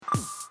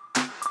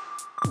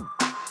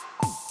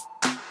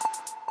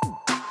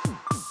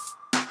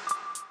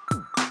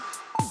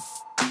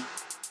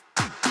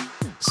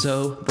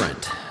So,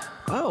 Brent.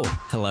 Oh,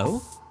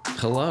 hello.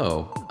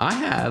 Hello. I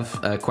have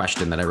a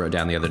question that I wrote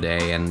down the other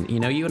day, and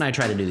you and I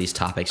try to do these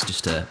topics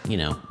just to,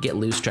 get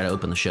loose, try to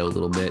open the show a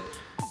little bit.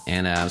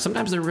 And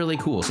sometimes they're really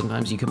cool.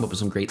 Sometimes you come up with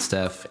some great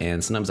stuff,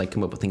 and sometimes I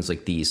come up with things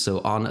like these. So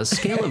on a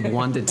scale of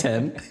 1 to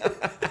 10,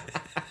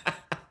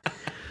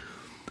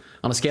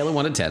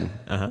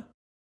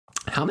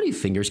 how many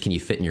fingers can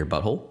you fit in your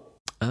butthole?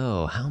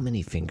 Oh, how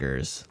many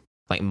fingers?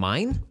 Like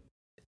mine?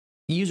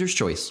 User's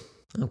choice.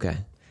 Okay.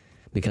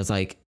 Because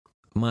like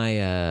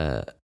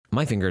my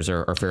fingers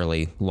are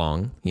fairly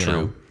long, you True.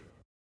 know.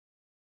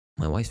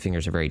 My wife's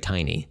fingers are very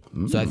tiny.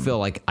 So I feel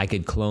like I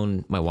could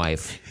clone my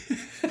wife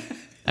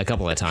a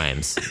couple of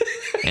times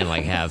and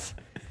like have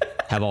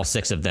all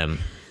 6 of them,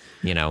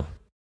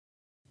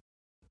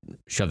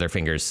 shove their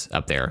fingers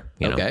up there,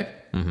 Okay.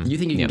 Mm-hmm. You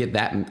think you can get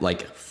that,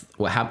 like,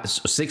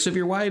 6 of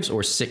your wives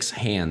or 6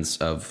 hands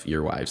of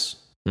your wives?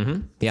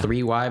 Mm-hmm. Yeah.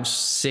 3 wives,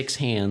 6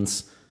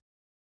 hands.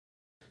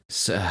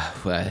 So,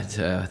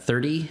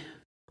 30?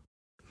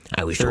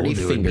 I was 30 told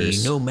there would be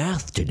fingers. no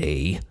math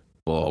today.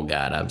 Oh,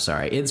 God, I'm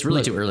sorry. It's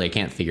really too early. I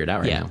can't figure it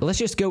out right now. Let's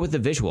just go with the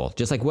visual.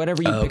 Just like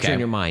whatever you picture okay. in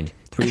your mind.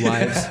 3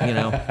 wives, So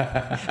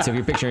if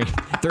you're picturing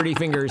 30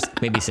 fingers,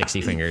 maybe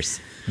 60 fingers.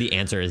 The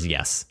answer is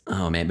yes.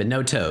 Oh, man, but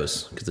no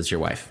toes, because it's your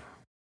wife.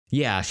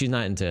 Yeah, she's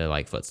not into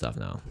like foot stuff,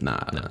 no. No.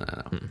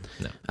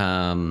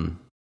 No.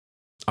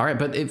 All right,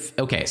 but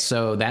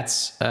so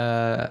that's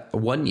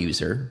one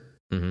user.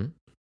 Mm-hmm.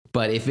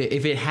 But if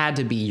it had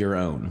to be your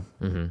own,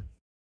 Mm-hmm.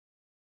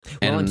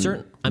 and Well, I'm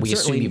certainly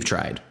assume you've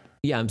tried.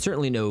 Yeah, I'm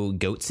certainly no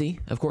goatsy,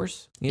 of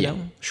course. You know,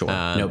 sure.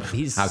 Nope.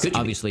 He's How could you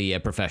obviously a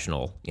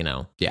professional.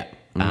 Yeah.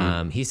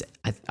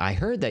 I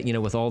heard that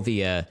with all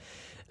the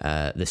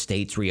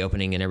states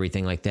reopening and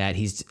everything like that,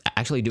 he's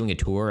actually doing a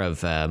tour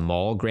of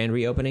mall grand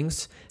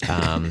reopenings.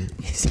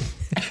 He's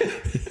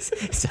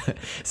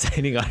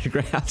signing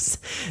autographs.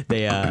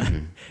 He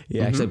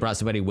actually brought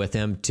somebody with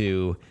him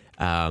to.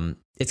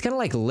 It's kind of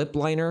like lip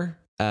liner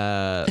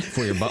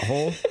for your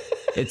butthole.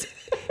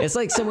 It's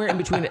like somewhere in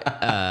between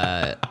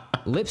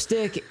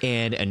lipstick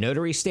and a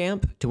notary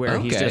stamp, to where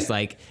he's just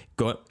like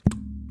going.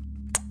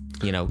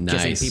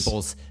 Nice. Kissing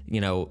people's,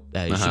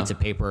 sheets of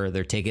paper,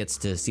 their tickets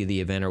to see the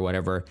event or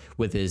whatever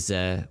with his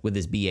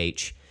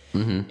BH.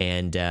 Mm-hmm.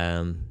 And,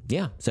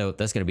 so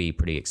that's going to be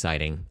pretty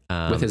exciting.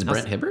 With his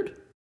Brent Hibbard?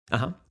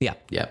 Uh-huh. Yeah.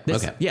 Yeah.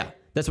 Okay. Yeah.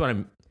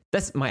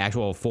 That's my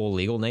actual full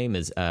legal name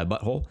is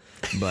Butthole.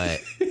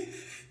 But,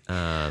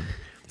 I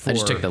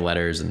just took the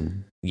letters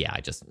and. Yeah,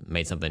 I just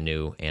made something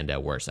new and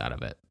worse out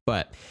of it.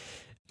 But,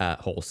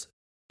 holes.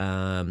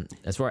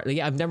 As far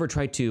I've never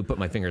tried to put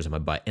my fingers in my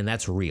butt, and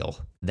that's real.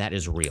 That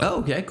is real. Oh,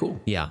 okay, cool.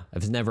 Yeah,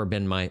 it's never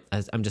been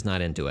I'm just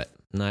not into it.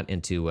 Not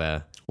into.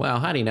 Well,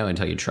 how do you know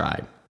until you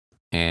tried?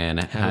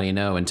 And how do you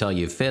know until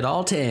you fit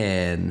all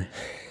 10?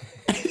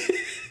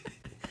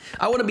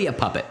 I want to be a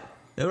puppet,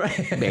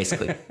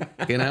 basically.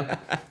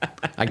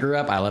 I grew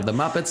up. I love the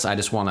Muppets. I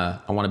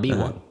want to be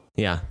one.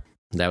 Yeah,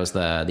 that was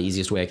the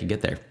easiest way I could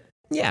get there.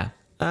 Yeah.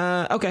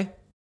 Okay.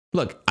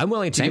 Look, I'm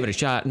willing to give it a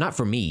shot. Not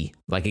for me.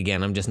 Like,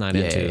 again, I'm just not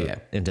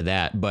into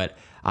that. But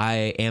I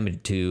am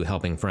into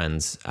helping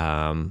friends,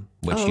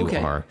 which you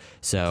are.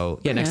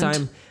 So, next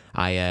time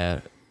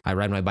I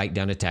ride my bike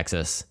down to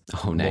Texas.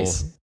 Oh,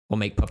 nice. We'll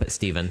make Puppet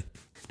Steven.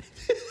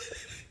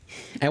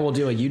 And we'll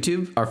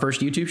do our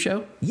first YouTube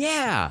show?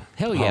 Yeah.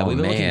 Hell yeah. We've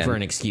been looking for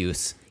an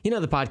excuse. The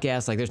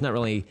podcast, like, there's not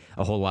really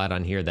a whole lot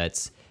on here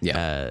that's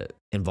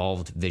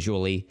involved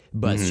visually.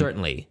 But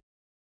certainly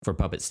for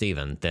Puppet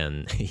Steven,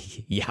 then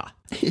yeah.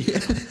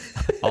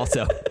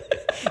 Also,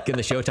 give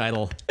the show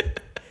title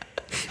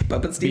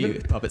Puppet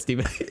Steven. Puppet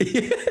Steven.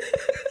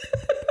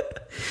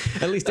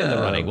 At least in the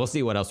running. We'll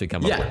see what else we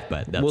come up with.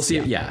 But we'll see.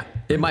 Yeah.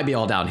 It might be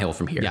all downhill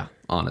from here. Yeah.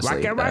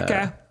 Honestly.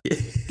 Raka.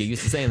 Get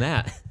used to saying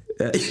that.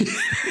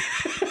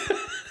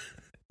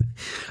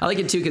 I like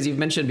it too, because you've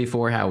mentioned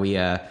before how we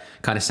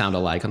kind of sound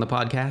alike on the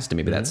podcast, and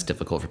maybe that's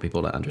difficult for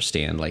people to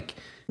understand. Like,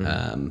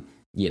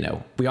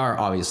 we are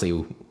obviously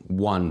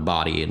one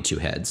body and 2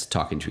 heads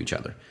talking to each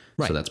other.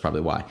 Right. So that's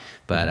probably why.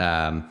 But,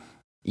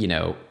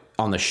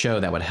 on the show,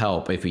 that would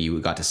help if you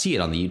got to see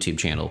it on the YouTube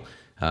channel,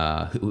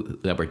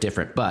 that were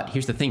different. But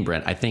here's the thing,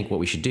 Brent. I think what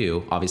we should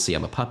do, obviously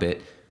I'm a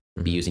puppet,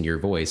 be using your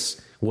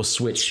voice. We'll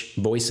switch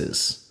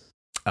voices.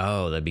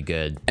 Oh, that'd be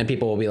good. And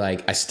people will be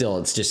like, it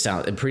just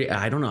sounds pretty,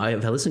 I don't know.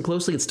 If I listen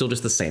closely, it's still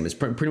just the same. It's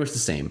pretty much the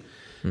same.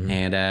 Mm-hmm.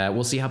 And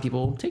we'll see how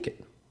people take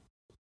it.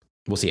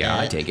 We'll see how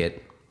I take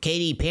it.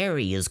 Katy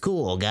Perry is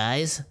cool,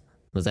 guys.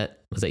 Was that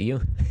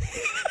you?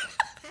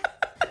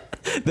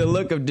 The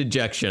look of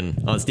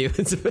dejection on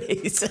Steven's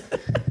face.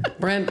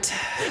 Brent,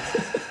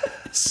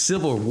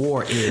 Civil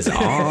War is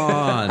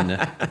on.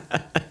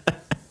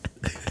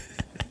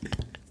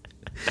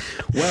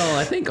 Well,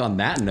 I think on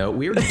that note,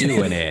 we're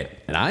doing it.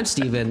 And I'm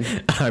Steven.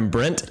 I'm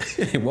Brent.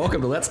 And welcome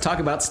to Let's Talk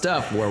About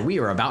Stuff, where we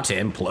are about to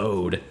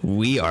implode.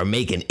 We are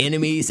making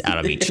enemies out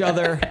of each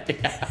other.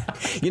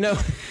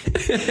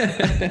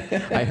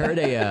 I heard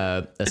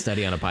a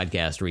study on a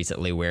podcast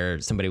recently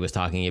where somebody was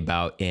talking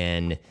about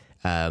in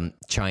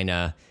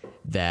China,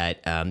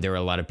 that there were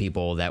a lot of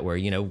people that were,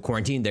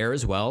 quarantined there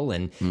as well.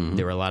 And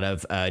there were a lot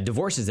of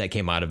divorces that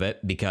came out of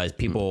it because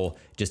people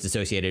just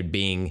associated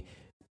being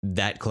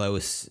that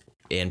close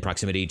in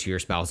proximity to your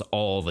spouse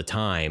all the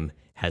time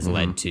has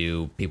led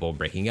to people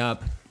breaking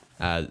up.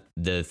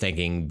 The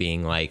thinking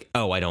being like,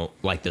 oh, I don't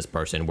like this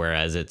person.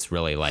 Whereas it's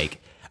really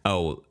like,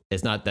 oh,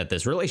 it's not that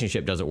this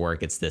relationship doesn't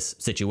work. It's this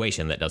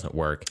situation that doesn't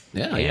work.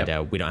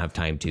 And we don't have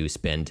time to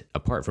spend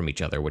apart from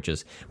each other, which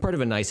is part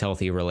of a nice,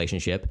 healthy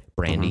relationship.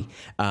 Brandy.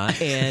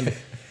 And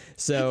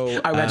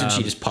so I imagine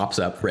she just pops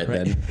up right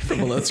then from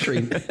below the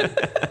screen.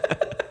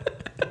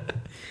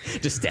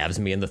 Just stabs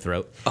me in the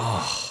throat.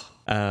 Oh,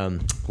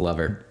 love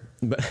her.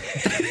 But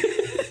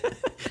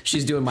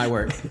she's doing my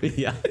work.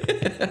 Yeah.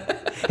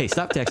 Hey,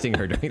 stop texting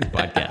her during the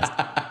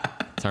podcast.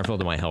 It's harmful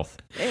to my health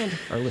and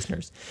our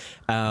listeners.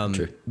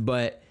 True.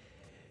 But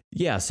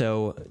yeah,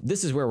 so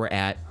this is where we're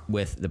at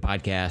with the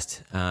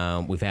podcast.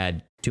 We've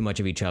had too much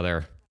of each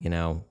other,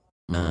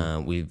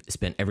 we've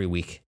spent every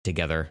week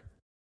together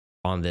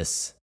on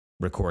this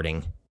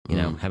recording,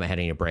 haven't had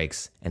any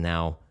breaks, and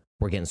now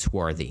we're getting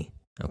swarthy.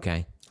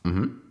 Okay.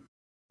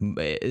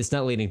 It's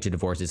not leading to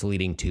divorce. It's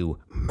leading to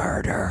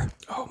murder.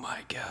 Oh my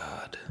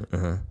God.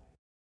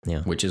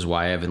 Yeah. Which is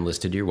why I've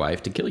enlisted your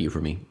wife to kill you for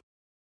me.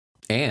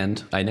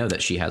 And I know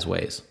that she has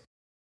ways.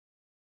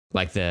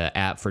 Like the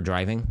app for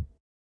driving?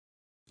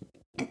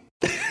 God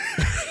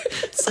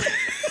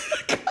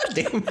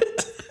damn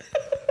it.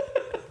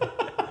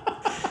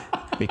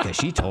 Because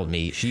she told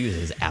me she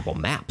uses Apple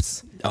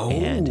Maps. Oh.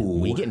 And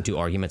we get into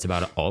arguments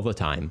about it all the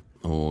time.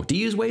 Oh. Do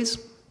you use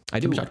Waze? I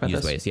do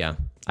use Waze, yeah.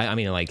 I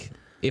mean, like,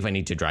 if I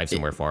need to drive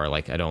somewhere far,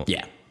 like, I don't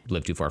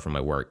live too far from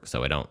my work,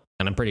 so I don't.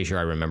 And I'm pretty sure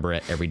I remember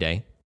it every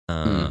day.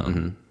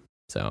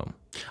 So,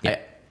 yeah.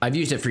 I've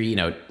used it for,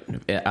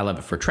 I love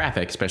it for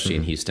traffic, especially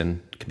in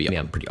Houston. It could be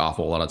pretty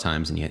awful a lot of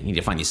times, and you need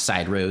to find these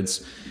side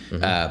roads.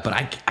 But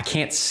I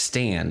can't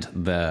stand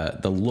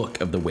the look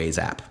of the Waze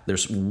app.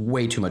 There's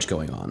way too much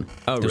going on.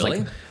 Oh,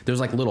 really? There's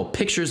like little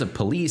pictures of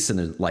police, and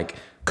there's like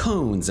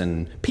cones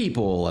and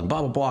people and blah,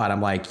 blah, blah. And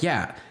I'm like,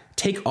 yeah,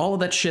 take all of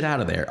that shit out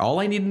of there. All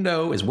I need to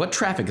know is what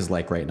traffic is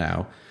like right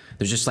now.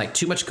 There's just like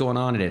too much going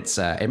on, and it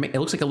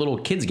looks like a little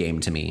kid's game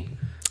to me.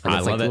 Like, it's I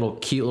love like it. Little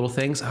cute little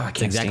things. Oh, I can't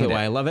That's exactly stand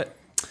why it. I love it.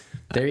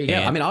 There you go.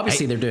 I mean,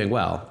 obviously they're doing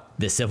well.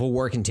 The Civil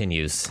War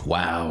continues.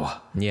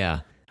 Wow. Yeah.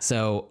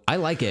 So I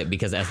like it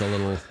because it has the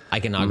little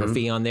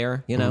iconography on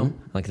there,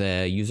 like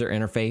the user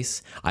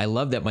interface. I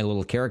love that my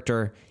little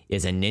character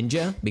is a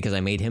ninja because I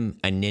made him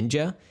a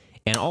ninja.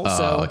 And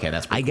also,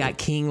 that's I pretty got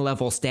king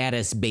level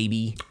status,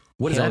 baby.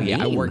 What does Hell that yeah,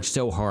 I mean? worked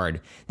so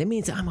hard. That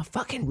means I'm a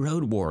fucking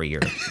road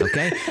warrior,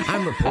 okay?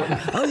 I'm reporting.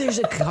 Oh, there's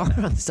a car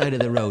on the side of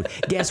the road.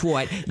 Guess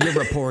what? You're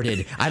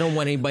reported. I don't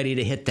want anybody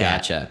to hit that.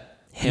 Gotcha.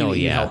 Hell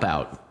you yeah. help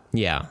out.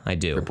 Yeah, I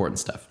do. Important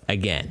stuff.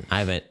 Again, I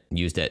haven't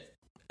used it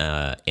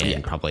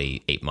in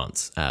probably 8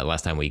 months.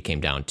 Last time we came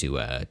down to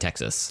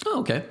Texas. Oh,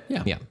 okay.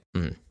 Yeah. Yeah.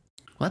 Well,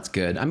 that's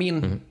good. I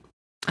mean,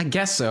 I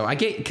guess so. I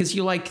get, because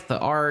you like the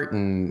art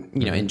and,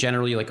 in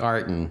general, you like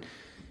art, and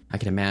I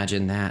can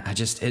imagine that.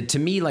 To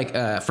me, like,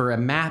 for a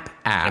map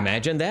app.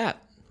 Imagine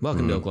that.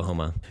 Welcome to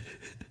Oklahoma.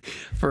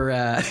 For,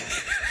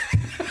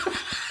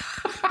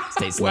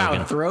 State slogan.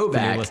 Wow,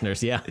 throwback. For new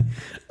listeners, yeah.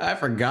 I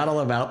forgot all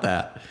about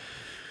that.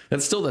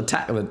 That's still the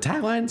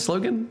tagline,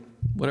 slogan,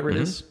 whatever it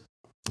is.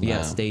 Yeah,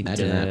 Wow, state,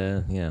 imagine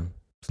that.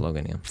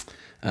 slogan,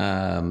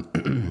 yeah.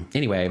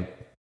 Anyway,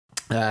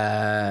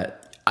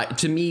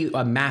 to me,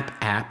 a map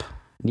app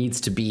needs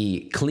to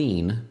be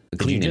clean, a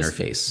clean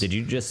interface. Did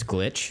you just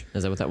glitch?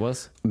 Is that what that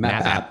was?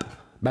 Map app.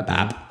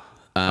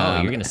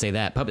 Oh, you're going to say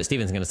that. Puppet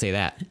Steven's going to say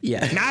that.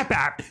 Yeah. Map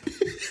app.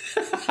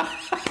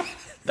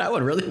 That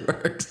one really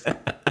works.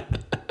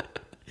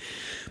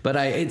 But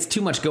it's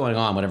too much going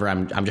on. Whenever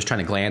I'm just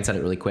trying to glance at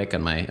it really quick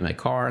in my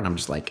car, and I'm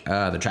just like,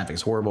 the traffic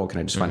is horrible. Can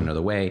I just find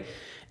another way?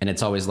 And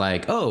it's always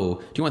like, oh,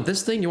 do you want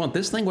this thing? You want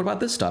this thing? What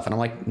about this stuff? And I'm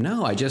like,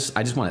 no, I just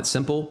want it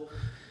simple.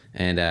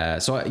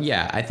 And so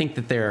yeah, I think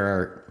that there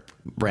are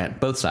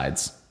both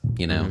sides,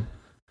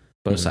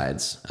 both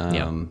sides.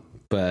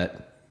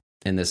 But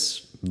in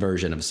this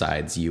version of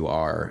sides, you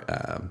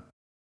are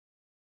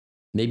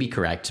maybe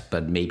correct,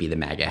 but maybe the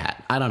MAGA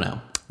hat. I don't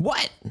know.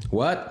 What?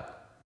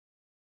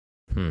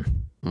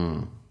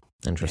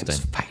 Interesting.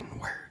 It's fighting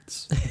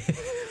words.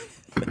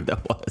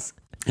 That was.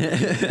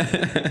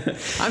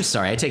 I'm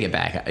sorry. I take it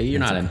back. You're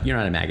not a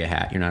MAGA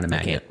hat. You're not a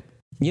MAGA.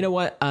 You know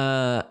what?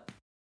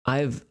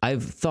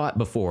 I've thought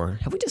before.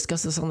 Have we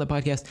discussed this on the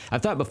podcast?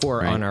 I've thought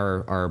before on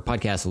our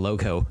podcast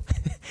logo.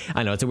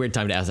 I know it's a weird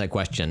time to ask that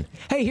question.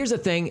 Hey, here's the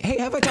thing. Hey,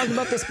 have I talked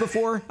about this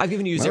before? I've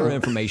given you zero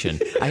information.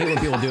 I hate when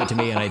people do it to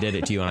me, and I did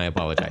it to you, and I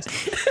apologize.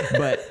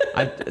 But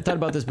I thought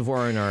about this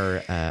before in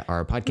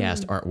our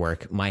podcast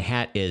artwork. My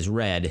hat is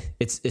red.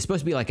 It's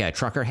supposed to be like a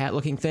trucker hat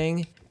looking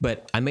thing,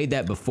 but I made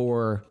that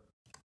before.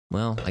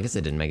 Well, I guess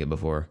I didn't make it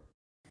before.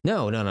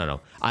 No. So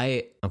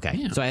I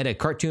had a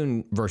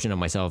cartoon version of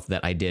myself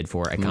that I did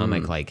for a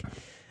comic, like,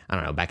 I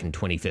don't know, back in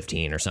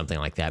 2015 or something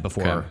like that,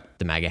 before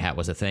the MAGA hat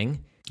was a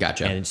thing.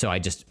 Gotcha. And so I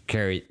just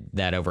carried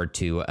that over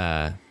to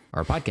our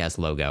podcast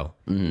logo.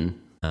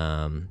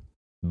 And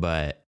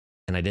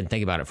I didn't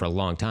think about it for a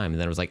long time. And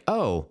then I was like,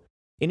 oh,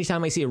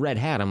 anytime I see a red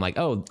hat, I'm like,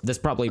 oh, that's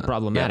probably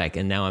problematic.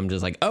 And now I'm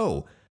just like,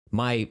 oh,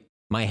 my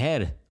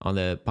head on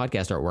the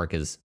podcast artwork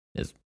is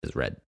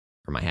red,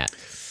 or my hat.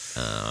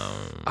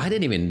 I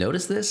didn't even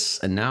notice this,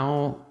 and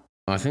now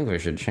I think we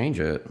should change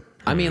it.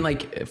 I mean,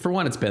 like, for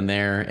one, it's been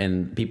there,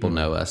 and people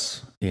know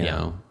us. You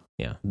know,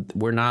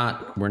 we're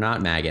not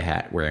MAGA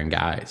hat wearing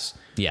guys.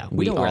 Yeah,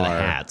 we don't wear the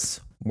hats.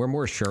 We're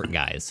more shirt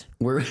guys.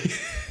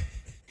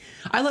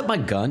 I let my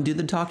gun do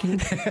the talking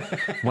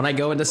when I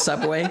go into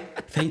Subway.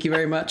 Thank you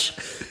very much.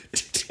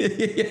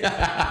 Like,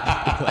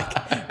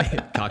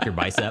 cock your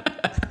bicep.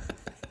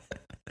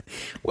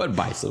 What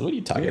bicep? What are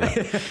you talking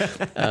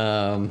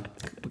about?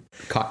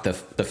 Cock the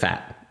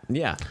fat.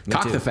 Yeah.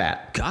 Cock the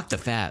fat. Cock the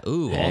fat.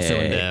 Ooh, also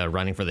in the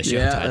running for the show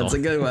title. Yeah, that's a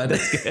good one.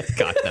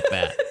 Cock the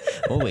fat.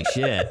 Holy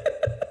shit.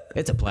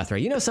 It's a plethora.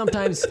 You know,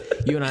 sometimes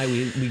you and I,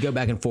 we go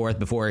back and forth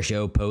before a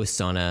show posts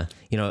on a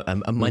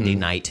Monday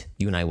night.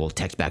 You and I will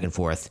text back and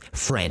forth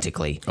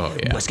frantically. Oh,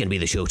 yeah. What's going to be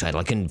the show title?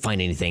 I couldn't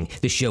find anything.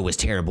 The show was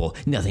terrible.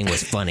 Nothing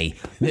was funny.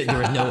 There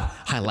was no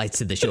highlights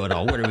to the show at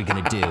all. What are we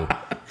going to do?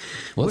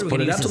 What are we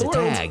going to use as a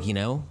tag? You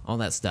know, all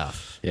that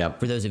stuff.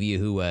 Yep. For those of you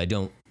who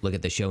don't look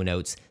at the show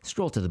notes,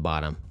 scroll to the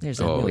bottom. There's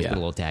put a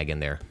little tag in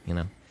there, you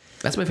know.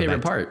 That's my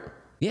favorite part.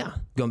 Yeah,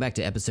 going back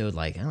to episode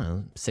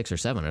 6 or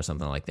 7 or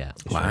something like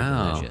that.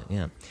 Wow.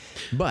 Yeah,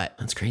 but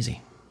that's crazy.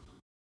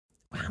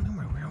 Wow,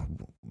 we're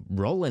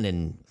rolling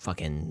in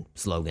fucking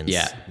slogans.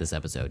 Yeah. This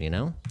episode, you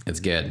know, it's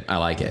good. I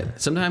like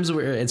it. Sometimes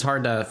it's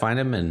hard to find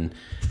them, and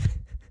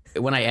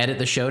when I edit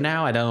the show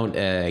now, I don't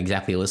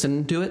exactly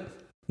listen to it.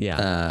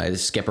 Yeah, I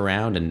just skip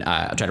around and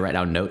I try to write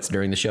down notes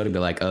during the show to be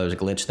like, oh, there's a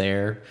glitch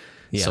there,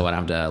 so I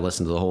don't have to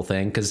listen to the whole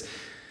thing because.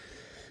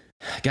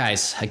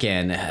 Guys,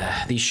 again,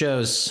 these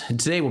shows,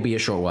 today will be a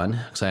short one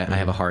because I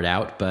have a hard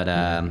out, but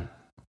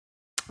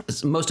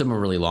most of them are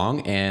really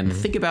long. And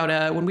think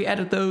about when we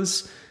edit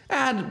those,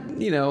 add,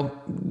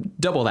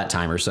 double that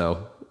time or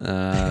so,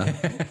 to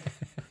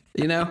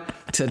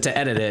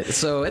edit it.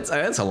 So it's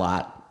a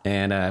lot.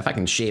 And if I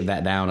can shave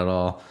that down at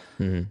all,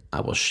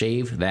 I will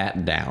shave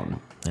that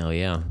down. Oh,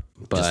 yeah.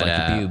 But, just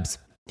like the pubes.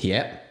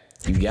 Yep.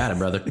 You got it,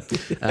 brother.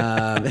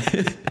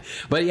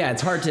 But yeah,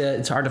 it's hard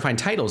to find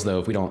titles though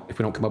if we don't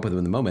come up with them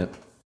in the moment.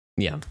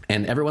 Yeah.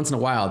 And every once in a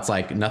while, it's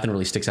like nothing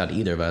really sticks out to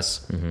either of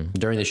us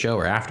during the show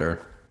or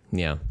after.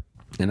 Yeah.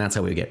 And that's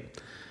how we get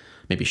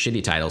maybe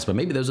shitty titles, but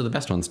maybe those are the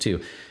best ones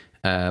too.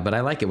 But I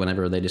like it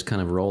whenever they just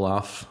kind of roll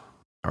off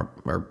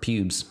our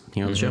pubes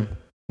here on the show.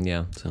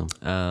 Yeah. So,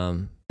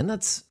 and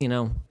that's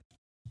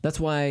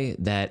why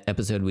that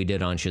episode we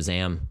did on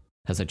Shazam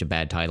has such a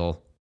bad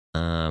title.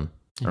 I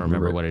don't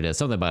remember what it is.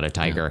 Something about a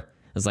tiger.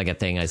 Yeah. It's like a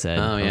thing I said.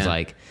 Oh, yeah. I was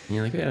like,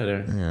 you're like,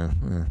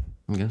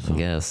 I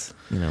guess,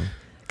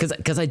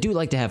 because I do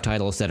like to have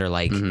titles that are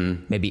like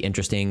maybe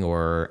interesting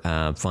or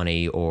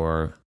funny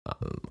or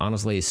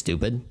honestly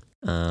stupid.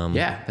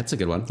 Yeah, that's a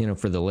good one.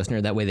 For the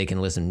listener, that way they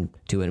can listen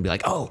to it and be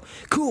like, oh,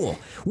 cool.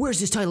 Where's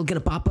this title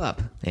going to pop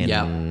up?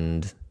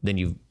 And then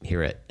you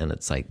hear it and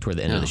it's like toward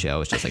the end of the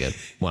show, it's just like a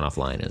one-off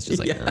line. It's just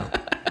like,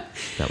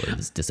 that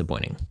was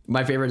disappointing.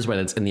 My favorite is when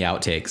it's in the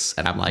outtakes,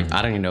 and I'm like,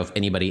 I don't even know if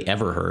anybody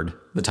ever heard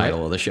the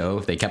title of the show,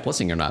 if they kept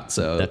listening or not.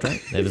 So that's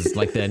right. It was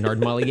like the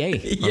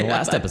Nardmalier on the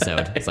last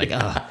episode. It's like,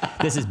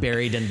 this is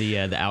buried in the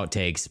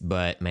outtakes,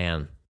 but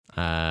man,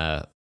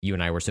 you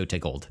and I were so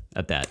tickled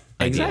at that.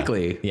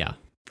 Exactly. Idea. Yeah.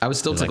 I was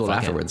still tickled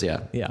afterwards.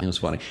 Yeah. It was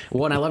funny.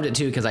 Well, and I loved it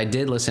too because I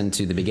did listen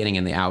to the beginning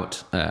and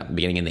the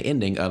beginning and the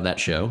ending of that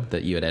show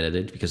that you had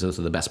edited because those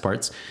are the best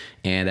parts.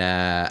 And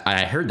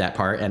I heard that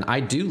part, and I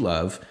do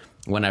love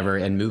whenever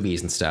in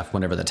movies and stuff,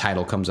 whenever the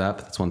title comes up.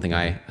 That's one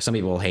thing some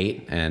people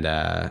hate and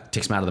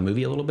takes them out of the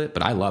movie a little bit,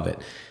 but I love it.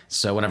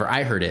 So whenever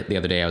I heard it the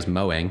other day, I was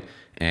mowing,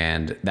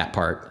 and that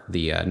part,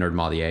 the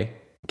Nerdmalier,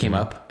 came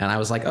up, and I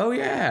was like, oh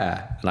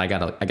yeah, and I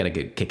got a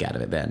good kick out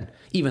of it then,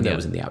 even though it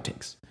was in the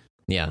outtakes.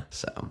 Yeah.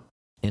 So.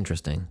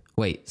 Interesting.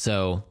 Wait,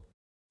 so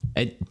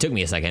it took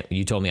me a second.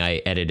 You told me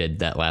I edited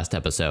that last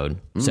episode.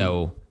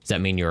 So does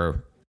that mean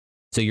you're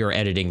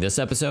editing this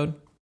episode?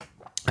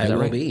 I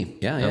will be.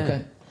 Yeah.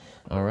 Okay.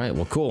 All right.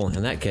 Well, cool.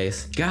 In that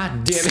case.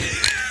 God damn it.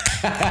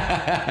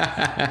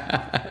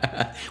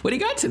 What do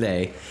you got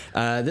today?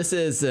 This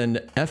is an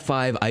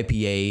F5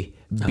 IPA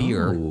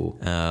beer.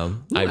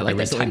 I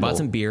recently bought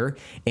some beer,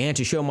 and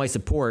to show my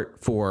support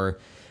for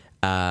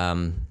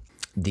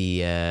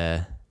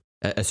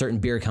a certain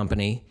beer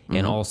company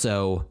and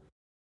also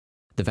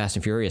the Fast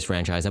and Furious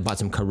franchise, I bought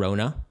some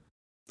Corona.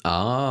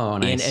 Oh,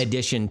 nice. In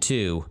addition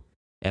to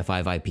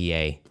F5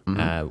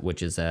 IPA,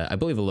 which is, I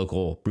believe, a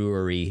local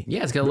brewery.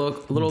 Yeah, it's got a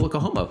little local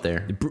home up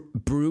there.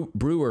 Brewery.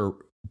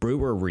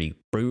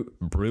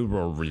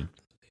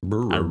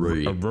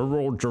 A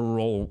rural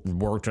girl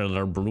worked at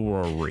a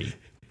brewery.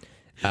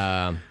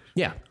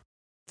 Yeah.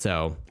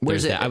 So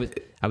where's it?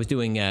 I was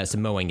doing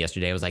some mowing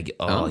yesterday. I was like,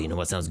 you know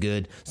what sounds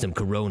good? Some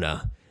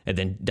Corona. And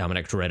then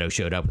Dominic Toretto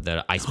showed up with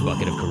an ice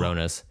bucket of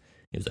Coronas.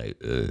 He was like,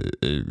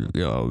 and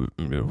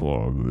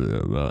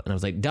I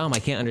was like, Dom, I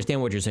can't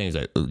understand what you're saying. He's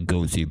like,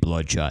 go see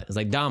Bloodshot. I was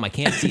like, Dom, I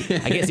can't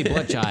see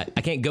Bloodshot.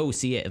 I can't go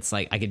see it. It's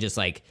like I could just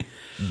like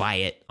buy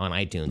it on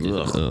iTunes.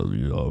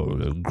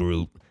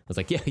 Groot. I was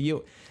like,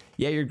 you're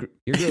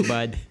Groot,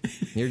 bud.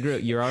 You're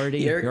Groot. You're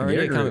already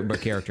a comic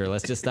book character.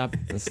 Let's stop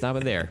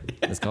it there.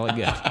 Let's call it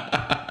good.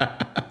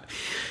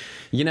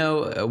 You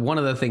know, one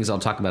of the things I'll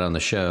talk about on the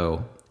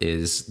show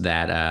is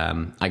that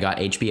I got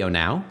HBO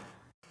Now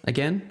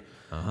again.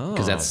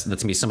 Because that's going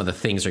to be some of the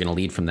things that are going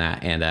to lead from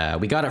that. And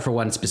we got it for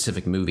one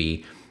specific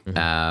movie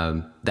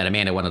that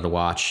Amanda wanted to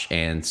watch.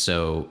 And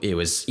so it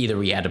was either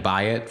we had to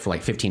buy it for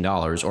like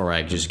 $15 or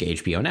I just get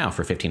HBO Now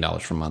for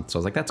 $15 for a month. So I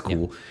was like, that's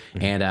cool.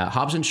 Yeah. And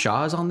Hobbs and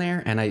Shaw is on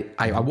there. And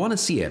I want to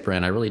see it,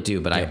 Brent. I really do.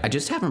 But I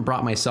just haven't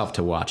brought myself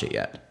to watch it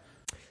yet.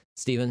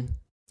 Steven,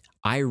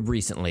 I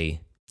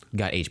recently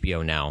got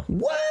HBO Now.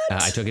 What?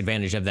 I took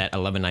advantage of that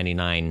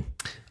 $11.99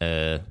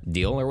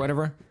 deal or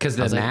whatever. Because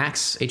the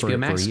Max, HBO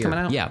Max coming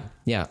out? Yeah.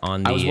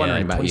 On the I was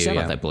wondering about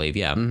 27th, I believe.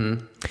 Yeah.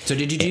 Mm-hmm. So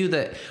did you do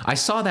that? I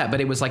saw that, but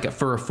it was like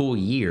for a full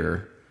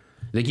year.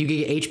 Like you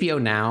get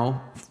HBO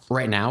Now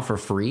right now for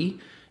free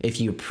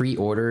if you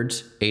pre-ordered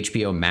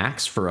HBO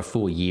Max for a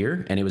full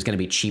year, and it was going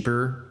to be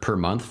cheaper per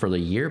month for the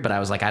year. But I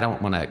was like, I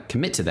don't want to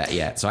commit to that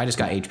yet. So I just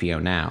got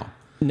HBO Now.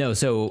 No,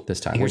 so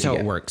this time. Here's how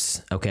it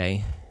works,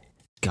 okay?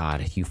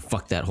 God, you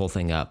fucked that whole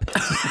thing up,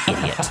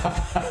 idiot.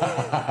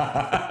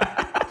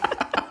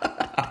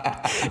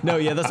 No,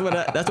 yeah, that's what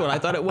I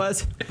thought it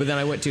was. But then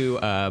I went to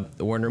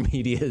Warner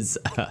Media's.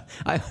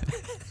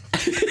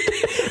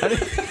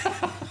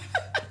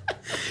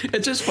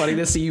 It's just funny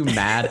to see you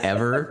mad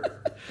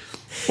ever,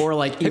 or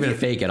like even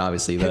fake it.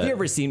 Obviously, but have you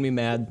ever seen me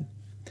mad?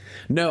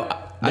 No,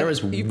 there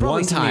was you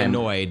one time me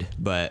annoyed,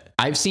 but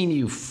I've seen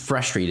you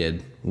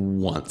frustrated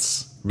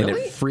once, really? And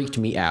it freaked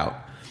me out.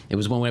 It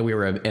was one way we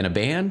were in a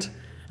band.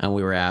 And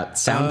we were at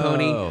Sound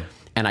Pony,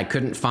 and I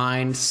couldn't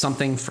find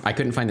something. I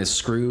couldn't find this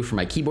screw for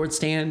my keyboard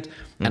stand.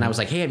 And I was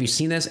like, hey, have you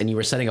seen this? And you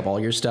were setting up all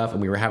your stuff, and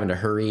we were having to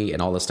hurry,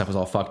 and all this stuff was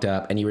all fucked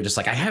up. And you were just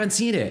like, I haven't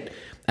seen it.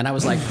 And I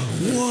was like,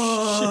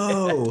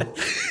 whoa.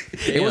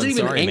 It wasn't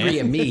even angry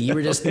at me. You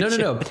were just,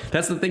 no.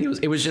 That's the thing.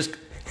 It was just,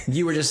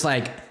 you were just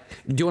like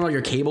doing all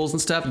your cables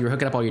and stuff. You were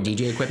hooking up all your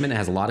DJ equipment. It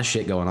has a lot of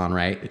shit going on,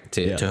 right?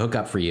 To hook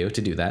up for you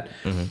to do that.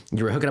 Mm-hmm.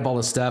 You were hooking up all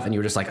this stuff, and you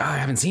were just like, oh, I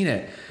haven't seen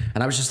it.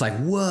 And I was just like,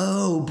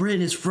 whoa,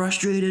 Brent is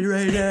frustrated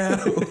right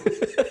now.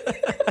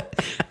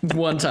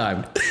 One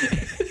time.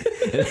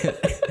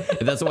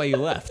 That's why you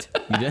left.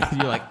 You're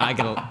like, I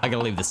gotta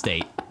leave the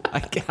state. I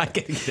gotta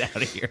get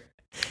out of here.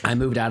 I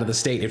moved out of the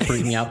state. It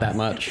freaked me out that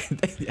much.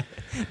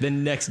 The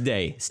next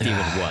day, Steven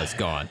was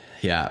gone.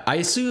 Yeah, I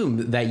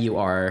assume that you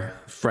are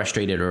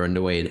frustrated or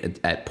annoyed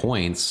at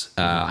points.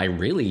 I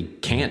really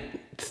can't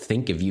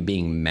think of you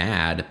being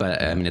mad,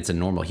 but I mean, it's a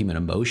normal human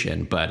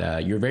emotion,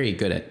 but you're very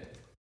good at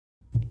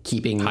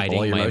hiding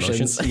all your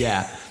emotions.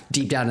 Yeah,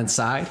 deep down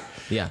inside.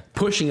 Yeah.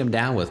 Pushing them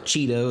down with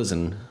Cheetos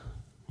and,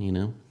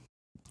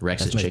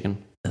 Rex's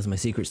chicken. That's my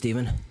secret,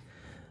 Steven.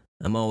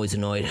 I'm always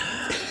annoyed.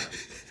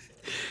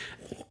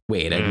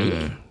 Wait,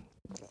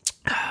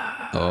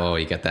 oh,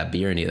 you got that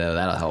beer in you, though.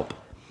 That'll help.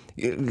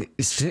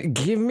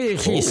 Give me a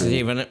key,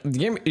 Steven.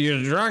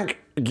 You're drunk.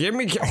 Give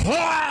me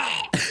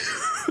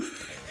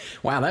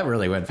Wow, that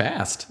really went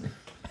fast.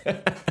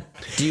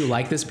 Do you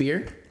like this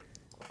beer?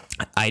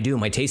 I do.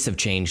 My tastes have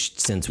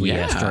changed since we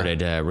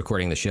started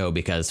recording the show,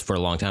 because for a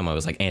long time I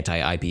was like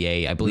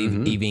anti-IPA. I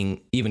believe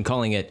even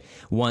calling it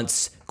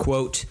once,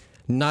 quote,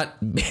 not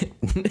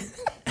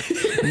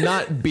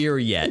beer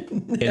yet,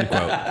 end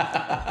quote.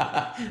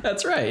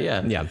 That's right,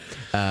 yeah. Yeah.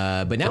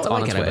 But now I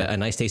like it. I have a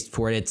nice taste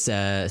for it. It's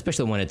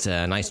especially when it's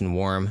nice and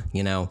warm,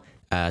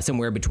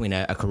 somewhere between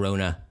a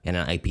Corona and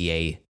an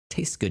IPA.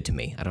 Tastes good to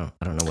me. I don't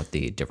know what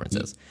the difference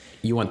is.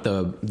 You want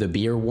the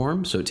beer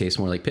warm so it tastes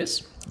more like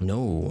piss?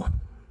 No.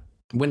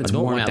 When it's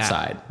warm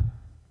outside.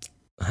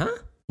 Huh?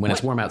 When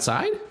it's warm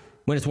outside?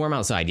 When it's warm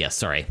outside, yes,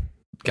 sorry.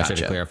 Gotcha. I should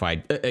have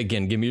clarified.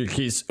 Again, give me your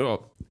keys.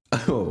 Oh,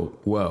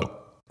 whoa.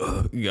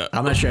 Yeah.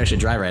 I'm not sure I should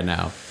drive right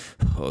now.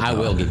 I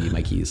will give you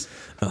my keys.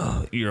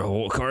 Your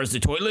whole car is the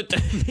toilet.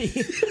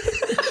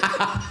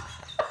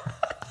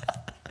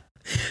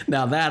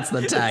 Now that's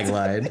the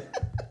tagline.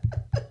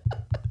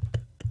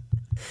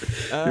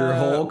 Your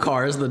whole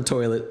car is the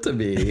toilet to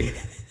me.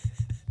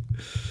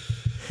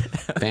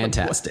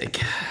 Fantastic.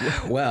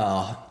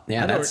 Well,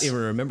 yeah, I don't even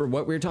remember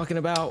what we were talking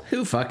about.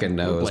 Who fucking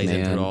knows,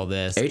 man? Through all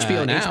this.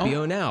 HBO Now.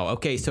 HBO Now.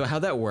 Okay, so how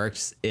that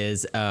works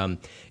is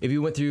if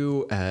you went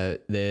through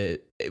the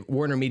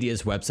Warner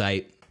Media's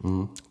website,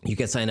 you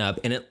can sign up,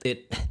 and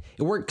it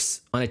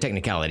works on a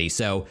technicality.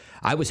 So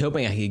I was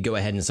hoping I could go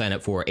ahead and sign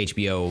up for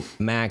HBO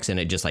Max, and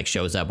it just like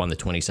shows up on the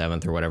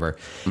 27th or whatever.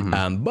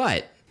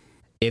 But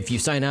if you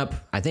sign up,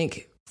 I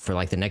think for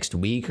like the next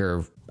week,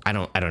 or I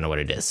don't know what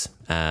it is.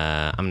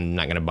 I'm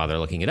not going to bother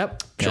looking it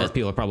up because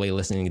people are probably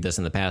listening to this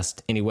in the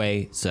past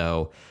anyway.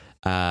 So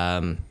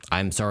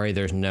I'm sorry,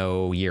 there's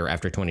no year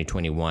after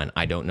 2021.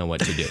 I don't know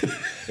what to do.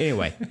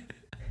 Anyway,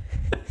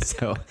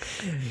 so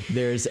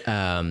there's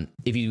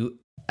if you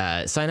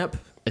sign up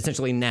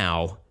essentially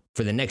now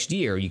for the next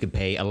year, you could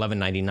pay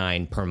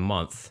 $11.99 per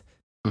month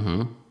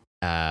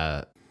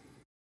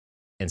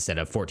instead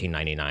of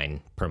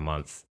 $14.99 per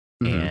month,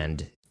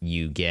 and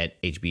you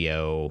get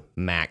HBO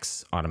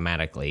Max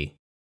automatically.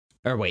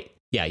 Or wait,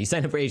 yeah, you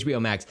sign up for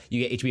HBO Max,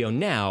 you get HBO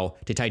Now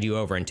to tide you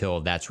over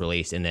until that's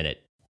released, and then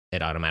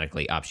it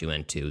automatically opts you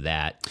into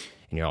that,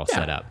 and you're all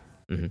set up.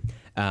 And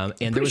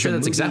Pretty sure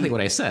that's exactly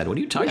what I said. What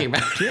are you talking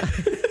about? Yeah.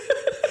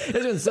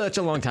 It's been such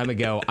a long time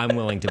ago. I'm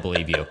willing to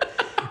believe you.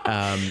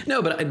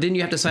 No, but didn't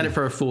you have to sign up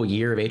for a full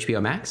year of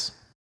HBO Max?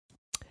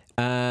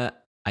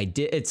 I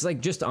did. It's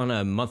like just on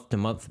a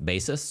month-to-month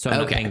basis, so I'm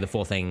not paying the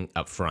full thing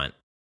up front.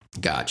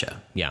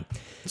 Gotcha. Yeah.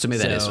 So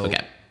maybe that is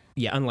okay.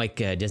 Yeah, unlike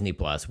Disney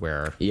Plus,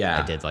 where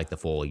I did like the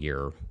full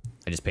year.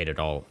 I just paid it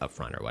all up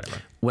front or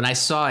whatever. When I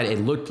saw it, it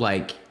looked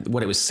like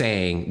what it was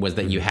saying was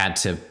that you had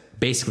to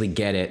basically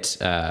get it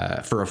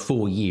for a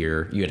full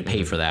year. You had to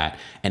pay for that,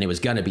 and it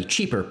was going to be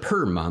cheaper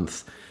per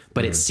month.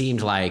 But it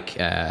seemed like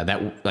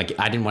that, like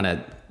I didn't want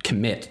to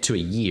commit to a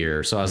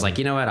year, so I was like,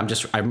 you know what?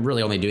 I'm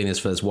really only doing this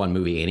for this one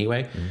movie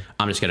anyway.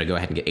 I'm just going to go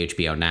ahead and get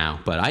HBO Now.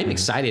 But I'm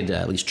excited to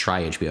at least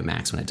try HBO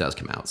Max when it does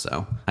come out.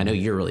 So I know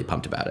you're really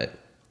pumped about it.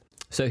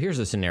 So here's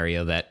a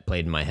scenario that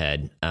played in my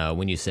head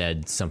when you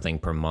said something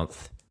per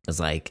month. I was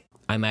like,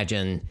 I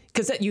imagine,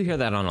 because you hear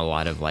that on a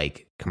lot of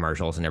like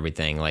commercials and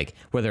everything, like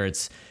whether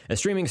it's a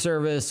streaming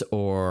service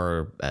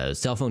or a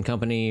cell phone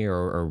company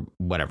or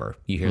whatever,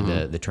 you hear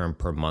the term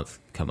per month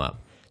come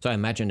up. So I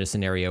imagined a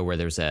scenario where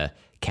there's a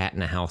cat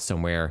in a house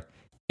somewhere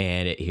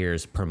and it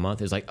hears per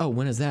month. It's like, oh,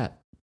 when is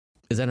that?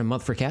 Is that a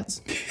month for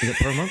cats? Is it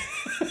per month?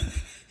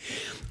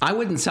 I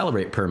wouldn't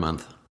celebrate per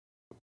month.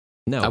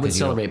 No, I would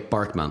celebrate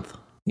Bark Month.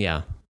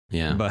 Yeah.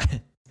 Yeah. But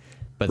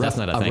that's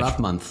not a thing. A rough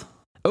month.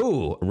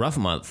 Oh, rough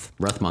month.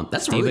 Rough month.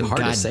 That's Steven, really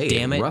hard to say.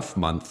 Damn it. Rough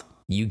month.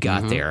 You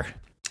got there.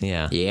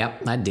 Yeah.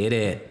 Yep, I did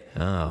it.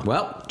 Oh.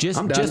 Well, just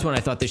when I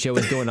thought the show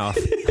was going off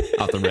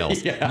the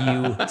rails,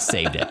 you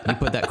saved it. You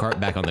put that cart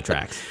back on the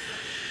tracks.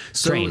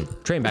 Train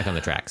back on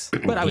the tracks.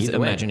 But I was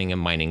imagining a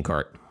mining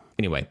cart.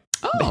 Anyway.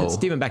 Oh.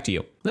 Steven, back to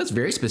you. That's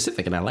very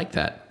specific, and I like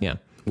that. Yeah.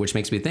 Which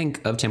makes me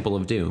think of Temple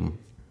of Doom.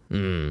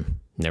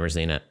 Never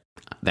seen it.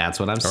 That's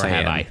what I'm Or saying.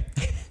 have I?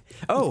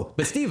 Oh,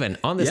 but Steven,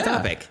 on this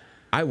topic,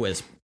 I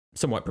was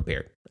somewhat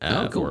prepared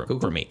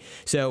for me.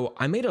 So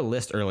I made a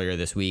list earlier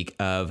this week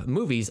of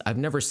movies I've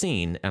never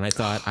seen, and I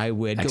thought I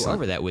would go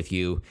over that with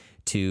you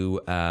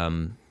to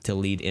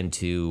lead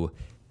into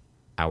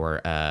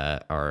our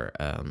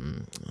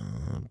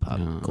pop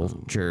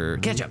culture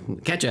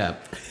Ketchup.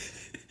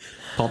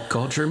 Pulp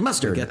culture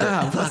mustard. Fuck,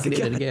 I did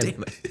it again.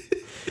 Damn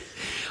it.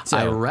 So,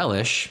 I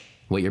relish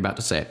what you're about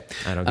to say.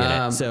 I don't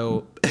get it.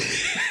 So...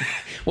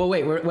 Well,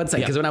 wait, one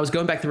second, because when I was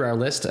going back through our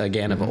list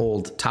again of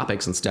old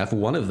topics and stuff,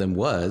 one of them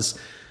was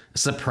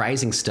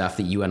surprising stuff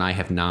that you and I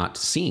have not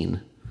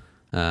seen,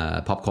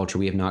 pop culture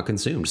we have not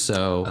consumed.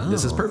 So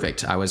this is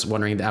perfect. I was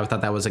wondering, I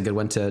thought that was a good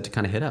one to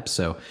kind of hit up.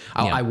 So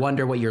I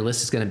wonder what your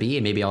list is going to be,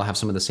 and maybe I'll have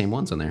some of the same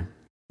ones on there.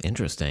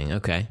 Interesting.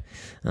 Okay.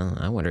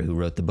 I wonder who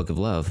wrote the Book of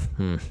Love.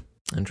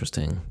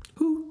 Interesting.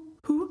 Who?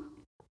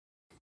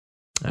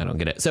 I don't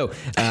get it. So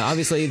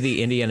obviously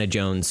the Indiana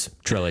Jones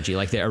trilogy,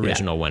 like the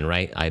original one,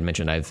 right? I had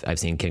mentioned I've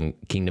seen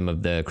Kingdom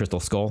of the Crystal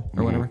Skull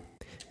or whatever.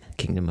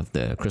 Kingdom of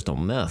the Crystal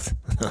Meth.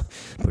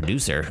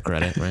 Producer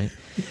credit, right?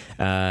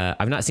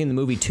 I've not seen the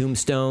movie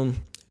Tombstone,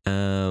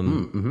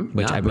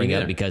 which I bring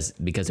up because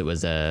it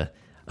was on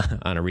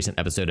a recent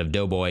episode of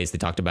Doughboys. They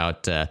talked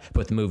about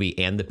both the movie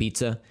and the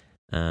pizza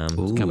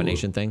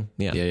combination thing.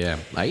 Yeah.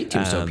 I eat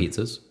Tombstone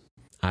pizzas.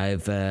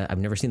 I've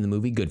never seen the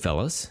movie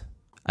Goodfellas.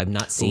 I've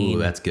not seen. Ooh,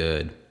 that's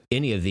good.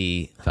 Any of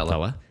the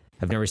fella.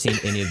 I've never seen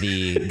any of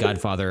the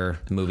Godfather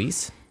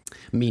movies.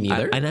 Me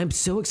neither. And I'm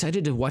so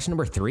excited to watch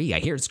number 3. I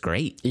hear it's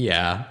great.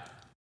 Yeah.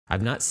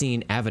 I've not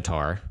seen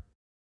Avatar.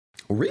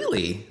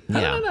 Really? How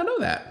did I not know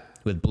that?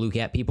 With blue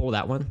cat people,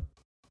 that one?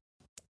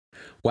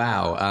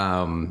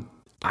 Wow.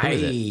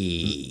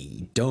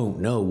 I don't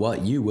know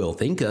what you will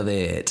think of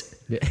it.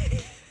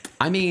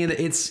 I mean,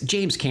 it's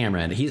James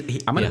Cameron.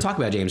 I'm going to talk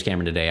about James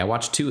Cameron today. I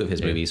watched 2 of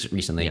his movies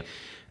recently. Yeah.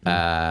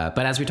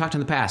 But as we talked in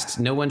the past,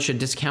 no one should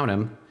discount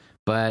him.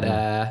 But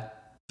I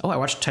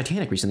watched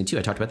Titanic recently too.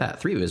 I talked about that.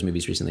 3 of his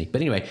movies recently.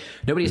 But anyway,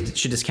 nobody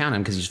should discount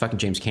him because he's fucking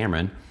James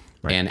Cameron.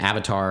 Right. And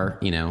Avatar,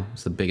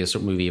 it's the biggest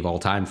movie of all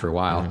time for a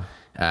while.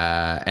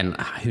 And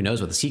who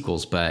knows what the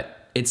sequels,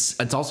 but it's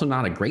also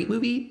not a great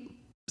movie.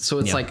 So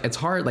it's like it's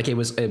hard. Like it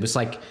was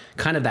like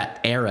kind of that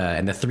era,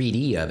 and the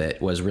 3D of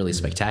it was really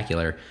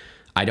spectacular.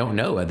 I don't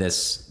know at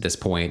this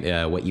point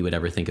what you would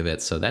ever think of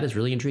it. So that is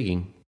really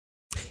intriguing.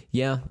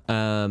 Yeah.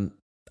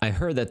 I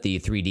heard that the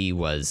 3D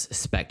was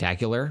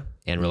spectacular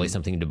and really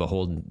something to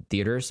behold in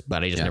theaters,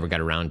 but I just never got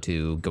around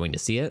to going to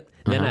see it.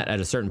 And then at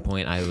a certain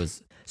point,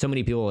 so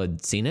many people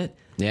had seen it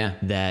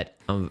that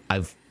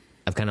I've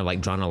kind of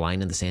like drawn a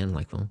line in the sand,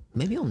 like, well,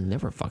 maybe I'll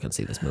never fucking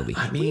see this movie.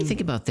 What do you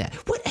think about that?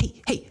 What?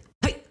 Hey,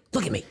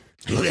 look at me.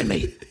 Look at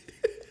me.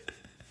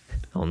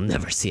 I'll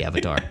never see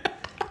Avatar.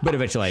 But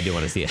eventually I do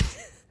want to see it.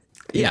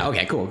 Yeah,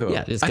 okay, cool.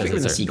 Yeah, I think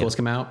when the sequels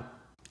come out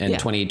in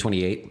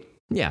 2028.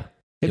 Yeah.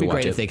 It'd be watch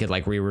great it. if they could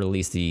like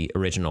re-release the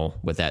original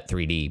with that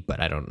 3D, but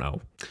I don't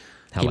know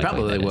how He likely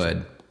probably that is.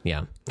 would.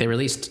 Yeah. They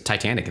released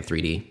Titanic in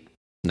 3D,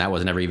 and that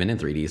was never even in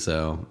 3D,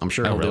 so I'm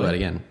sure he'll do really? it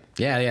again.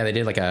 Yeah, they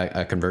did like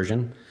a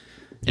conversion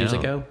years Oh.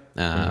 ago.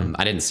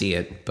 I didn't see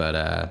it,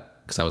 but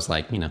because I was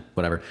like,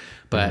 whatever.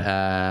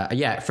 But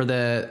yeah, for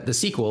the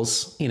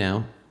sequels,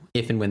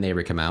 if and when they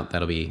ever come out,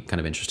 that'll be kind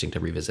of interesting to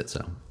revisit.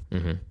 So,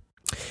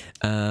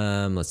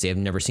 Let's see. I've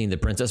never seen The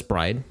Princess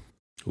Bride.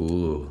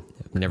 ooh,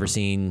 I've never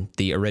seen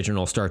the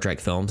original Star Trek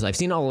films. I've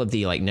seen all of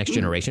the like Next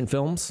Generation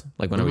films,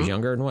 like when I was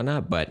younger and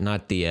whatnot, but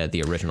not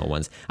the original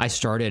ones. I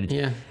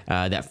started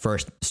that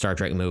first Star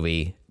Trek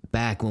movie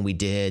back when we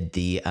did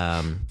the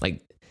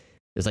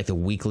it was like the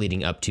week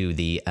leading up to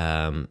the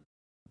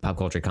pop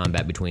culture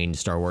combat between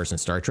Star Wars and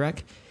Star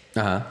Trek.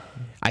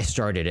 I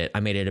started it. I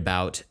made it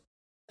about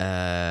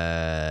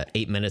 8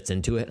 minutes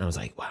into it, and I was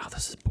like, "Wow,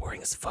 this is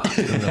boring as fuck." I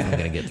don't know if I'm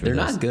gonna get through.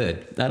 they're this. not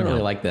good. I don't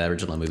really like the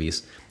original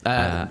movies.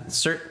 Wrath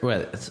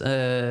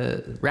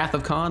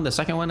of Khan, the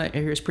second one, I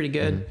hear is pretty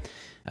good.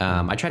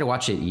 I tried to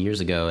watch it years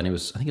ago, and I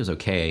think it was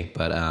okay,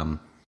 but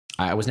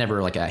I was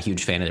never like a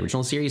huge fan of the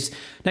original series.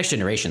 Next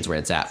Generation's where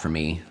it's at for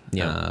me,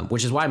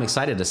 which is why I'm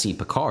excited to see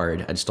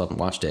Picard. I just still haven't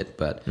watched it,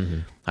 but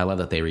I love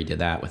that they redid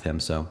that with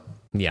him. So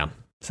Yeah,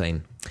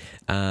 same.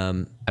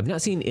 I've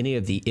not seen any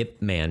of the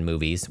Ip Man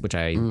movies, which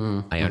I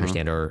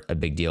understand are a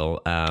big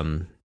deal.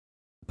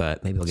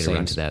 But maybe I'll get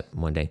around to that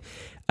one day.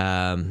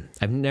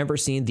 I've never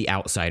seen The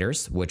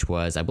Outsiders, which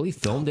was, I believe,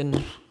 filmed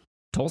in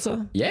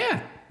Tulsa.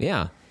 yeah,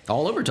 Yeah.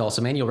 all over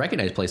Tulsa, man. You'll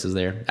recognize places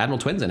there. Admiral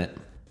Twin's in it.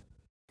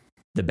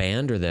 The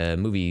band or the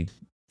movie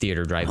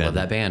theater I drive-in? love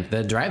that band.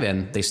 The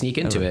drive-in, they sneak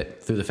into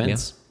it through the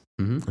fence.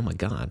 Oh my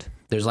God.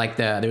 There's like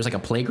a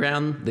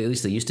playground. At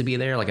least they used to be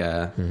there, like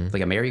a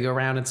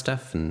merry-go-round and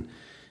stuff. And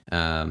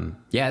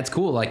yeah, it's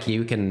cool. Like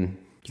you can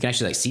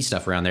actually like see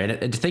stuff around there.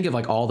 And to think of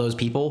like all those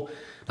people,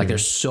 like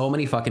there's so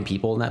many fucking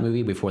people in that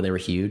movie before they were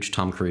huge.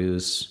 Tom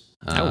Cruise.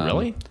 Oh,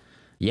 really?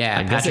 Yeah,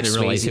 I guess I didn't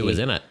realize who was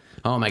in it.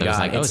 Oh my I was god,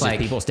 like, it's just like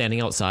people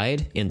standing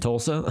outside in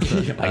Tulsa.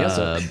 I guess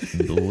so.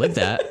 Live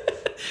that.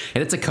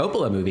 And it's a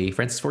Coppola movie,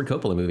 Francis Ford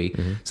Coppola movie.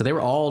 So they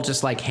were all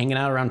just like hanging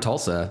out around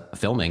Tulsa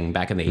filming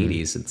back in the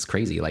 80s. It's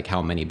crazy like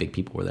how many big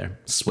people were there.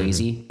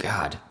 Swayze,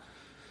 God.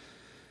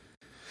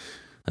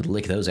 I'd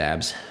lick those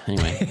abs.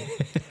 Anyway.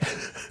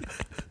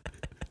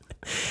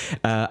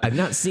 I've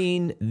not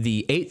seen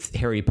the 8th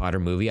Harry Potter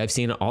movie. I've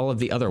seen all of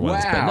the other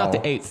ones, but not the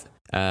 8th.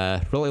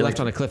 Really left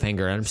on a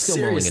cliffhanger, and I'm still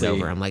mulling it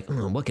Seriously? over. I'm like,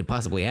 what could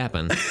possibly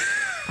happen?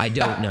 I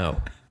don't know.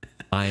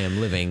 I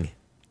am living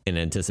in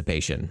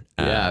anticipation.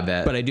 Yeah, I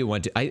bet. But I do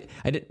want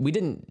to. We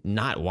didn't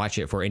not watch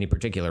it for any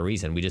particular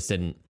reason. We just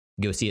didn't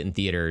go see it in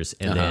theaters,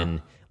 and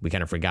then we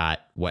kind of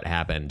forgot what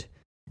happened.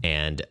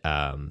 And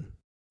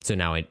so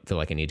now I feel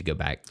like I need to go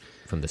back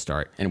from the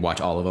start. And watch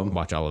all of them.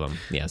 Watch all of them.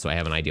 Yeah, so I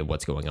have an idea of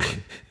what's going on.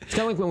 It's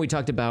kind of like when we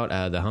talked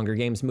about the Hunger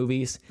Games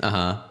movies.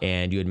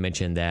 And you had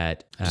mentioned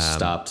that...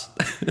 Stopped.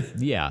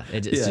 Yeah,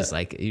 it's just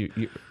like...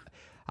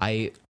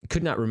 I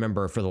could not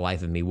remember for the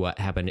life of me what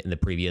happened in the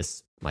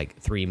previous like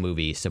 3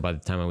 movies. So by the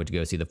time I went to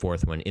go see the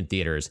 4th one in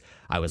theaters,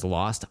 I was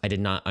lost. I did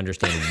not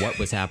understand what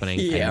was happening.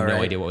 I had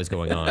no idea what was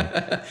going on.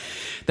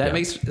 That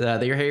makes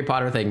your Harry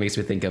Potter thing makes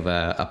me think of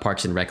a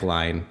Parks and Rec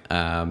line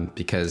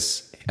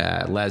because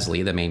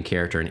Leslie, the main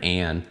character, and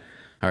Anne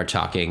are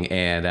talking,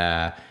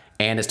 and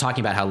Anne is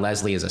talking about how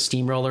Leslie is a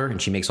steamroller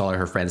and she makes all of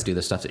her friends do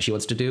the stuff that she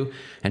wants to do.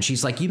 And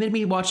she's like, you made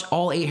me watch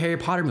all 8 Harry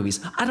Potter movies.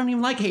 I don't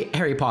even like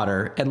Harry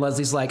Potter. And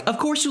Leslie's like, of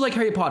course you like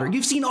Harry Potter.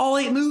 You've seen all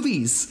 8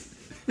 movies.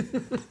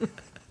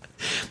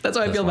 That's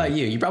how I feel about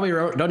you. You probably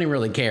don't even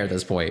really care at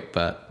this point,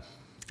 but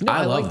No,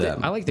 I love like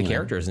them. I like the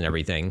characters and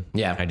everything.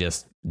 Yeah. I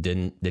just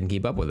didn't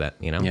keep up with that,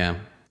 you know? Yeah.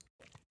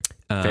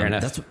 Fair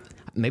enough.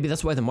 Maybe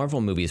that's why the Marvel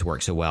movies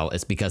work so well.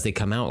 It's because they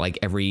come out like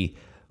every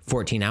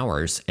 14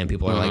 hours and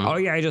people are like, oh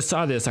yeah, I just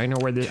saw this. I know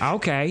where this,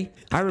 okay.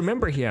 I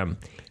remember him.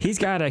 He's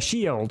got a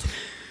shield.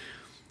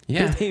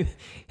 Yeah.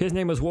 His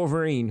name was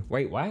Wolverine.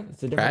 Wait, what?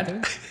 It's a different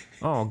Brad? thing?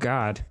 Oh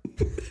God.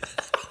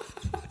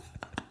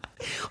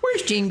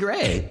 Where's Jean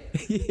Grey?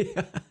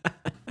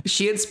 Is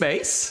she in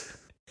space?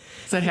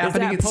 Is that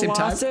happening at the same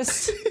time?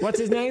 What's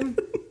his name?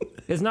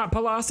 It's not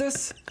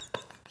Colossus?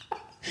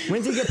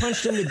 When's he get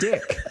punched in the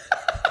dick?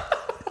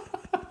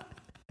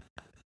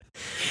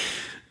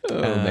 Oh,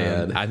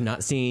 man. I've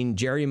not seen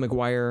Jerry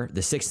Maguire,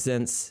 The Sixth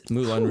Sense,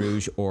 Moulin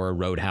Rouge, or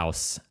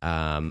Roadhouse.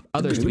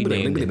 Others to be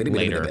named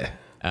later.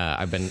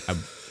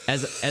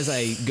 As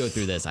I go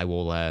through this, I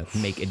will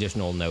make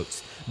additional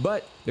notes.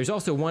 But there's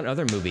also one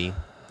other movie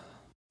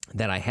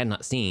that I had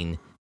not seen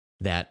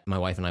that my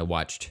wife and I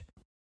watched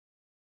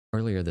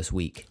earlier this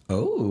week.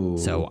 Oh.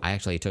 So I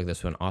actually took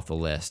this one off the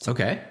list.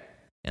 Okay.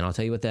 And I'll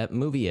tell you what that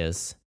movie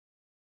is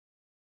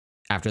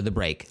after the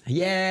break.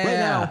 Yeah. Right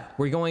now,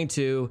 we're going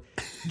to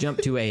jump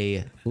to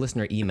a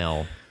listener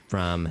email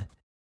from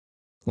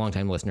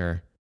longtime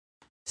listener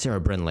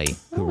Sarah Brindley,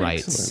 who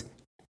writes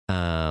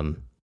 12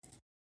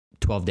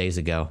 days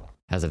ago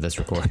as of this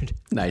record.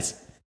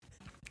 Nice.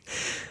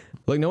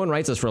 Look, no one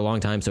writes us for a long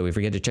time, so we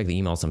forget to check the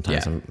email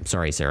sometimes. Yeah. I'm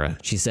sorry, Sarah.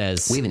 She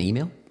says... We have an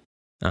email?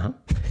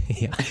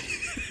 Yeah.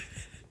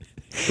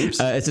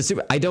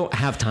 I don't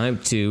have time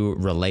to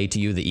relay to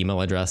you the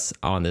email address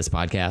on this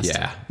podcast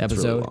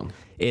episode. Really long.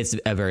 It's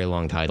a very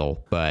long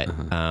title, but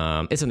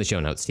it's in the show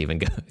notes, Stephen.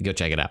 Go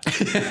check it out.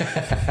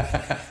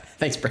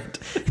 Thanks, Brent.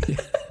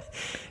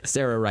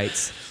 Sarah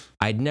writes,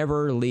 I'd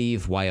never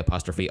leave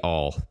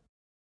Y''all.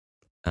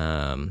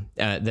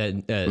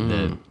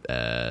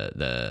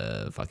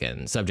 The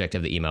fucking subject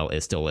of the email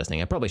is still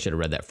listening. I probably should have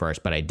read that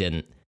first, but I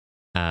didn't.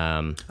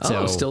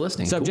 So still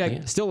listening. Subject,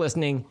 cool, still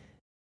listening.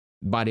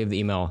 Body of the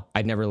email,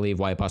 I'd never leave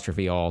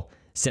Y''all,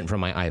 sent from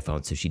my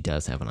iPhone. So she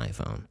does have an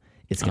iPhone.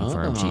 It's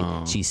confirmed.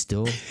 She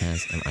still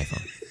has an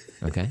iPhone.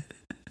 Okay.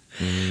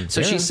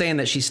 So she's saying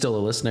that she's still a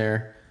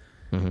listener.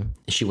 Mm-hmm.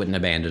 She wouldn't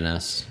abandon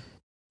us.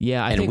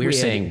 Yeah. And we're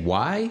saying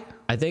why?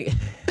 I think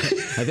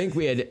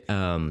we had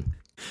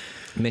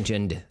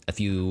mentioned a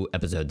few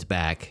episodes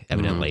back,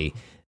 evidently,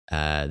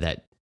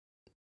 that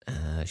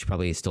she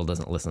probably still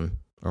doesn't listen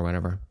or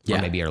whatever. Yeah.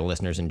 Or maybe our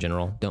listeners in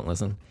general don't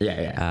listen.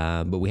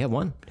 Yeah. But we have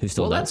one who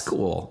still does. That's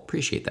cool.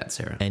 Appreciate that,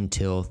 Sarah.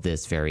 Until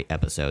this very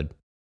episode.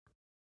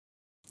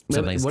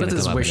 What if this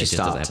is where she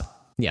stopped?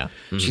 Yeah.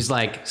 Mm-hmm. She's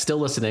like, still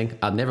listening.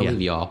 I'll never leave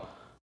y'all.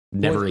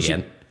 Never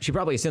again. She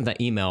probably sent that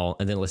email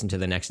and then listened to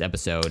the next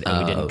episode,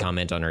 and we didn't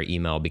comment on her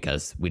email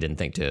because we didn't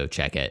think to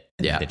check it.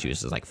 Yeah. That she was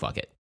just like, fuck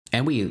it.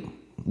 And we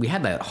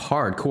had that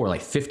hardcore,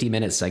 like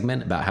 50-minute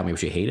segment about how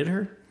much we hated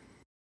her.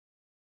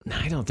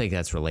 I don't think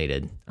that's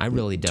related. I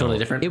really don't. Totally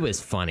different? It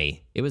was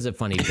funny. It was a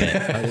funny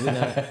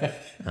bit.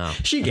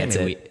 She gets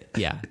it.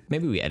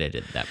 Maybe we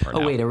edited that part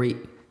out. Wait,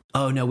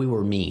 Oh, no, we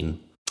were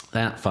mean.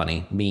 Not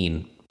funny.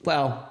 Mean.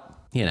 Well,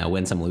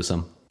 win some, lose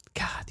some.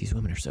 God, these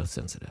women are so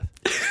sensitive.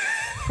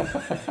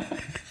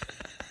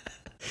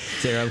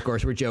 Sarah, of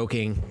course, we're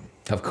joking.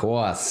 Of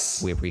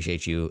course. We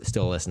appreciate you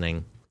still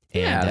listening.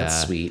 Yeah,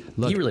 that's sweet.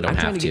 Look, you really don't I'm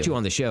have trying to get you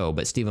on the show,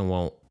 but Stephen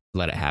won't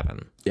let it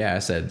happen. Yeah, I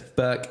said,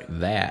 fuck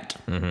that.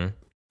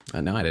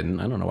 Mm-hmm. No, I didn't.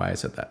 I don't know why I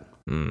said that.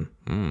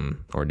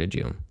 Or did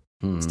you?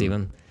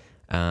 Stephen,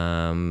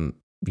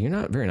 you're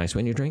not very nice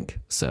when you drink,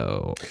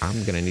 so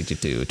I'm going to need you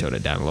to tone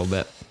it down a little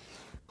bit.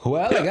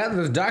 Well, I got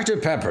the Dr.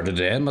 Pepper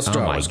today, and my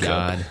straw was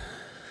God.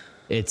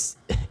 good.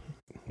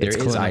 There is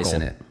clinical. Ice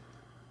in it.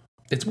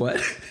 It's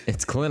what?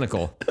 It's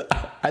clinical.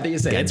 I think you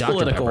said it's Dr.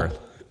 political. Pepper.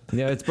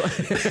 Yeah, it's.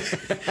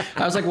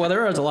 I was like, well,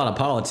 there was a lot of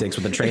politics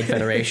with the Trade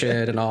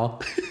Federation and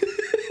all.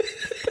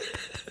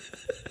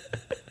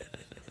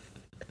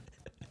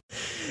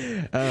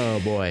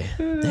 Oh boy!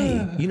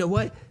 Hey, you know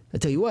what? I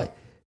tell you what,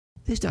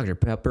 this Dr.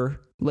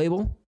 Pepper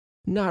label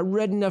not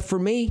red enough for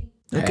me.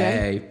 Okay.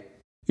 Hey.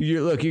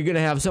 You're gonna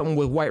have something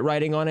with white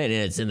writing on it, and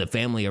it's in the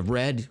family of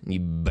red. You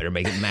better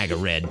make it MAGA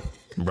red,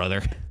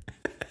 brother.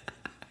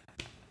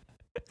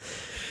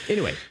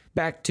 Anyway,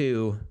 back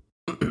to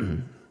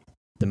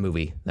the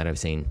movie that I've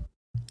seen.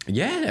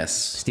 Yes.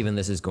 Stephen,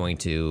 this is going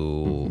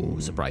to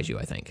surprise you,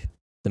 I think.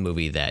 The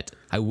movie that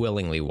I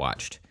willingly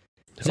watched.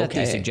 It's at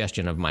the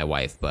suggestion of my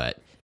wife, but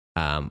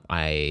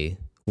I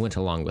went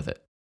along with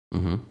it.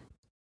 Mm-hmm.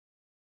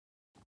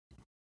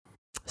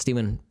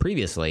 Stephen,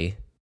 previously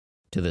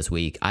to this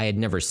week, I had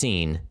never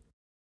seen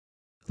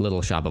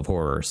Little Shop of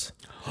Horrors.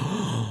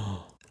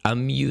 A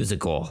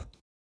musical.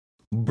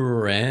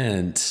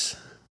 Brent.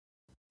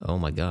 Oh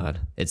my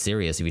God. It's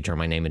serious if you turn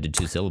my name into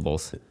 2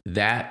 syllables.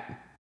 I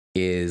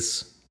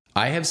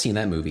have seen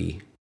that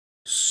movie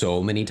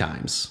so many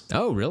times.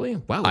 Oh, really?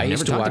 Wow. I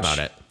never talked about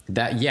it.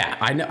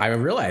 I know. I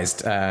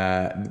realized.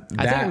 I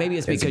think maybe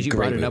it's because you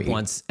brought it up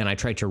once and I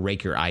tried to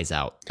rake your eyes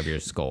out of your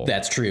skull.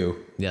 That's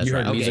true. That's you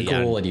heard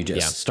musical and you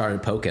just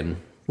started poking.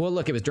 Well,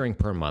 look, it was during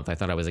Perm Month. I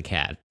thought I was a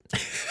cat.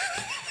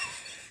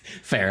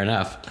 Fair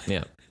enough.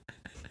 Yeah.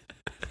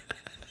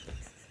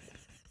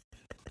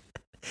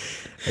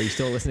 Are you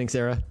still listening,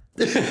 Sarah?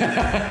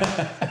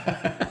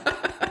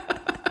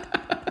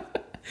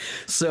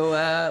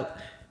 So,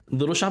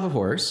 Little Shop of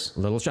Horrors.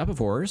 Little Shop of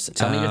Horrors.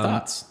 Tell me your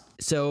thoughts.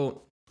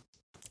 So,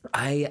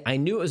 I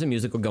knew it was a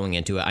musical going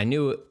into it. I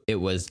knew it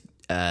was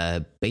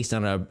based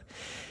on a...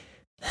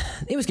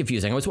 It was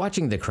confusing. I was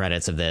watching the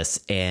credits of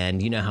this,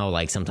 and you know how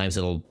like sometimes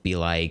it'll be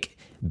like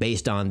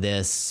based on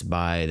this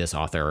by this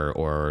author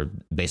or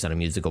based on a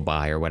musical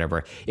by or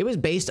whatever. It was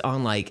based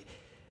on like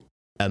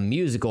a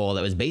musical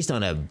that was based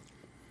on a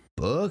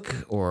book,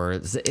 or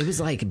it was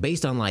like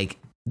based on like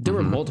there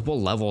were multiple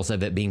levels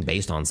of it being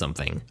based on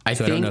something. I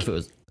don't know if it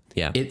was.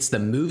 Yeah, it's the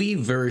movie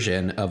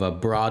version of a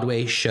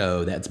Broadway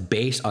show that's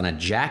based on a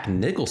Jack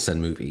Nicholson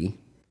movie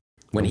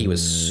when he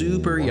was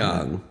super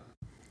young.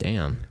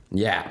 Damn.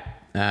 Yeah.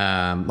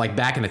 Like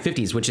back in the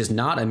 50s, which is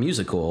not a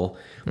musical.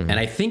 And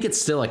I think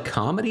it's still a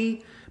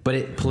comedy, but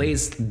it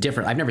plays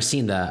different. I've never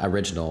seen the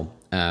original.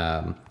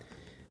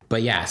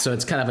 But yeah, so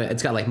it's kind of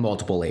it's got like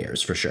multiple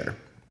layers for sure.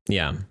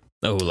 Yeah.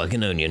 Oh, like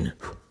an onion.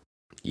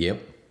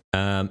 Yep.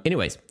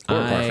 Anyways,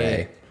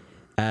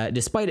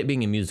 despite it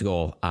being a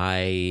musical,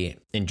 I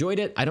enjoyed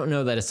it. I don't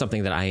know that it's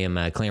something that I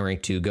am clamoring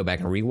to go back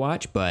and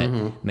rewatch,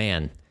 but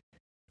man,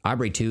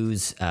 Aubrey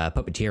 2's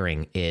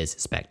puppeteering is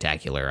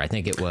spectacular. I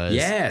think it was.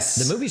 Yes.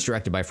 The movie's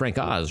directed by Frank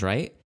Oz,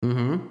 right?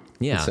 Mm-hmm.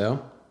 Yeah.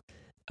 So.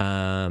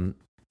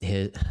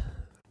 His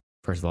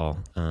first of all,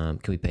 can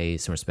we pay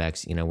some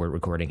respects? You know, we're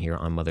recording here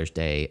on Mother's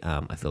Day.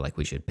 I feel like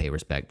we should pay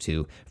respect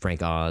to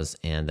Frank Oz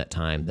and that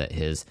time that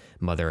his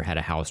mother had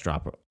a house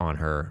drop on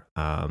her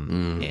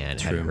and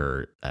had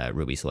her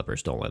ruby slipper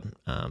stolen.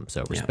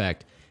 So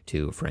respect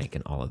to Frank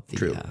and all of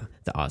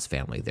the Oz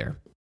family there.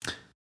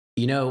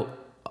 You know,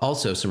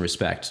 also some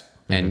respect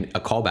and a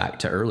callback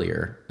to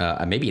earlier,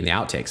 maybe in the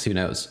outtakes, who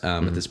knows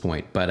at this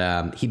point.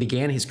 But he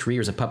began his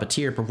career as a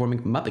puppeteer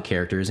performing Muppet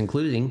characters,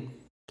 including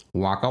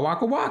Waka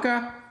Waka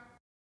Waka.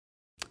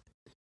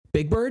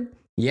 Big Bird?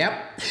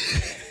 Yep.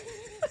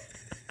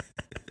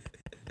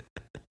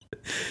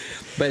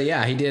 But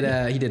yeah, he did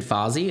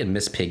Fozzie and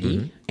Miss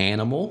Piggy,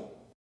 Animal.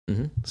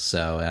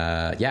 So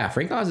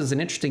Frank Oz is an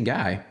interesting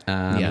guy.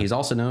 He's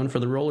also known for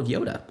the role of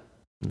Yoda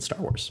in Star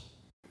Wars.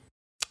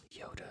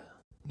 Yoda.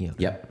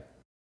 Yep.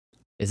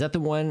 Is that the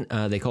one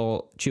they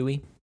call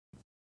Chewie?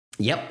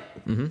 Yep.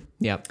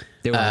 Yep.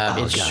 They were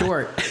like, it's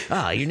short.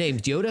 Your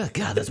name's Yoda?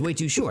 God, that's way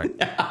too short.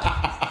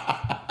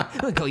 I'm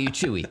going to call you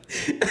Chewie.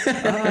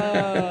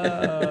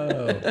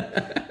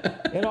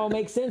 It all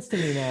makes sense to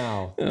me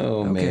now.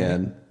 Oh, okay.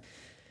 Man.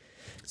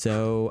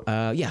 So,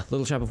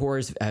 Little Shop of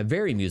Horrors,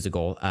 very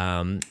musical.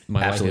 My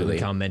wife even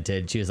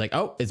commented, she was like,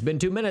 oh, it's been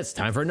 2 minutes.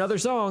 Time for another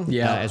song.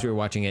 Yeah. As we were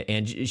watching it.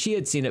 And she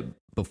had seen it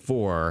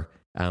before,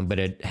 but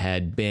it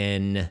had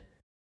been,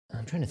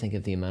 I'm trying to think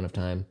of the amount of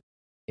time.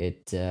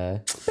 It's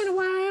been a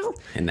while.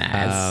 And that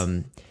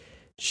has.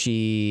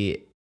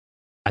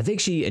 I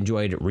think she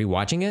enjoyed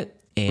rewatching it.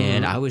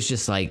 And I was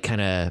just like kind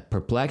of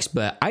perplexed,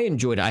 but I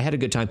enjoyed it. I had a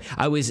good time.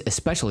 I was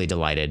especially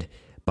delighted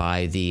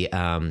by the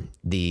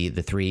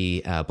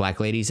three black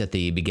ladies at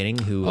the beginning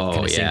who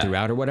kind of sing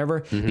throughout or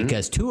whatever,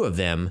 because two of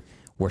them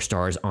were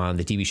stars on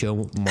the TV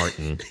show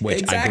Martin,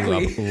 which I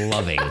grew up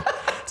loving.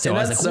 So I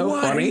was like, so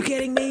what? Funny. Are you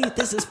kidding me?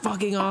 This is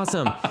fucking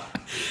awesome.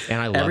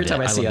 And I love it. Every time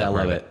I see it, I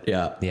love it.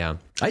 Yeah. Yeah.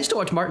 I used to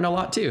watch Martin a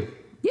lot too.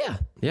 Yeah.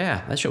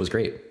 Yeah. That show was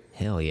great.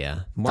 Hell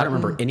yeah. Martin, I don't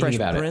remember anything Fresh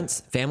about Prince,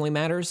 it. Family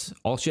Matters,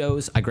 all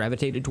shows I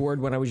gravitated toward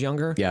when I was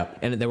younger. Yeah.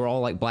 And they were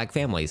all like black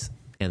families.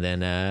 And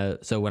then,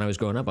 so when I was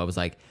growing up, I was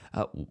like,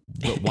 but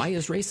why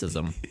is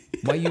racism?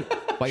 Why you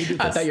do this?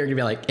 I thought you were going to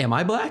be like, am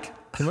I black?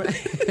 Look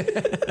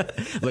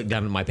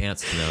down at my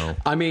pants. No.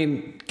 I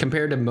mean,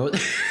 compared to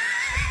most.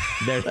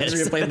 There it is.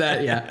 We played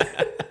that, yeah.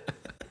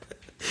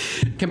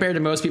 Compared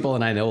to most people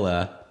in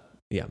Inola.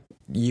 Yeah.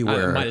 You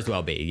were. Might as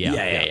well be. Yeah.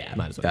 Yeah.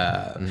 Might as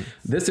well be.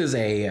 This is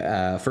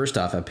first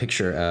off, a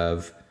picture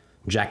of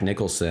Jack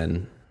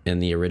Nicholson in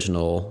the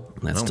original.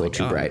 That's still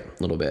too bright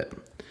a little bit.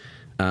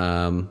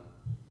 Damn,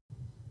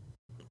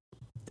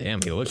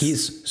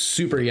 he's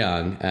super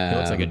young. He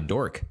looks like a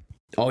dork.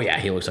 Oh yeah,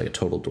 he looks like a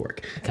total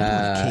dork.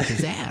 Kick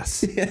his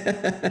ass.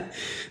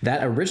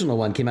 That original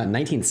one came out in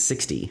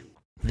 1960.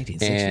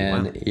 1960,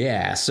 and wow.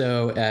 Yeah,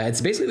 so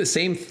it's basically the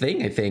same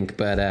thing, I think.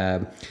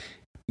 But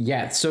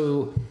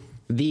so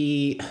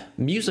the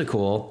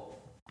musical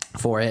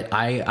for it,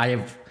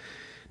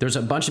 there's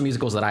a bunch of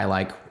musicals that I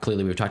like.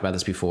 Clearly, we've talked about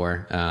this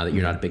before, that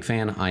you're not a big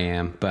fan. I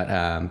am.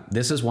 But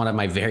this is one of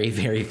my very,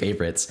 very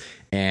favorites.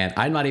 And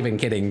I'm not even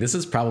kidding. This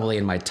is probably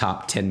in my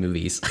top 10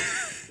 movies.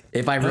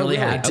 If I really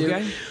had to.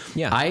 Okay.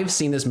 Yeah. I've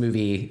seen this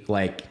movie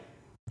like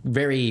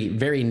very,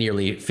 very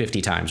nearly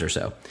 50 times or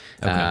so.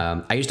 Okay.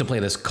 I used to play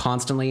this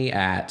constantly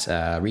at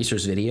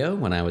Reese's Video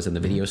when I was in the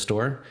video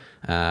store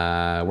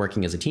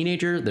working as a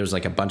teenager. There's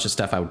like a bunch of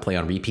stuff I would play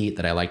on repeat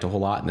that I liked a whole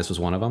lot, and this was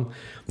one of them.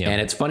 Yep. And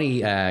it's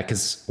funny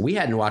because we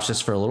hadn't watched this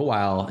for a little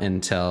while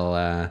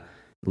until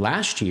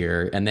last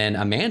year, and then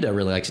Amanda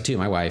really likes it too,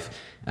 my wife.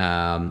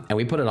 And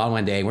we put it on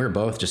one day, and we were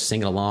both just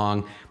singing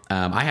along.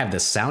 I have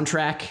this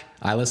soundtrack.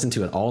 I listen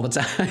to it all the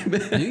time.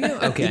 Do you?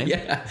 Okay.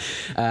 Yeah.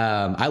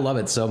 I love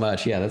it so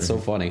much. Yeah, that's so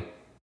funny.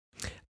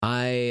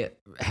 I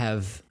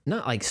have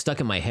not like stuck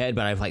in my head,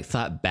 but I've like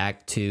thought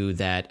back to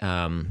that,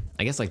 I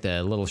guess like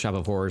the Little Shop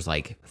of Horrors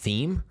like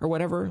theme or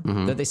whatever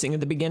that they sing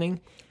at the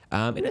beginning.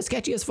 And it's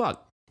catchy as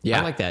fuck.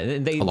 Yeah. I like that.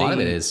 A lot of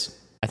it is.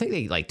 I think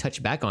they like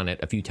touch back on it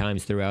a few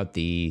times throughout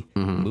the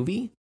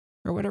movie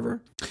or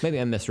whatever. Maybe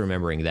I'm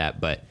misremembering that,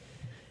 but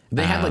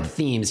they have like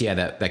themes,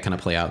 that kind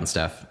of play out and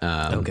stuff.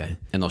 Okay.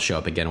 And they'll show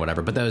up again,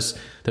 whatever. But those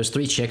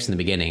three chicks in the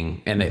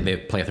beginning, and they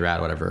play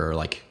throughout, whatever, are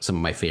like some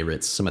of my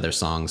favorites, some of their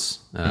songs,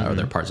 or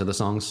their parts of the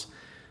songs.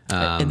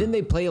 And then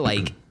they play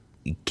like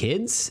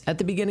kids at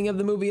the beginning of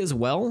the movie as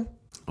well.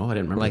 Oh, I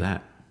didn't remember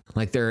that.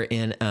 Like they're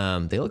in,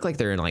 they look like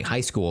they're in like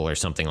high school or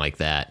something like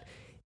that.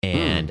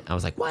 And I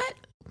was like, what?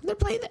 They're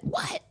playing that?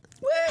 What?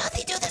 How do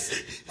they do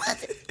this?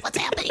 What's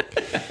happening?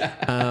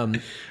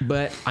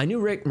 But I knew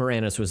Rick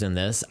Moranis was in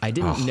this. I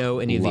didn't know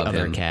any of the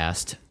other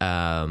cast.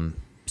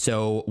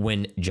 So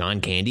when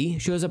John Candy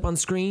shows up on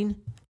screen,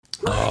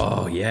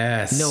 oh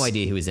yes, no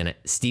idea who was in it.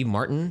 Steve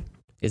Martin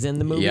is in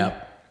the movie.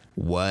 Yep.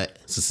 What?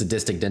 It's a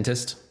sadistic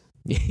dentist.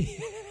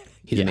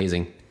 He's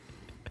amazing.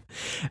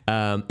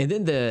 And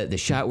then the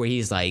shot where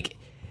he's like,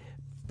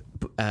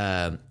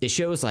 it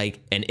shows like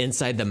an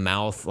inside the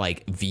mouth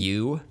like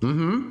view.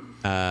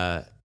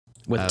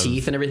 With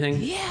teeth and everything.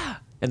 Yeah.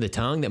 And the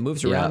tongue that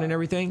moves around and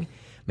everything.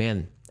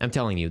 Man, I'm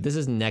telling you, this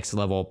is next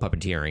level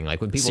puppeteering. Like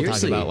when people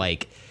Seriously. talk about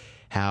like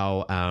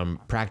how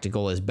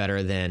practical is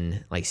better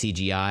than like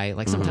CGI,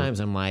 like sometimes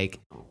I'm like,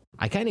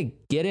 I kind of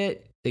get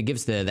it. It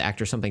gives the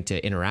actor something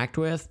to interact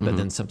with, but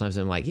then sometimes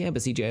I'm like, yeah,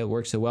 but CGI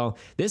works so well.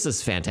 This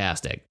is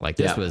fantastic. Like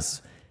this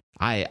was,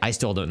 I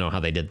still don't know how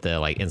they did the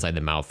like inside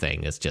the mouth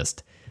thing. It's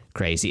just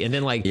crazy. And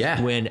then like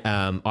when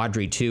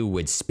Audrey 2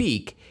 would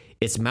speak,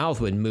 its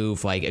mouth would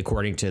move like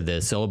according to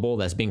the syllable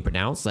that's being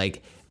pronounced.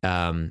 Like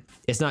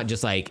it's not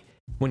just like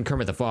when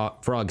Kermit the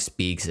Frog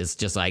speaks, it's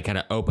just like kind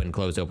of open,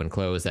 close,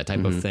 that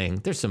type of thing.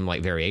 There's some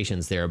like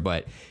variations there,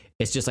 but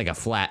it's just like a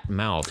flat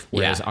mouth.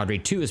 Whereas Audrey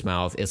 2's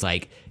mouth is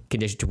like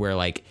conditioned to where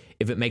like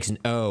if it makes an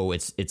O,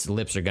 its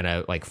lips are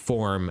gonna like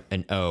form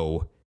an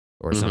O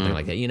or something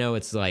like that. You know,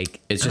 it's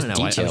like it's just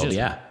detailed.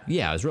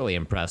 I was really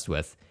impressed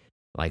with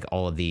like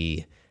all of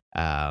the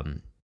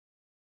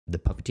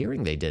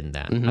puppeteering they did in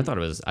that.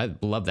 I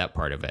love that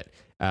part of it.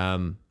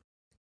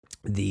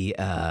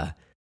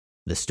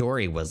 The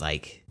story was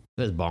like,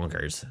 it was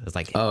bonkers. It was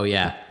like,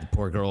 the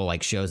poor girl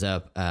like shows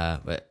up.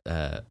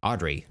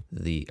 Audrey,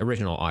 the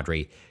original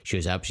Audrey,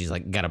 shows up. She's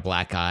like got a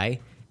black eye,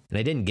 and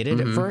I didn't get it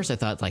at first. I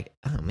thought like,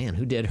 oh man,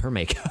 who did her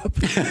makeup?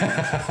 Then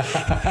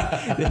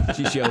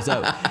she shows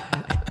up,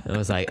 and I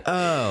was like,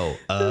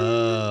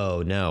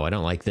 oh no, I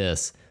don't like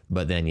this.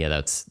 But then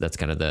that's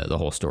kind of the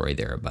whole story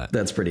there. But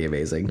that's pretty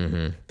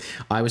amazing.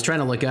 I was trying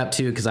to look up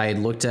too because I had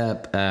looked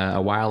up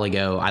a while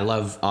ago. I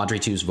love Audrey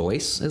 2's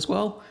voice as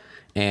well.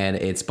 And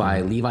it's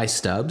by Levi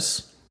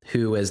Stubbs,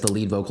 who is the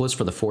lead vocalist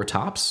for the Four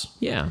Tops.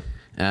 Yeah.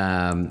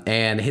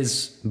 And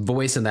his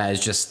voice in that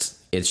is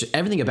it's just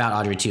everything about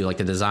Audrey 2, like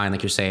the design,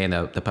 like you're saying,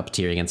 the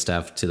puppeteering and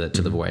stuff to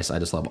the voice. I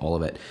just love all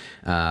of it.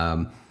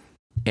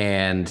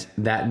 And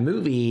that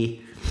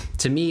movie,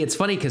 to me, it's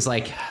funny because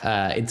like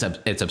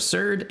it's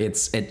absurd.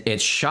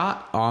 It's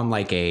shot on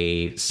like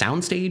a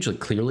soundstage, like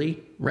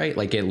clearly, right?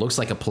 Like it looks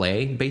like a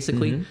play,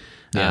 basically.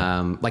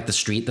 Like the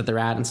street that they're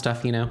at and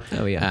stuff, you know?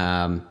 Oh,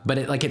 yeah. But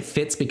it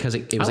fits because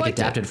it was like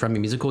adapted from a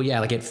musical.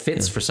 Yeah, like it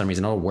fits for some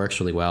reason. It all works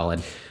really well.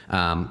 And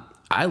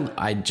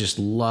I just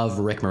love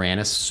Rick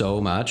Moranis so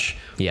much.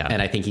 Yeah.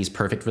 And I think he's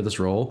perfect for this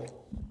role.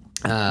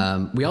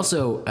 We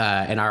also,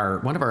 in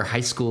one of our high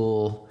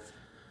school,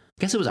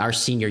 I guess it was our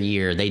senior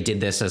year, they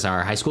did this as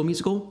our high school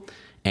musical.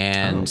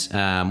 And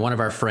one of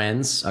our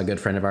friends, a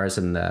good friend of ours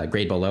in the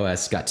grade below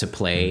us, got to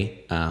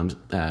play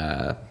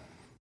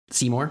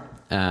Seymour.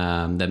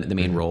 The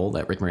main role,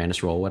 that Rick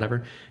Moranis role,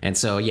 whatever. And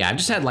so,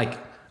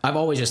 I've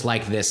always just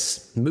liked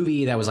this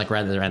movie that was like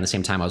right around the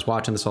same time I was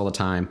watching this all the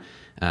time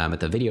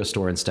at the video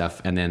store and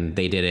stuff. And then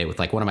they did it with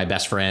like one of my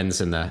best friends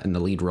in the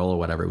lead role or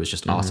whatever. It was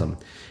just awesome.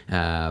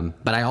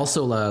 But I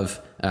also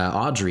love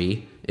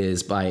Audrey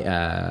is by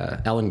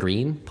Ellen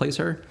Greene plays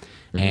her.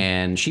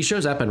 And she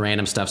shows up in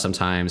random stuff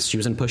sometimes. She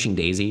was in Pushing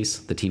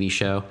Daisies, the TV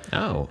show.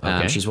 Oh,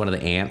 okay. She's one of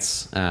the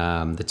aunts,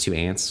 the two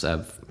aunts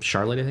of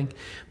Charlotte, I think.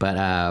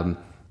 But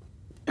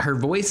her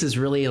voice is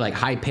really like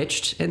high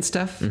pitched and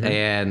stuff,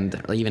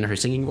 and even her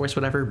singing voice,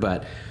 whatever.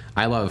 But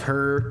I love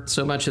her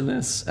so much in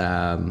this.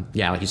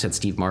 Like you said,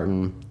 Steve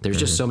Martin. There's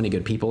just so many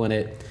good people in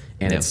it,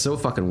 and it's so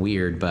fucking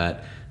weird.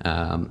 But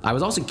I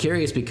was also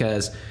curious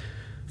because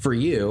for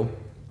you,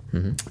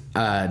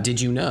 did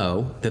you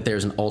know that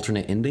there's an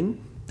alternate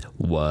ending?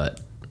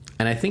 What?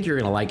 And I think you're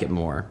gonna like it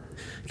more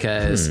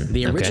because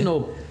the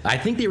original, I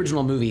think the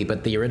original movie,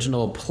 but the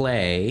original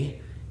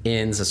play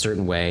ends a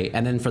certain way,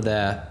 and then for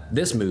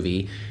this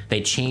movie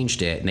they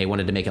changed it and they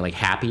wanted to make it like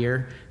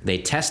happier. They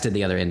tested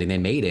the other ending, they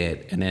made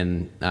it, and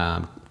then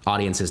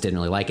audiences didn't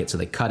really like it, so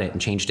they cut it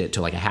and changed it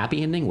to like a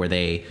happy ending where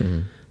they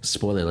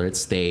spoiler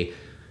alerts, they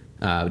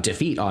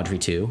defeat Audrey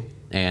 2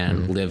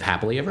 and live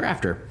happily ever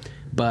after.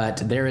 But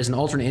there is an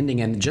alternate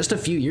ending, and just a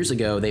few years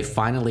ago they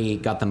finally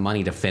got the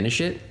money to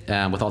finish it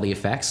with all the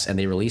effects, and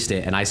they released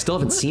it. And I still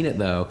haven't seen it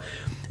though,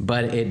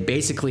 but it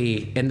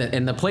basically in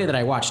the play that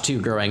I watched too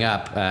growing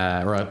up,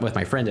 or with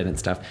my friend in it and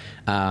stuff.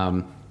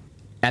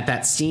 At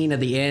that scene at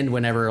the end,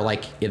 whenever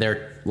like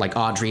they're like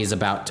Audrey 2 is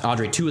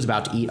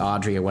about to eat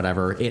Audrey or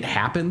whatever, it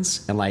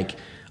happens, and like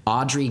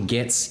Audrey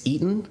gets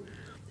eaten,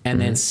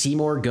 and then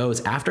Seymour goes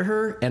after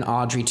her, and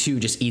Audrey 2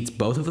 just eats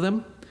both of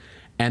them.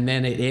 And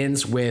then it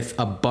ends with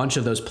a bunch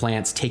of those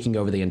plants taking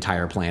over the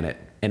entire planet.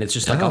 And it's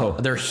just like,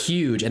 they're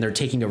huge and they're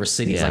taking over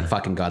cities like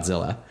fucking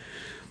Godzilla.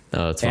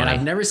 Oh, that's funny. And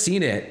I've never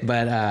seen it,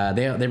 but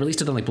they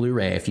released it on like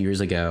Blu-ray a few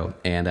years ago.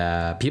 And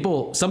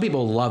some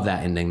people love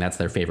that ending. That's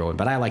their favorite one.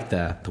 But I like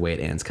the way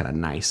it ends, kind of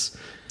nice.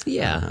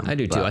 Yeah, I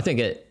do too. I think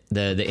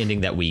the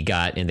ending that we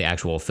got in the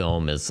actual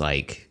film is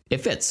like,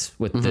 it fits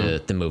with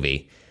the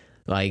movie.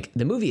 Like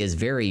the movie is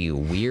very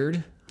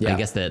weird. Yeah. I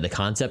guess the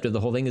concept of the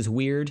whole thing is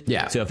weird.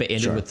 Yeah. So if it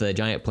ended with the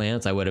giant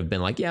plants, I would have been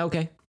like, yeah,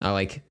 okay. All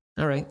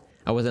right.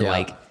 I wasn't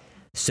like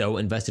so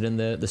invested in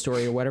the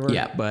story or whatever.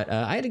 Yeah. But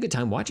I had a good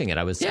time watching it.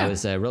 I was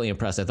really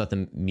impressed. I thought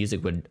the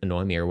music would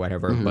annoy me or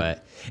whatever.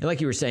 But and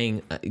like you were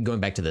saying, going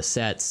back to the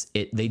sets,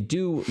 they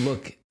do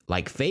look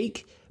like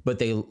fake, but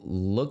they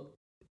look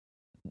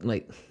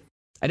like,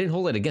 I didn't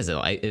hold it against it.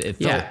 It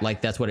felt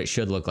like that's what it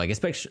should look like,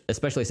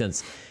 especially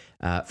since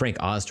Frank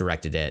Oz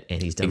directed it,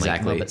 and he's done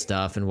Exactly. like Muppet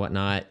stuff and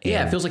whatnot. Yeah,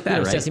 it And, feels like that, you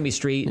know, right? Sesame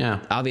Street. Yeah.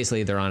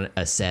 Obviously, they're on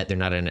a set. They're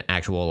not in an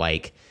actual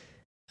like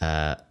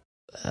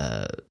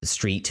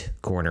street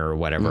corner or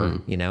whatever.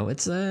 You know,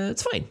 it's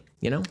fine.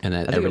 You know, And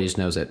I think everybody just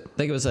knows it. I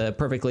think it was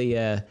perfectly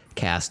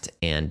cast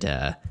and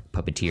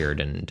puppeteered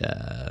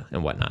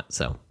and whatnot.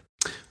 So,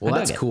 Well, I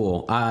that's dug it.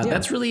 cool.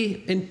 That's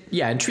really,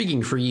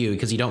 intriguing for you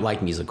because you don't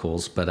like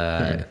musicals. But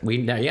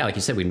like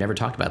you said, we've never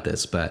talked about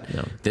this. But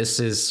this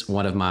is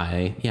one of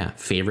my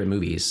favorite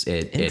movies.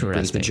 It brings me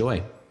Interesting.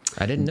 joy.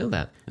 I didn't know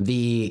that.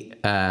 The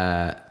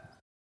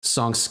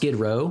song Skid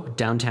Row,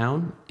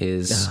 Downtown,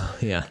 is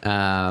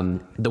the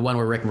one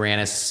where Rick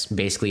Moranis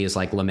basically is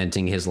like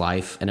lamenting his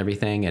life and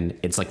everything. And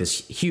it's like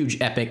this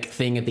huge epic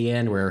thing at the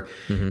end where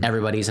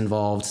everybody's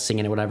involved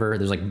singing it, whatever.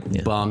 There's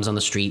like bums on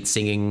the street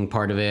singing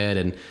part of it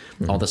and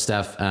all the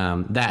stuff.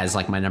 That is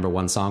like my number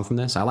one song from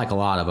this. I like a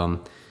lot of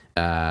them.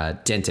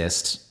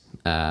 Dentist,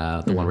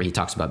 the one where he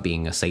talks about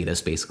being a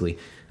sadist, basically,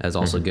 is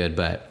also good.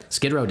 But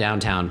Skid Row,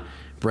 Downtown,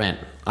 Brent,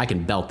 I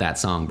can belt that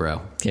song, bro.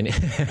 Can you?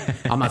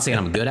 I'm not saying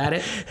I'm good at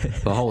it,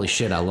 but holy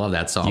shit, I love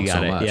that song You got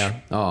so it, much. yeah.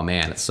 Oh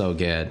man, it's so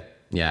good.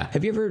 Yeah.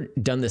 Have you ever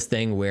done this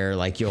thing where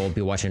like you'll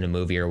be watching a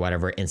movie or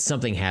whatever and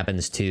something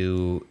happens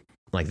to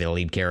like the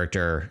lead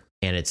character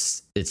and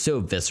it's so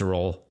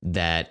visceral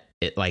that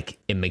it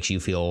makes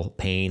you feel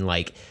pain,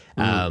 like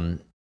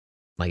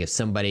if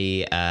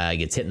somebody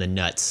gets hit in the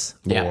nuts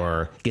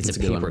or gets That's a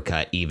a good paper one.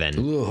 cut even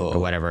Ooh, or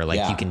whatever, like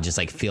yeah. you can just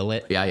like feel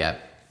it. Yeah.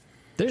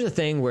 There's a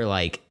thing where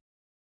like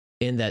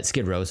in that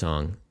Skid Row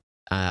song,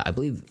 I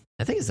think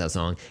it's that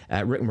song,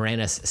 Rick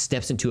Moranis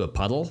steps into a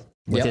puddle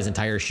with his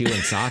entire shoe and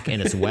sock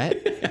and it's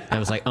wet. And I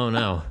was like, oh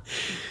no.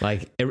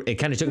 Like it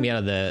kind of took me out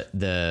of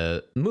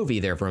the movie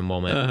there for a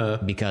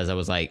moment because I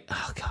was like,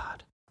 oh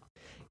God,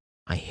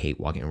 I hate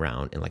walking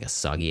around in like a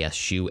soggy ass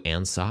shoe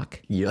and sock.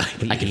 Yeah,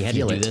 But I can he had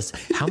feel to do it. this.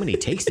 How many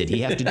takes did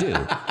he have to do?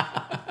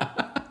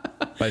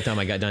 By the time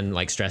I got done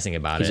like stressing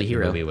about He's a it,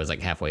 hero. the movie was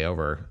like halfway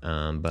over.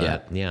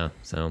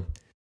 So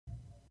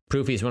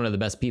proof he's one of the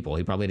best people.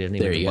 He probably didn't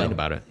even There you complain go.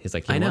 about it. He's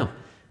like, I know.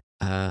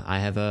 I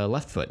have a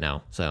left foot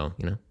now, so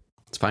you know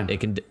It's fine. it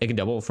can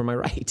double for my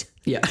right.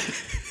 Yeah.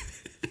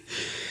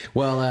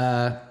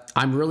 Well,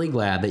 I'm really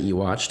glad that you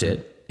watched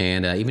it.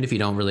 And even if you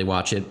don't really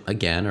watch it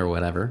again or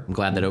whatever, I'm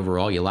glad that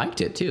overall you liked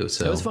it too.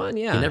 So It was fun,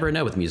 yeah. You never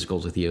know with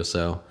musicals with you.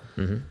 So,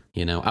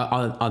 you know,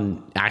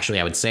 actually,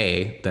 I would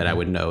say that I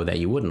would know that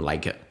you wouldn't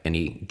like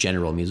any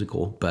general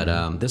musical.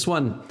 But this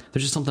one,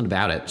 there's just something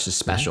about it. It's just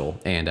special.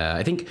 And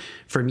I think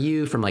from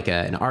you, from like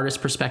an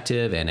artist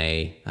perspective and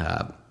a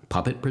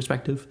puppet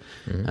perspective,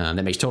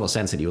 that makes total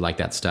sense that you like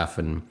that stuff.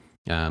 And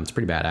it's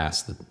pretty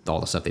badass,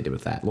 all the stuff they did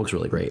with that. It looks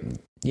really great.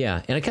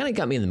 Yeah, and it kind of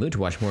got me in the mood to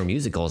watch more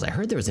musicals. I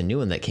heard there was a new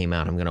one that came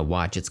out. I'm gonna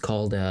watch. It's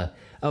called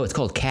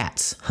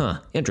Cats. Huh?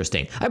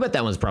 Interesting. I bet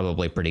that one's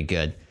probably pretty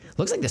good.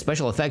 Looks like the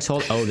special effects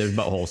hold. Oh, there's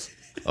buttholes.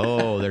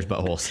 Oh, there's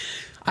buttholes.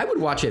 I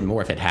would watch it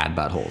more if it had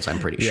buttholes, I'm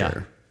pretty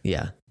sure.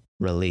 Yeah.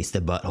 Release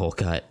the butthole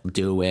cut.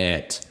 Do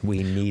it.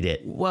 We need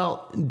it.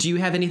 Well, do you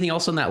have anything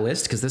else on that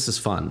list? Because this is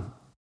fun.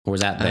 Or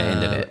is that the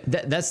end of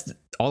it? That's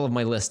all of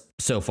my list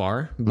so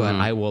far, but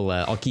I will.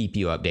 I'll keep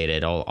you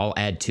updated. I'll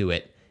add to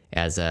it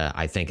as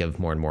I think of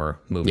more and more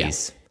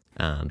movies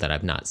that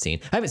I've not seen.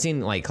 I haven't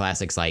seen like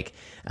classics like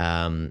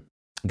Gone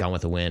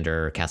with the Wind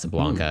or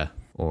Casablanca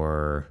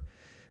or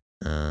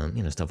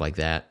stuff like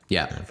that.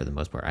 Yeah. For the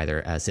most part,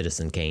 either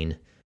Citizen Kane,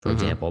 for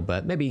example,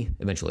 but maybe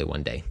eventually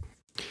one day.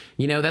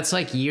 You know, that's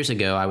like years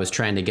ago. I was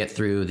trying to get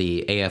through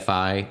the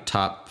AFI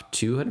top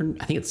 200.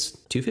 I think it's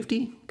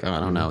 250. I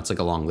don't know. It's like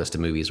a long list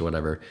of movies or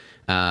whatever.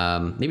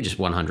 Maybe just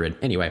 100.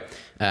 Anyway,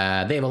 they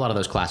have a lot of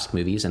those classic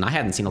movies, and I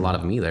hadn't seen a lot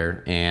of them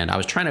either. And I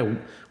was trying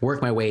to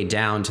work my way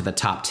down to the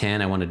top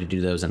 10. I wanted to do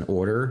those in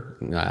order,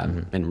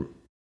 and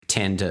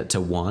 10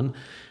 to 1.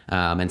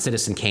 And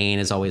Citizen Kane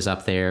is always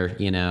up there,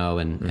 you know,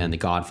 and The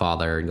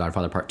Godfather and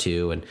Godfather Part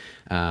 2. And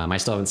I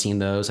still haven't seen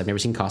those. I've never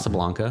seen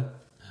Casablanca.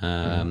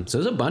 So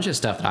there's a bunch of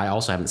stuff that I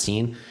also haven't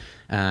seen.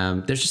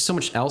 There's just so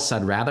much else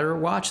I'd rather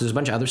watch. There's a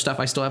bunch of other stuff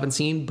I still haven't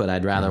seen, but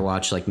I'd rather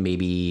watch like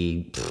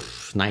maybe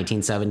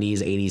 1970s,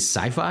 80s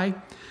sci-fi.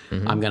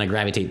 I'm going to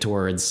gravitate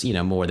towards, you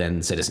know, more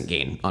than Citizen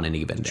Kane on any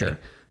given day. Sure.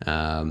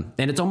 And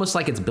it's almost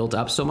like it's built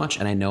up so much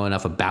and I know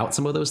enough about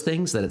some of those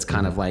things that it's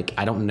kind of like,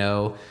 I don't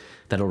know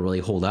that it'll really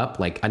hold up.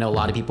 Like I know a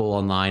lot of people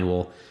online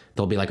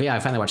they'll be like, oh, yeah, I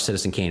finally watched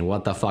Citizen Kane.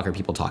 What the fuck are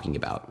people talking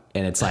about?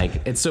 And it's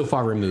like, it's so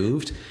far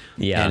removed.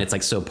 Yeah. And it's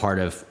like so part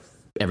of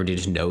everybody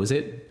just knows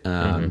it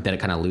that it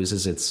kind of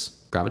loses its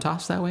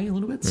gravitas that way a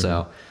little bit.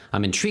 So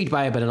I'm intrigued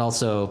by it, but it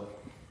also,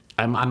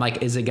 I'm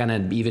like, is it going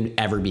to even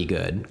ever be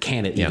good?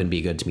 Can it even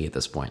be good to me at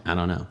this point? I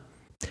don't know.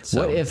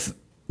 So, What if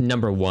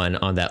number one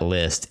on that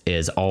list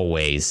is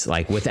always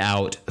like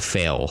without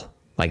fail,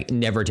 like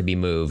never to be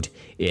moved,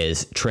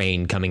 is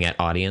Train Coming at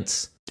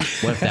Audience?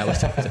 What if that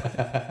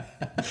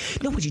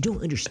was... No, what you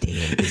don't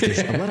understand is there's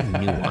a lot of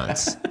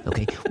nuance,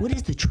 okay? What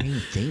is the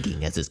train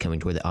thinking as it's coming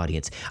toward the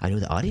audience? I know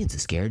the audience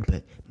is scared,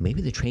 but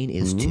maybe the train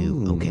is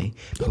too, okay?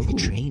 Maybe the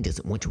train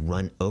doesn't want to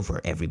run over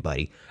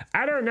everybody.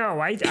 I don't know.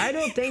 I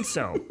don't think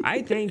so.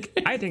 I think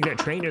that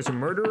train is a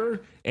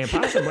murderer and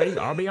possibly,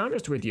 I'll be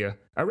honest with you,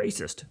 a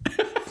racist.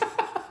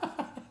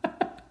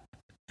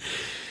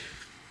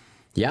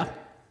 Yeah.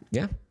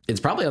 Yeah, It's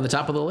probably on the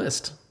top of the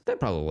list. that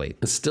probably...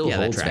 It still that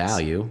holds tracks.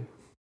 value.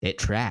 It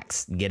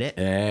tracks. Get it?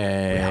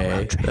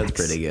 Hey, tracks. that's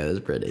pretty good.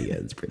 That's pretty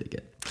good. That's pretty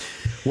good.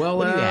 Well,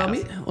 What do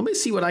you have? let me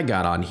see what I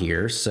got on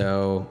here.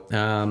 So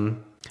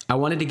I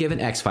wanted to give an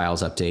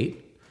X-Files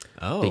update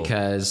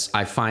because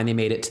I finally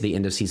made it to the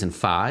end of season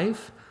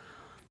 5.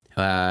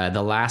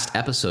 The last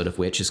episode of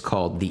which is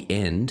called The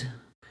End.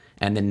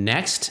 And the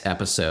next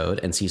episode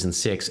in season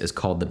 6 is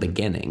called The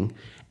Beginning.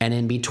 And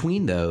in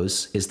between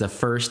those is the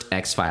first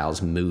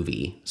X-Files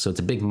movie. So it's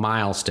a big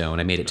milestone.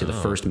 I made it to the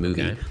first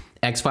movie. okay.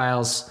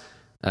 X-Files,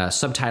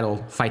 subtitle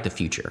Fight the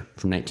Future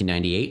from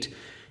 1998.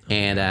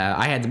 And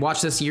I had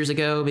watched this years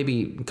ago,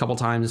 maybe a couple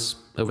times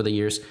over the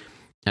years.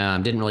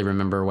 Didn't really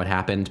remember what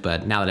happened,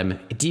 but now that I'm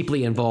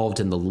deeply involved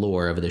in the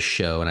lore of this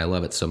show and I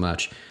love it so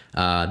much,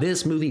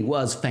 this movie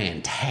was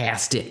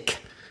fantastic.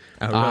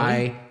 Oh, really?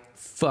 I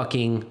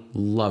fucking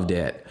loved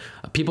it.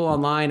 People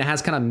online, it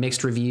has kind of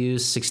mixed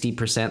reviews,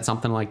 60%,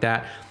 something like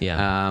that.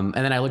 Yeah. And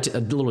then I looked a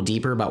little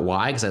deeper about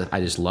why, because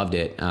I just loved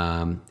it.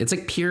 It's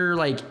like pure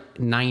like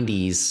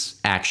 90s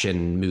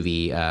action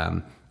movie.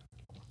 I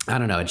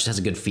don't know. It just has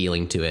a good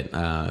feeling to it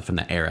from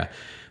that era.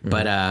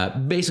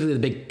 But basically the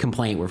big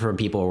complaint were from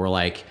people were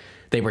like,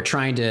 they were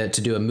trying to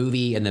do a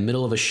movie in the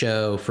middle of a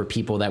show for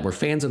people that were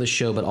fans of the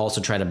show, but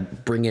also try to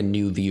bring in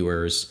new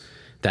viewers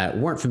that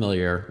weren't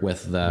familiar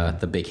with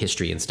the big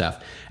history and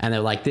stuff. And they're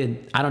like,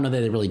 I don't know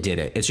that they really did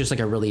it. It's just like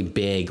a really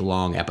big,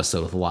 long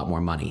episode with a lot more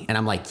money. And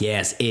I'm like,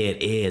 yes,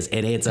 it is.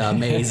 And it's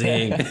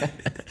amazing.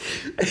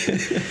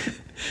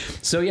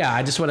 So yeah,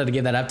 I just wanted to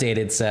give that update.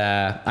 It's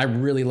I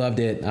really loved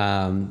it.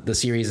 The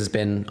series has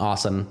been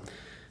awesome.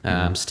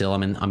 Still,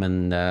 I'm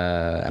in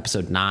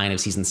episode 9 of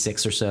season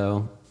 6 or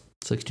so.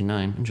 6 to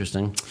 9.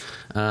 Interesting.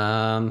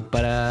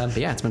 But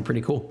yeah, it's been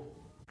pretty cool.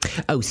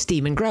 Oh,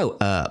 Steven, grow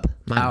up.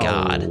 My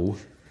God.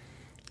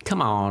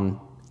 Come on.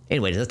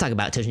 Anyways, let's talk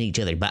about touching each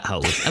other's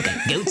buttholes. Okay,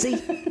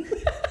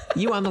 Goatsy,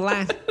 you on the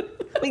line?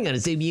 We're going to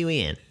zoom you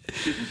in.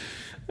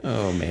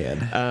 Oh,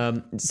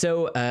 man.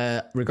 So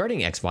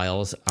regarding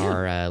X-Files,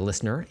 our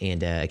listener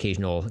and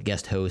occasional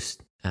guest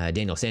host,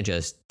 Daniel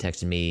Sanchez,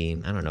 texted me,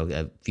 I don't know,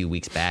 a few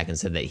weeks back and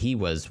said that he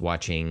was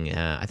watching,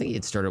 I think he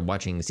had started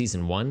watching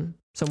season 1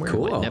 somewhere,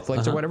 Cool. on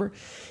Netflix or whatever,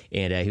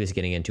 and he was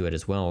getting into it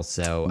as well.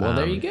 So, Well,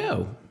 there you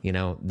go. You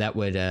know, that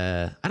would,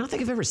 I don't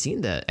think I've ever seen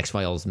the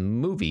X-Files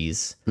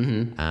movies.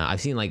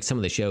 I've seen like some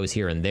of the shows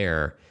here and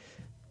there,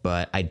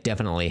 but I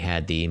definitely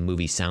had the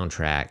movie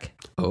soundtrack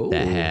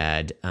that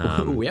had,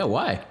 Yeah,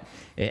 why?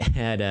 it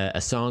had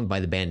a song by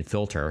the band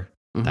Filter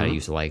that I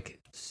used to like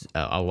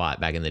a lot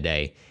back in the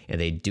day,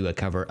 and they do a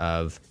cover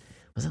of,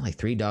 was it like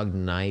Three Dog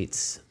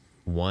Nights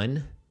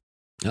 1?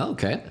 Oh,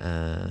 okay.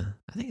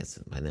 I think it's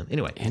by them.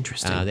 Anyway,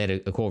 Interesting. They had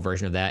a cool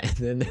version of that.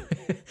 And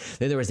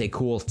then there was a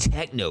cool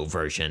techno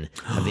version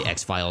of the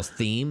X-Files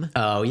theme.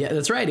 Oh, yeah,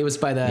 that's right. It was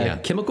by the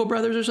Chemical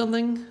Brothers or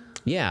something?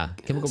 Yeah,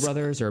 Chemical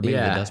Brothers or maybe the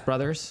Dust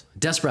Brothers.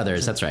 Dust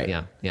Brothers, that's right.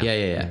 Yeah.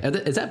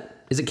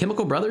 Is it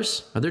Chemical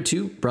Brothers? Are there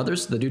two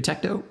brothers that do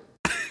techno?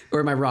 Or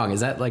am I wrong?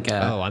 Is that like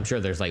a... Oh, I'm sure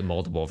there's like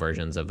multiple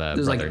versions of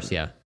brothers. like-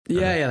 yeah.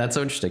 Yeah, that's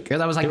so interesting.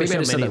 Because I was like, There were maybe I so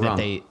just said many that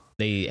that wrong.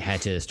 they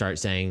had to start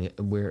saying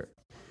we're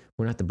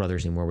not the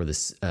brothers anymore. We're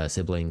the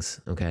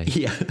siblings. Okay.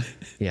 Yeah.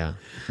 Yeah.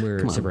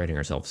 We're separating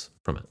ourselves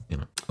from it. You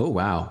know. Oh,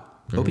 wow.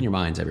 Open your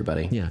minds,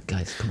 everybody. Yeah,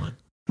 guys, come on.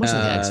 Watch the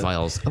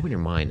X-Files. Open your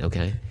mind,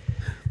 okay?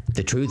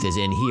 The truth is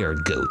in here,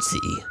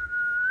 Goatsy.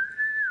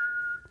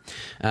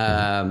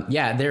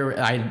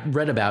 I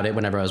read about it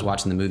whenever I was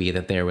watching the movie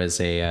that there was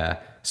a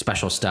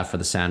special stuff for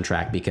the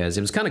soundtrack because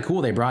it was kind of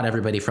cool. They brought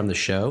everybody from the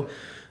show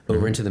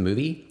over into the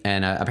movie,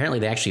 and apparently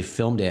they actually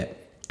filmed it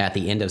at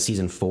the end of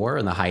season 4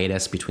 and the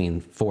hiatus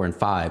between 4 and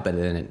 5, but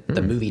then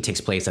the movie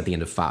takes place at the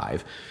end of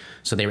 5.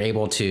 So they were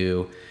able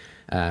to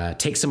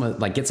take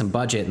get some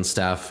budget and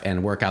stuff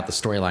and work out the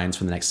storylines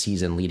for the next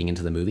season leading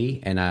into the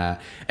movie. And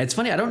it's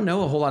funny, I don't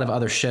know a whole lot of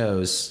other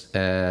shows.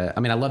 I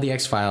mean, I love the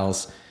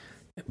X-Files,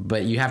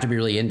 but you have to be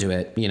really into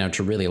it, you know,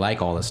 to really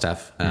like all this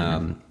stuff.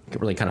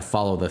 Really kind of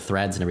follow the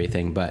threads and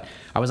everything. But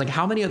I was like,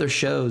 how many other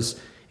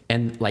shows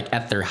and like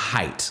at their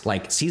height,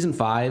 like season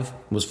 5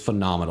 was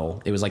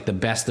phenomenal. It was like the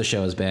best the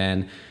show has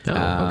been.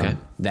 Okay.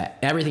 That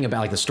everything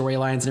about like the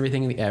storylines and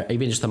everything,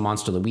 even just the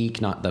monster of the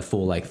week, not the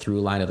full like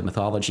through line of the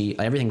mythology.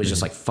 Everything was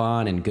just like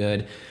fun and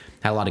good.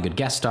 Had a lot of good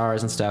guest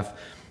stars and stuff.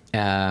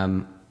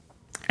 And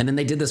then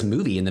they did this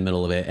movie in the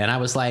middle of it. And I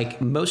was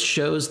like, most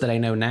shows that I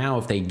know now,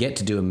 if they get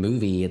to do a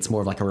movie, it's more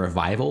of like a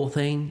revival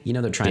thing. You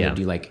know, they're trying to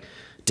do like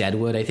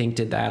Deadwood, I think,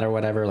 did that or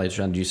whatever. Like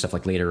trying to do stuff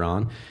like later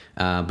on.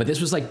 But this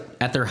was like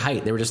at their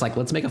height. They were just like,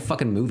 let's make a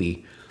fucking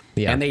movie.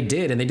 Yeah. And they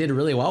did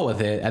really well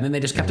with it. And then they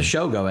just kept the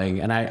show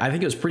going. And I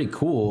think it was pretty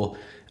cool.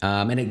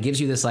 And it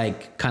gives you this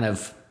like kind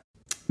of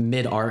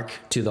mid arc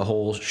to the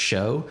whole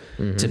show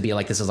to be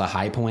like, this is a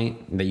high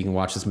point that you can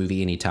watch this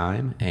movie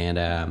anytime.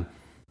 And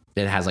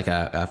it has like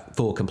a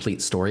full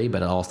complete story,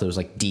 but it also is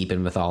like deep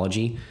in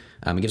mythology.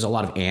 It gives a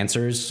lot of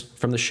answers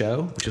from the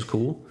show, which is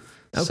cool.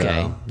 Okay.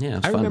 So, yeah,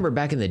 it's I fun. remember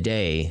back in the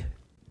day,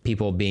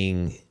 people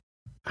being,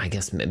 I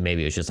guess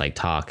maybe it was just like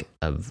talk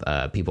of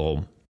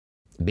people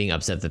being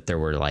upset that there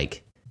were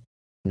like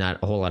not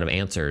a whole lot of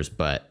answers,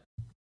 but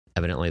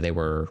evidently they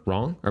were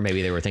wrong, or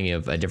maybe they were thinking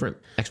of a different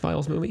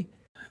X-Files movie.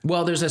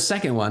 Well, there's a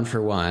second one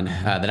for one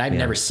that I've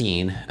never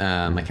seen.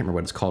 I can't remember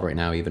what it's called right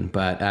now even,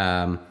 but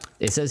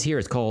It says here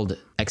it's called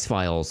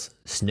X-Files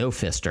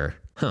Snowfister.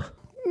 Huh.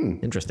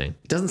 Interesting.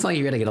 it doesn't sound like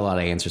you're going to get a lot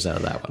of answers out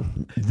of that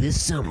one.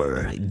 This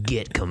summer,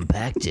 get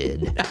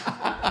compacted.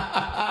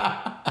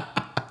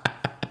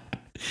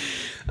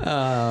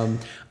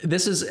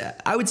 This is,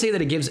 I would say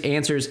that it gives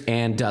answers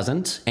and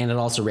doesn't, and it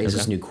also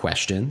raises new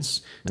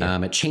questions.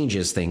 It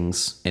changes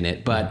things in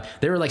it, but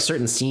there were like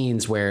certain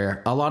scenes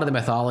where a lot of the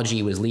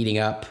mythology was leading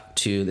up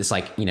to this,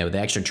 like, you know, the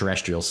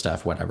extraterrestrial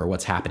stuff, whatever,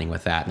 what's happening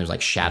with that. And there's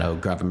like shadow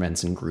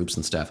governments and groups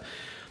and stuff.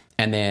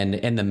 And then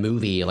in the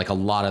movie, like a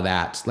lot of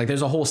that, like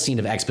there's a whole scene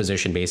of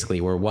exposition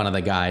basically where one of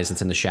the guys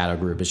that's in the shadow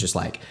group is just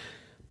like,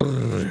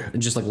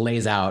 and just like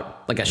lays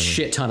out like a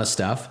shit ton of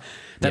stuff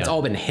that's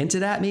all been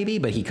hinted at maybe,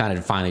 but he kind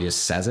of finally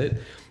just says it.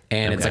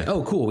 And it's like,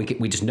 oh, cool.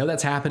 We just know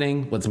that's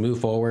happening. Let's move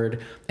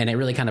forward. And it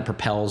really kind of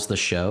propels the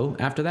show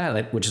after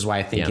that, which is why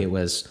I think it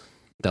was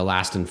the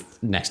last and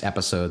next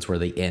episodes were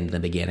the end and the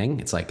beginning.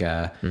 It's like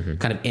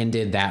kind of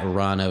ended that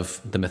run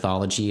of the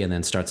mythology and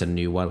then starts a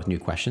new one with new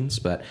questions.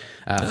 But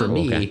for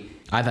me,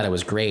 I thought it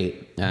was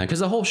great because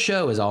the whole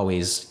show is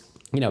always,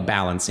 you know,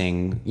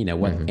 balancing, you know,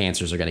 what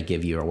answers are going to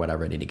give you or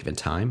whatever at any given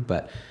time.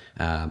 But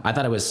I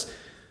thought it was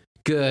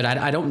good.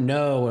 I don't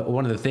know.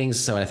 One of the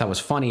things I thought was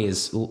funny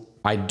is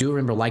I do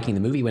remember liking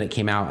the movie when it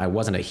came out. I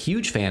wasn't a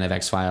huge fan of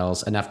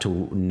X-Files enough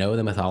to know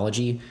the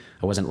mythology.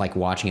 I wasn't like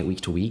watching it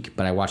week to week,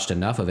 but I watched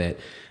enough of it.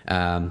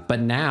 But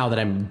now that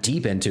I'm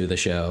deep into the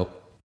show,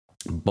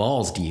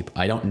 balls deep,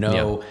 I don't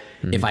know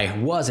if I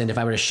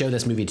were to show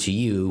this movie to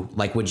you,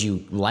 like, would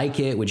you like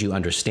it? Would you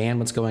understand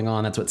what's going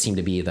on? That's what seemed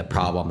to be the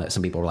problem, that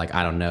some people were like,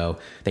 I don't know.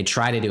 They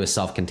try to do a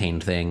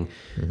self-contained thing,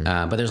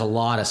 but there's a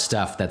lot of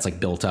stuff that's like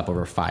built up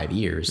over 5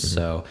 years.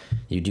 So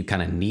you do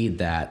kind of need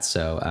that.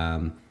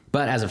 So,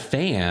 but as a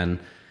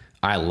fan,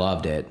 I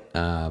loved it.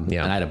 And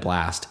I had a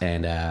blast.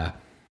 And,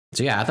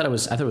 so yeah, I thought it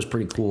was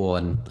pretty cool,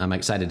 and I'm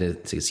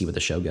excited to see where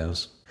the show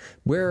goes.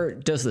 Where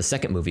does the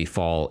second movie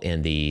fall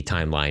in the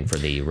timeline for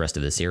the rest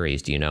of the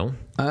series? Do you know?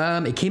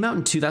 It came out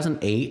in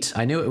 2008.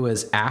 I knew it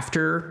was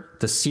after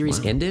the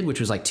series ended,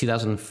 which was like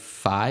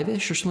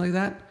 2005-ish or something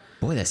like that.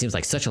 Boy, that seems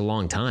like such a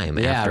long time.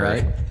 Yeah,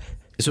 right.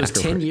 So it was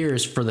 10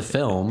 years for the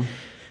film,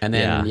 and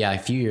then a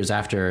few years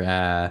after.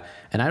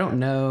 And I don't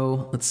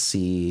know. Let's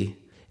see.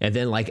 And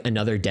then like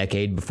another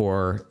decade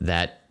before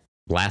that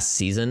last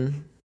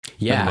season.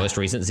 Yeah, the most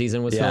recent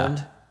season was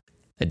filmed.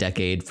 A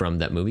decade from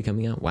that movie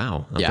coming out.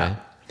 Wow. Okay. Yeah.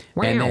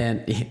 Wow. And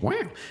then,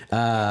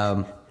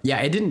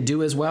 it didn't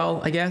do as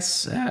well, I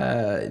guess,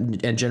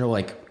 in general,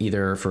 like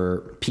either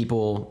for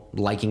people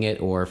liking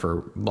it or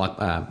for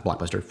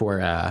Blockbuster, for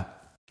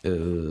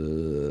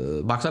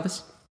box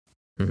office.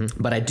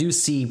 But I do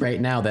see right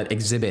now that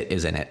Exhibit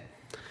is in it.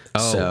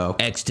 Oh, so,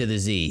 X to the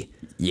Z.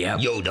 Yeah.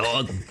 Yo,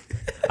 dog.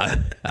 I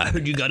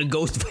heard you got a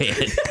ghost fan.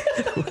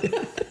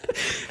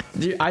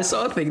 Dude, I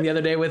saw a thing the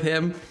other day with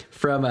him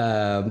from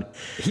it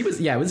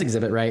was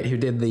Exhibit, right? Who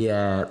did the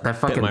that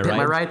fucking Pit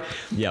My Ride?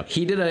 Yep.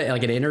 He did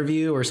an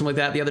interview or something like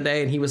that the other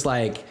day, and he was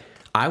like,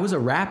 I was a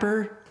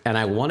rapper and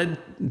I wanted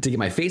to get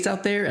my face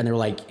out there, and they were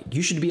like,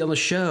 you should be on the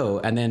show.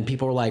 And then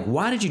people were like,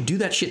 why did you do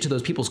that shit to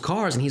those people's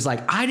cars? And he's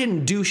like, I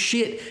didn't do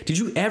shit. Did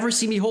you ever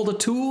see me hold a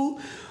tool?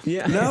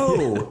 Yeah.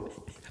 No.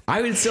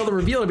 I would still the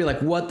reveal and be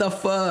like, what the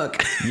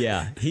fuck?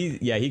 He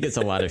gets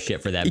a lot of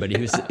shit for that, but he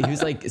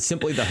was like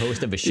simply the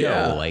host of a show.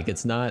 Yeah. Like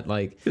it's not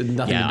like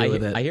Nothing to do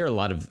with it. I hear a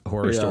lot of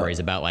horror stories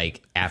about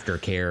like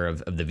aftercare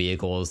of the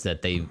vehicles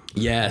that they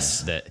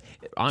that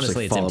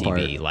honestly it's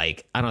MTV. Apart.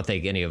 Like I don't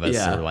think any of us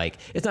are like,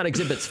 it's not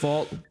Exhibit's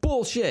fault.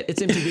 Bullshit,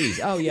 it's MTV's.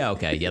 Oh yeah,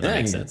 okay. Yeah, that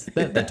makes sense.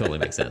 That totally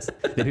makes sense.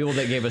 The people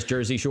that gave us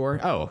Jersey Shore,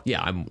 oh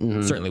yeah,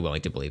 I'm certainly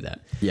willing to believe that.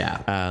 Yeah.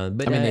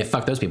 But I mean they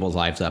fuck those people's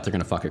lives up. They're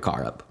gonna fuck your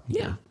car up.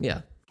 Yeah.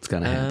 It's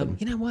gonna happen.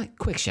 You know what?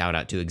 Quick shout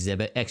out to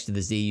Exhibit X to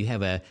the Z. You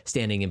have a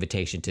standing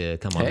invitation to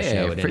come on the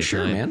show at for any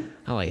sure, time. Man.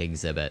 I like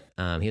Exhibit.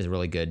 He has a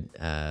really good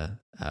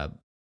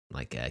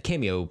like a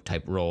cameo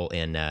type role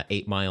in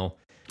 8 Mile.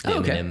 The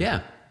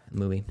Eminem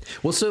movie.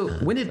 Well, so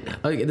when did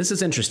this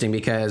is interesting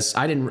because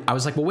I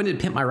was like, well, when did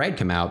Pimp My Ride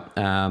come out?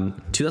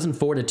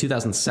 2004 to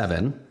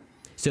 2007.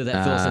 So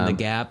that fills in the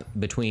gap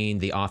between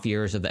the off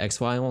years of the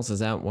X-Files. Is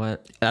that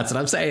what? That's what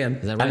I'm saying.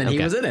 Is that right? And then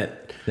he was in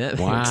it. That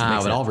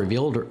wow, it all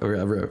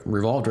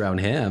revolved around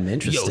him.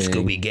 Interesting. Yo,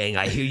 Scooby Gang,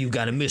 I hear you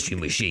got a mystery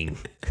machine.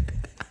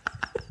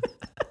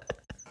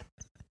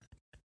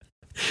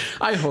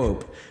 I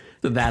hope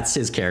That's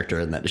his character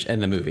in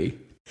the movie.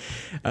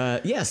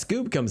 Yeah,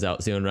 Scoob comes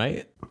out soon,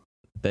 right?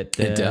 It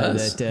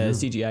does. That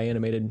CGI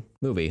animated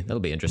movie. That'll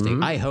be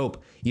interesting. I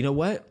hope. You know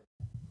what?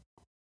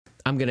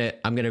 I'm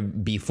gonna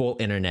be full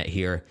internet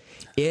here.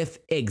 If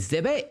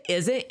Exhibit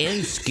isn't in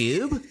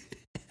Scoob,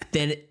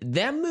 then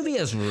that movie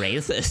is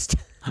racist.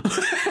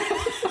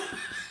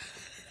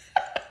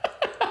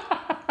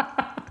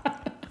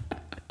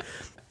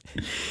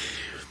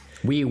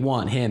 We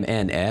want him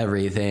and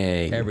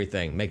everything.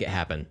 Everything. Make it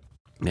happen.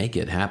 Make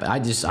it happen.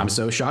 I'm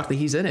so shocked that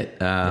he's in it.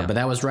 But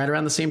that was right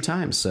around the same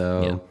time.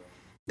 So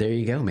there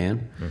you go,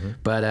 man.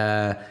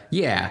 But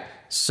yeah.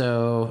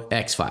 So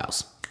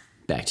X-Files.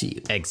 Back to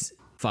you.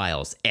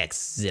 X-Files.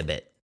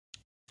 Exhibit.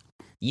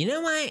 You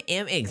know why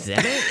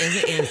Exhibit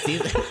isn't in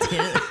season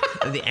 10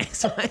 of the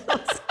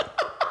X-Files?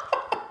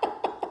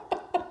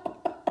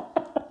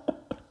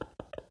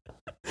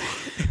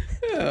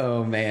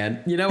 Oh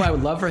man. You know, I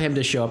would love for him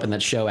to show up in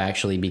that show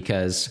actually,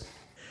 because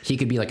he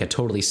could be like a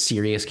totally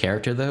serious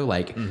character though.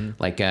 Like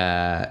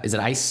is it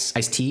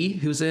Ice-T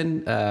who's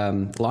in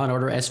Law and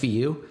Order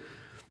SVU?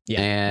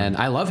 Yeah. And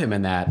I love him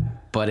in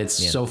that, but it's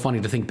so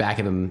funny to think back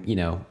of him, you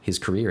know, his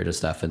career and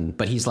stuff.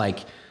 But he's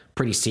like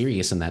pretty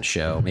serious in that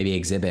show. Maybe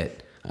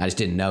Exhibit. I just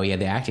didn't know he had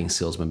the acting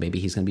skills, but maybe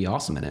he's going to be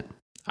awesome in it.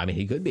 I mean,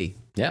 he could be.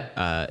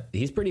 Yeah.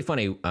 He's pretty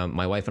funny.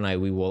 My wife and I,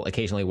 we will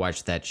occasionally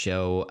watch that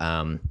show,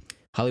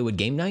 Hollywood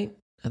Game Night,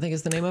 I think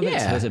is the name of it.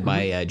 It's hosted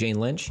by Jane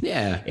Lynch.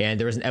 Yeah. And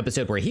there was an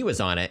episode where he was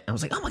on it. I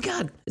was like, oh my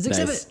God, it's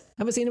Exhibit. Nice. I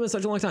haven't seen him in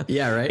such a long time.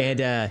 Yeah, right.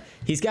 And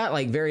he's got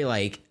like very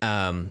like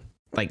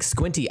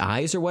squinty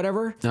eyes or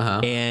whatever.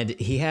 And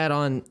he had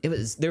on,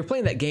 they were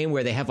playing that game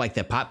where they have like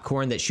the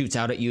popcorn that shoots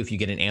out at you if you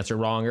get an answer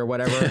wrong or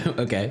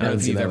whatever. Okay. I don't know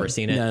if you've ever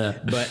seen it. No.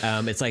 But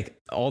it's like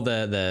all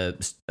the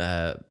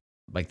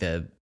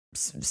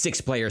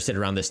 6 players sit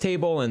around this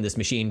table, and this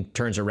machine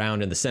turns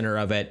around in the center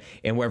of it,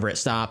 and wherever it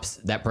stops,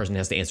 that person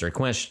has to answer a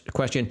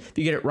question. If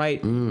you get it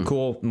right,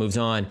 cool, moves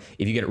on.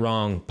 If you get it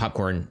wrong,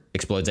 popcorn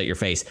explodes at your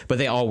face. But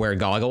they all wear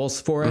goggles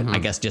for it, I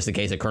guess, just in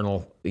case a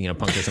kernel,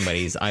 punctures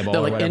somebody's eyeball.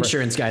 They're or like whatever.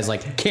 Insurance guys,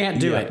 like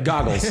can't do it.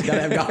 Goggles, gotta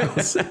have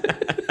goggles.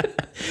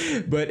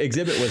 But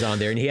Exhibit was on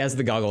there, and he has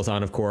the goggles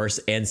on, of course,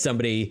 and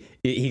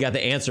he got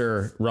the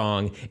answer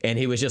wrong, and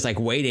he was just like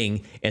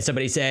waiting, and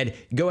somebody said,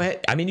 go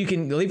ahead. I mean, you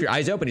can leave your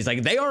eyes open. He's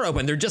like, they are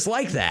open. They're just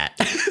like that.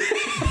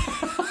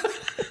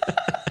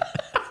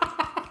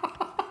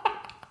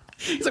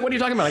 He's like, what are you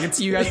talking about? I can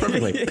see you guys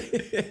perfectly.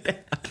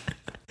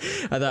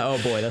 I thought, oh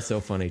boy, that's so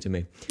funny to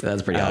me.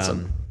 That's pretty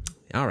awesome.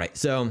 All right.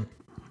 So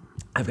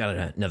I've got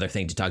another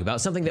thing to talk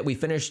about, something that we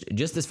finished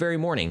just this very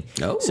morning.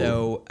 Oh.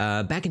 So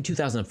back in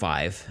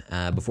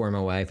 2005, before my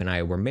wife and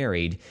I were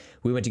married,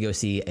 we went to go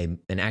see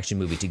an action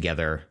movie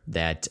together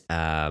that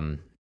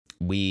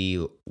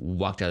we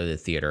walked out of the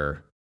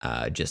theater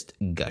just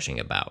gushing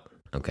about.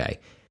 Okay.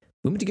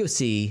 We went to go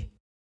see,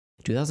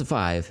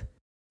 2005,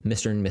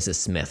 Mr. and Mrs.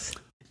 Smith,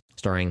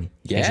 starring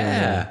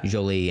Angelina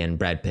Jolie and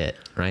Brad Pitt,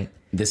 right?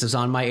 This is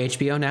on my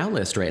HBO Now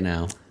list right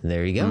now.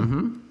 There you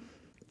go.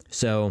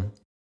 So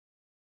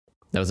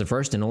that was the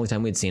first and only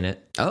time we'd seen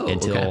it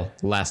until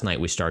last night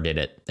we started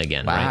it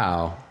again.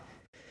 Wow.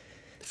 Right?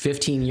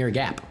 15-year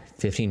gap.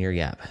 15-year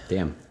gap.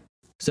 Damn.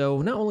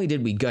 So not only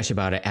did we gush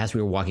about it as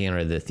we were walking out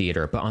of the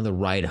theater, but on the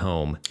ride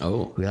home, we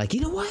were like, you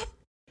know what?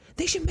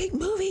 They should make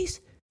movies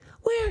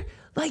where,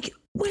 like,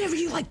 whenever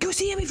you like, go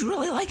see them if you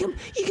really like them.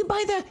 You can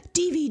buy the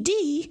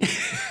DVD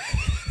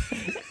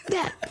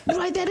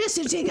that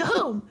instant take it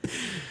home.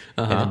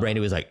 And then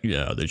Brandy was like,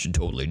 yeah, they should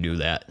totally do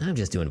that. I'm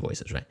just doing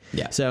voices, right?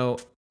 Yeah. So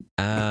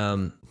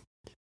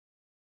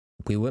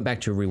we went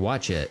back to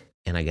rewatch it,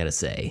 and I gotta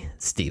say,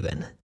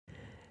 Steven,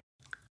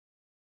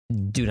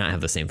 do not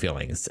have the same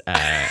feelings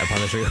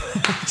upon this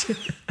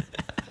rewatch.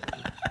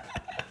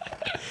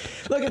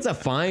 Look, it's a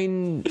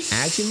fine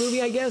action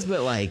movie, I guess,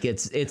 but like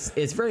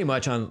it's very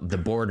much on the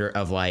border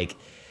of like,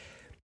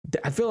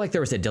 I feel like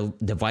there was a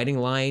dividing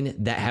line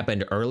that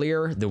happened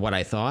earlier than what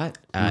I thought.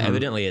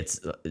 Evidently, it's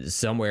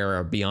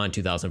somewhere beyond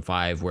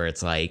 2005 where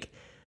it's like,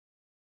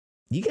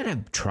 you gotta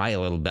try a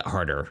little bit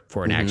harder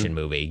for an action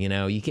movie.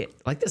 You can't,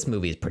 like, this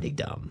movie is pretty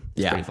dumb.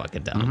 It's pretty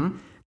fucking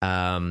dumb.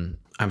 I'm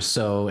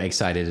so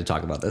excited to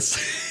talk about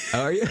this.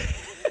 Are you?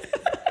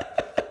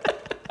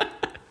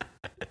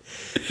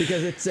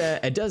 Because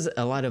it does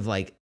a lot of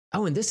like,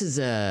 and this is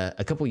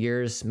a couple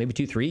years, maybe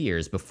 2-3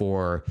 years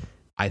before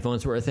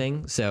iPhones were a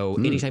thing. So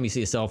anytime you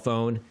see a cell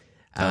phone,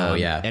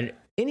 and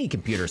any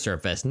computer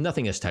surface,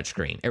 nothing is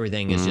touchscreen.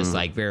 Everything is just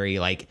like very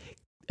like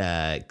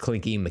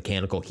clinky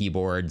mechanical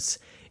keyboards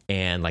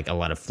and like a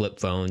lot of flip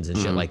phones and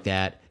shit like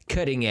that.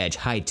 Cutting edge,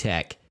 high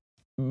tech,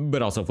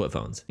 but also flip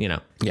phones. Yeah.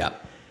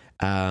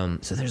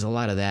 So there's a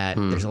lot of that.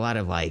 There's a lot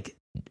of like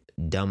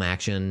dumb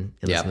action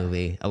in this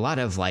movie. A lot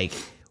of like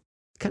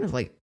kind of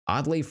like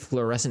oddly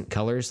fluorescent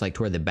colors, like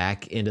toward the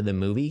back end of the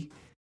movie,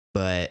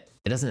 but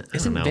it doesn't.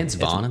 Isn't Vince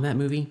Vaughn in that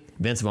movie?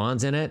 Vince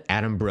Vaughn's in it.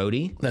 Adam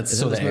Brody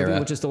is in this movie,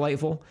 which is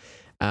delightful.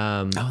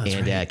 And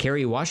right.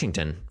 Kerry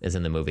Washington is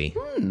in the movie.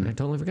 I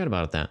totally forgot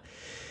about that.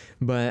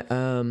 But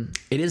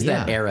it is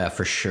that era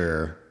for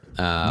sure.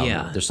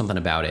 There's something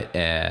about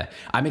it.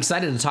 I'm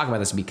excited to talk about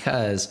this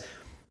because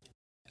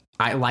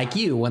I, like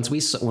you, when we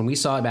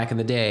saw it back in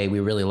the day, we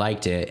really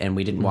liked it, and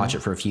we didn't watch it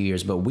for a few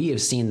years, but we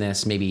have seen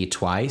this maybe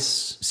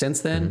twice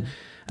since then,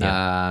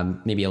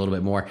 maybe a little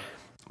bit more.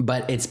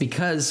 But it's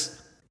because,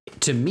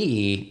 to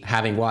me,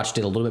 having watched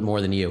it a little bit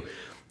more than you,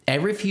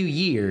 every few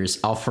years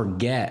I'll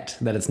forget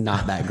that it's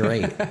not that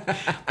great.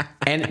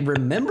 And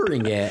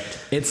remembering it,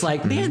 it's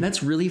like, man,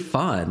 that's really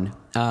fun.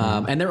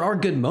 And there are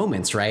good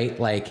moments, right?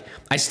 Like,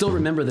 I still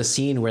remember the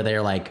scene where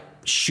they're like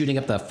shooting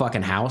up the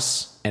fucking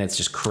house and it's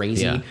just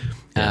crazy.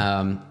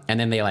 And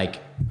then they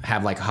like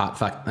have like hot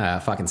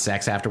fucking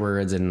sex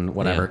afterwards and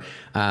whatever.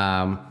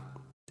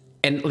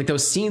 And like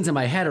those scenes in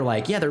my head are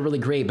like, yeah, they're really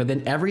great. But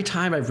then every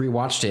time I've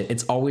rewatched it,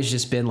 it's always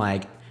just been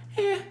like,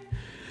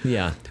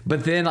 Yeah.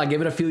 But then I'll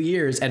give it a few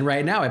years, and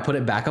right now I put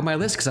it back on my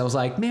list because I was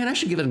like, man, I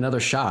should give it another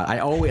shot. I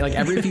always, like,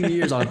 every few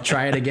years I'll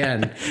try it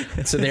again.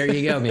 So there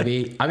you go.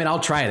 Maybe, I mean, I'll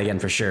try it again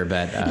for sure,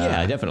 but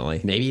yeah,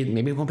 definitely. Maybe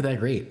it won't be that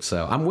great.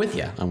 So I'm with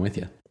you.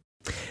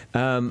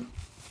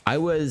 I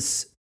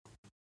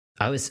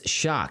was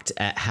shocked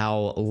at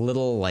how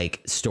little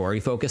like story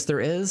focus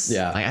there is.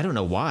 Yeah. Like, I don't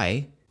know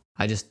why.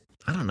 I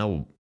don't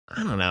know.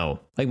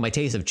 Like, my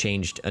tastes have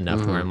changed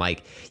enough where I'm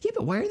like, yeah,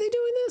 but why are they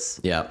doing this?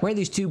 Yeah. Why are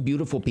these two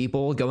beautiful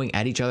people going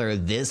at each other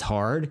this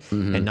hard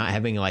and not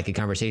having like a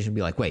conversation?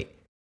 Be like, wait,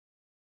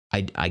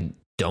 I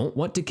don't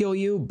want to kill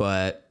you,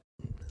 but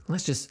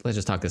let's just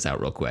talk this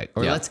out real quick.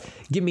 Or let's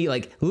give me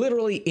like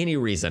literally any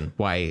reason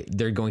why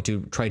they're going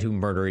to try to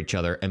murder each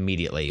other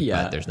immediately.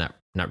 Yeah. But there's not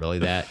really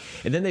that.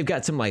 And then they've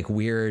got some like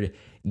weird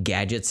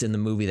gadgets in the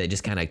movie that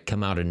just kind of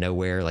come out of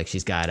nowhere. Like,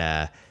 she's got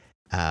a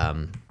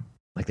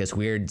like this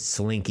weird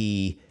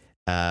slinky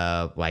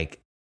like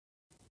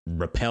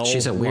repel.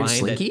 She's a weird line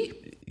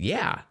slinky?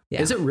 Yeah.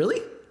 Is it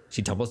really?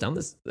 She tumbles down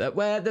this.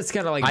 Well, that's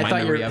kind of like I my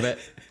thought memory of it.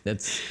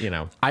 That's,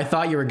 I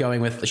thought you were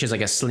going with, she's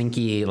like a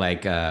slinky,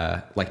 like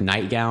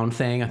nightgown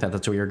thing. I thought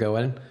that's where you were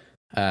going.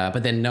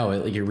 But then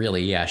no, you're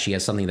really, she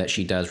has something that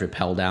she does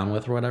rappel down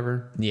with or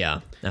whatever. Yeah.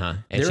 And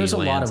There is a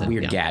lot of and-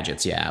 weird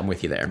gadgets. Yeah, I'm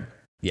with you there.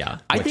 Yeah.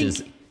 I Which think-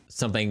 is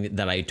something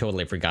that I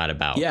totally forgot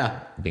about. Yeah.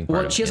 Being part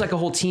Well, of she has it. like a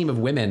whole team of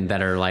women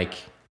that are like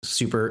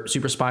super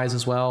spies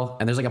as well.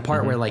 And there's like a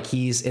part where like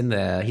he's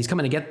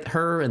coming to get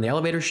her in the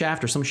elevator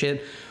shaft or some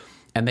shit.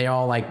 And they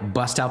all like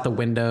bust out the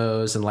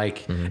windows and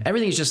like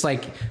everything's just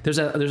like there's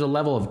a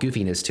level of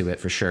goofiness to it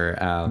for sure.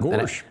 And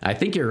Gosh. I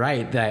think you're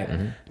right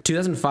that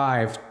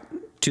 2005,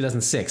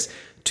 2006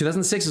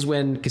 is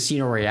when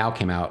Casino Royale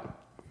came out.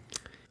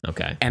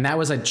 Okay. And that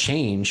was a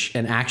change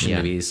in action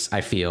movies,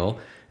 I feel.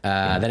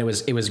 That it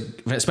was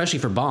especially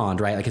for Bond,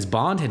 right? Like, his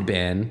Bond had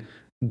been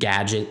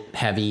gadget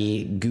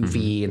heavy,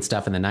 goofy and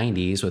stuff in the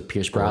 90s with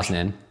Pierce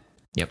Brosnan.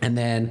 Yep. And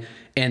then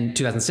in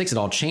 2006 it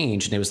all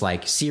changed and it was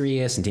like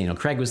serious and Daniel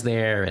Craig was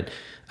there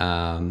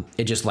and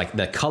it just like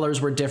the colors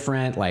were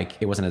different, like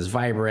it wasn't as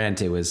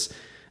vibrant. It was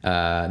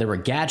there were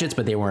gadgets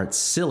but they weren't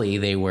silly,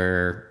 they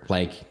were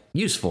like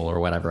useful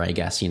or whatever, I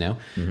guess, and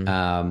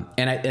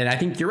I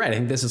think you're right. I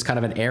think this is kind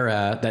of an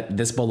era that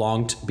this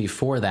belonged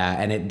before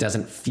that and it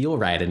doesn't feel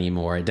right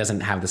anymore. It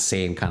doesn't have the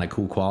same kind of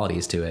cool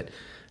qualities to it.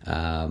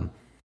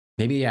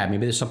 Maybe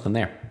there's something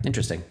there.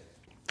 Interesting.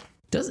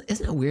 Isn't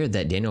it weird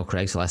that Daniel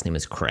Craig's last name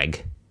is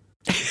Craig?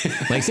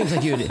 Like, seems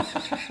like you'd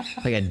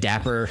like a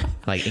dapper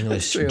like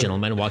English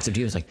gentleman walks up to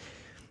you. It's like,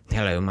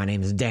 hello, my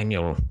name is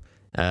Daniel.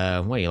 What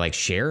are you, like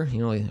Cher?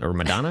 Or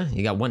Madonna?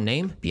 You got one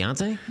name?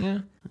 Beyonce? Yeah.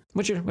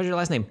 What's your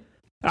last name?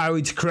 Oh,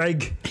 it's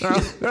Craig.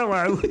 Oh,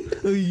 hello.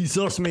 Oh, you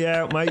sussed me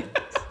out, mate.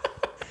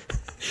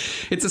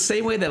 It's the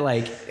same way that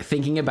like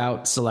thinking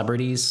about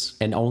celebrities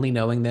and only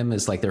knowing them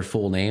as like their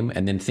full name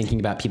and then thinking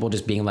about people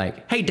just being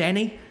like, hey,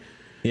 Danny.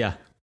 Yeah.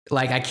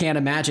 Like, I can't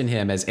imagine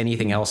him as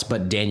anything else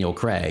but Daniel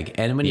Craig.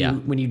 And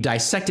when you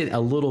dissect it a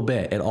little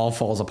bit, it all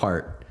falls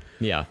apart.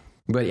 Yeah.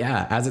 But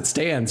yeah, as it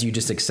stands, you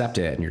just accept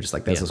it and you're just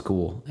like, this is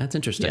cool. That's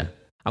interesting. Yeah.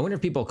 I wonder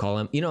if people call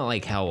him,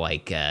 like how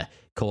like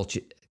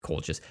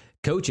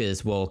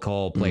coaches will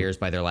call players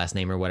by their last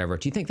name or whatever.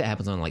 Do you think that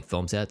happens on like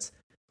film sets?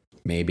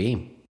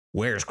 Maybe.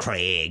 Where's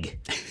Craig?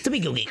 Let me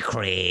go get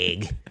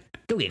Craig.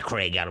 Go get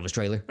Craig out of his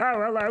trailer.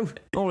 Oh, hello.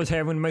 Always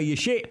having me your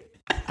shit.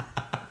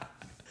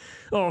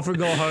 Oh, I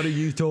forgot how to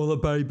use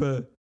toilet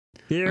paper.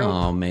 Help.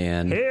 Oh,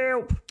 man.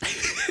 Help.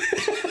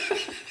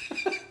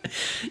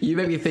 You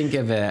made me think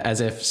of it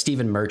as if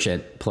Stephen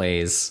Merchant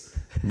plays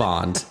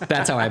Bond.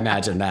 That's how I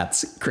imagine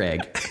that's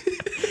Craig.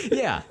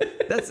 Yeah.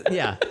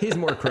 He's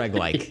more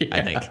Craig-like,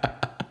 I think.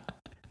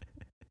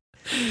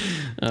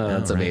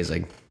 That's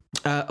amazing.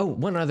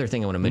 One other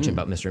thing I want to mention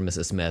about Mr. and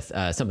Mrs. Smith,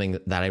 something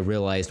that I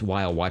realized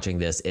while watching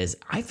this is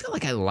I feel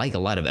like I like a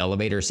lot of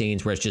elevator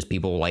scenes where it's just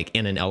people like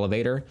in an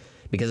elevator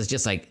because it's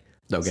just like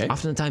Okay.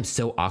 oftentimes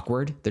so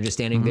awkward. They're just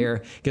standing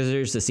there because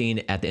there's the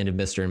scene at the end of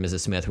Mr. and Mrs.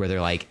 Smith where they're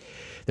like,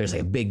 there's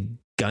like a big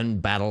gun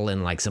battle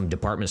in like some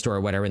department store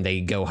or whatever, and they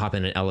go hop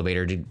in an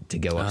elevator to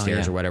go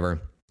upstairs or whatever,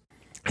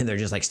 and they're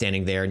just like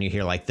standing there, and you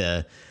hear like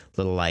the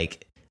little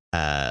like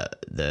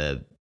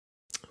the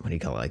what do you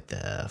call it? Like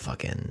the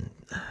fucking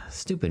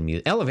stupid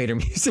music, elevator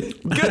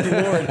music. Good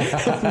Lord.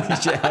 Holy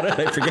shit, how did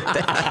I forget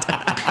that?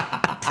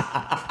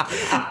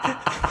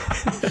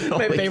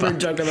 My favorite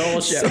joke of the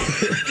whole show.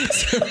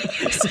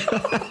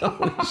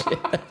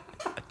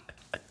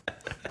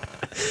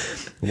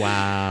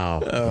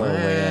 Wow. Oh,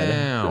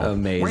 man.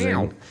 Amazing.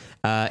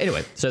 Wow.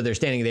 Anyway, so they're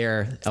standing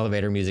there,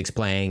 elevator music's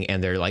playing,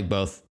 and they're like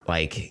both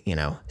like, you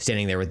know,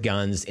 standing there with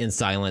guns in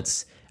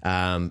silence.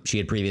 She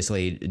had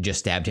previously just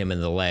stabbed him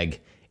in the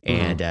leg,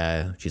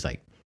 and she's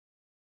like,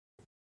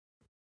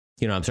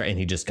 you know, I'm sorry. And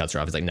he just cuts her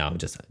off. He's like, no,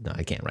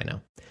 I can't right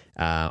now.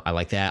 I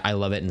like that. I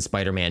love it in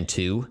Spider-Man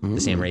 2, the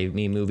Sam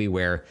Raimi movie,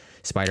 where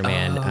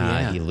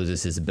Spider-Man, he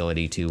loses his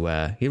ability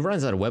to, he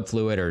runs out of web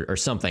fluid or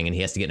something, and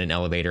he has to get in an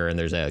elevator, and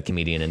there's a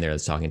comedian in there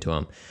that's talking to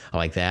him. I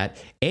like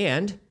that.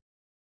 And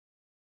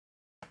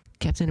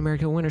Captain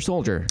America Winter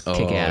Soldier,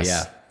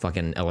 kick-ass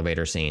fucking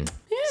elevator scene.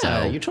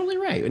 Yeah, you're totally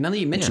right. Now that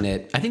you mention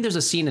it, I think there's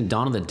a scene in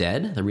Dawn of the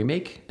Dead, the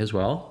remake as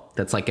well.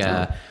 That's like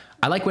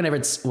I like whenever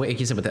it's, like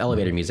you said, with the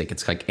elevator music,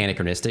 it's like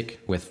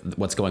anachronistic with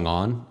what's going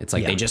on. It's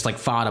like they just like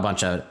fought a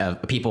bunch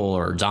of people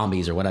or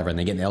zombies or whatever, and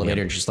they get in the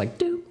elevator and it's just like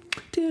do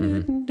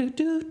do do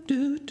do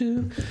do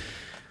do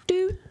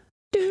do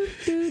do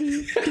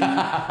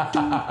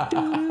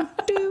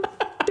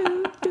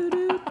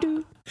do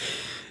do.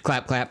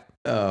 Clap, clap.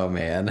 Oh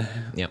man,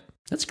 Yep.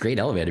 that's great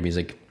elevator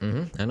music.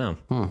 I know.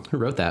 Who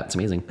wrote that? It's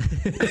amazing.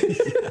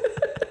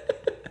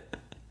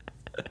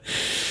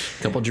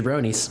 Couple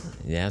jabronis.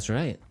 Yeah, that's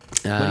right.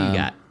 What do you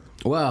got?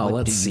 Well,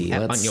 let's see.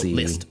 have Let's on your see.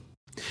 list?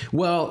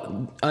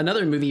 Well,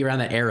 another movie around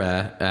that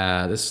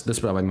era. This will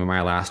probably be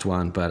my last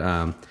one, but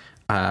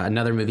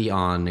another movie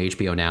on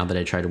HBO now that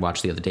I tried to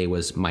watch the other day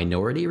was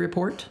Minority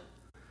Report.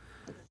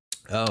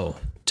 Oh,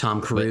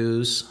 Tom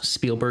Cruise,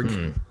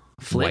 Spielberg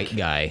flick. white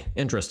guy.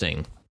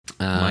 Interesting.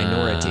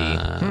 Minority.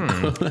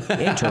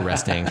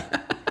 Interesting.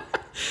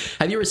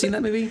 Have you ever seen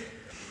that movie?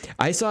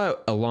 I saw it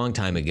a long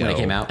time ago. When it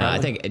came out, I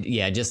probably?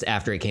 think, just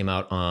after it came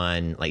out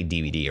on like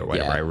DVD or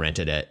whatever, Yeah. I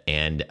rented it.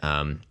 And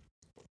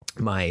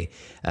my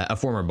a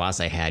former boss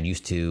I had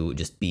used to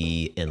just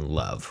be in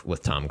love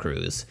with Tom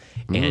Cruise,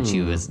 and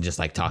she was just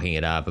like talking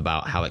it up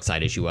about how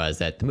excited she was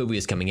that the movie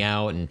was coming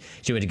out, and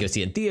she went to go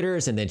see it in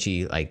theaters, and then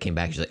she like came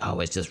back and she's like,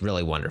 oh, it's just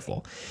really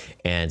wonderful.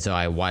 And so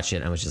I watched it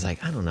and I was just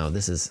like, I don't know if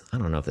this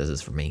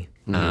is for me.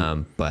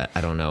 But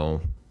I don't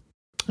know.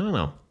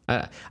 So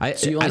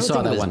You only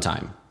saw that one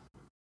time.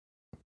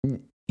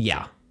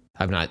 Yeah,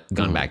 I've not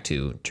gone back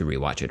to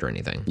rewatch it or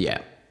anything. Yeah.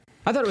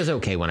 I thought it was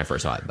okay when I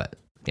first saw it, but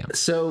yeah.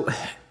 So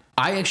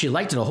I actually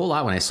liked it a whole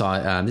lot when I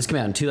saw it. This came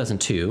out in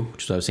 2002,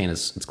 which is what I was saying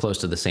is it's close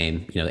to the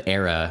same,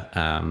 era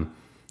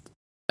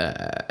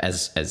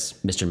as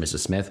Mr. and Mrs.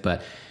 Smith.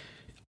 But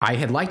I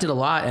had liked it a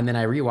lot, and then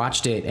I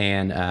rewatched it,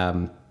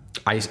 and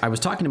I was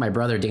talking to my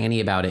brother Danny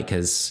about it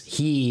because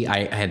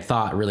I had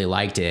thought really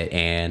liked it,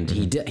 and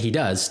he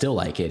does still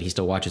like it. He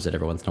still watches it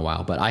every once in a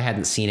while, but I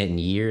hadn't seen it in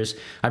years.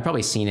 I'd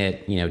probably seen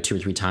it 2 or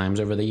 3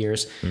 times over the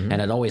years,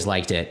 and I'd always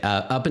liked it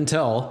up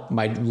until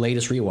my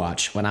latest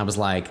rewatch when I was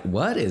like,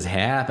 "What is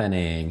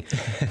happening?"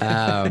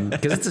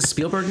 Because it's a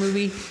Spielberg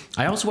movie.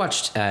 I also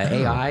watched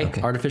AI,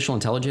 Artificial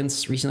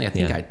Intelligence, recently. I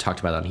think I talked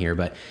about it on here,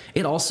 but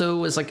it also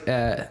was like.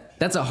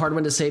 That's a hard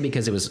one to say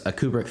because it was a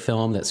Kubrick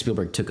film that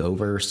Spielberg took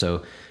over.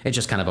 So it's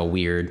just kind of a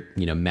weird,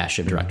 mesh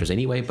of directors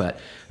anyway. But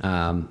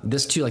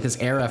this too, like this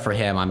era for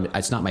him,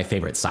 it's not my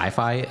favorite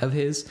sci-fi of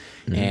his.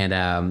 And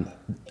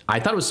I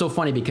thought it was so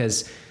funny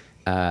because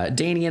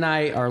Danny and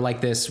I are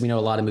like this. We know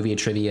a lot of movie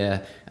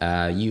trivia.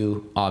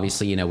 You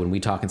obviously, when we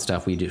talk and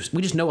stuff, we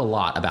just know a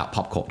lot about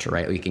pop culture,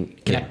 right? We can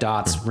connect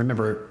dots,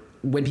 remember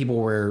when people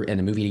were in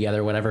a movie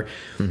together or whatever.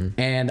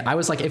 And I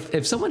was like,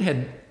 if someone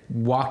had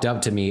walked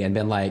up to me and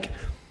been like,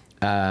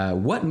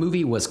 what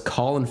movie was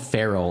Colin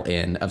Farrell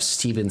in of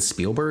Steven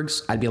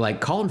Spielberg's? I'd be like,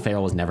 Colin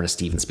Farrell was never in a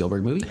Steven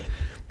Spielberg movie.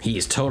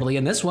 He's totally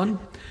in this one.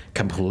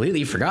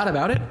 Completely forgot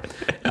about it.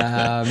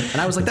 And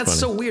I was like, that's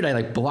so weird. I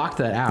like blocked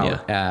that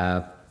out.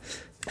 Yeah.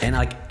 And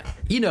like,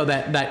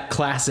 that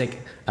classic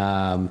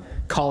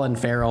Colin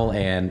Farrell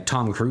and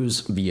Tom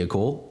Cruise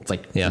vehicle. It's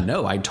like,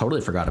 no, I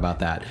totally forgot about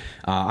that.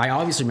 I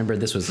obviously remember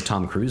this was a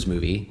Tom Cruise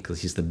movie because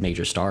he's the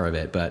major star of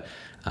it. But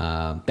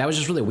that was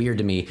just really weird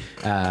to me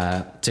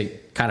to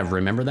kind of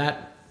remember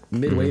that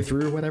midway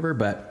through or whatever.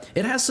 But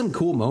it has some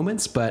cool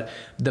moments. But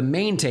the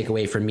main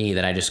takeaway for me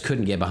that I just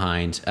couldn't get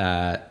behind,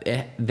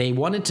 they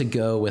wanted to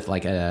go with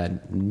like a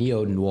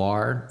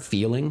neo-noir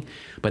feeling,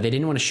 but they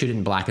didn't want to shoot it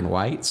in black and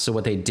white. So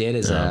what they did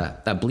is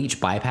a bleach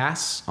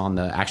bypass on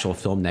the actual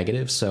film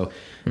negative, so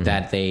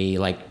that they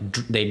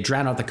they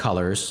drown out the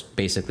colors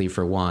basically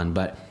for one,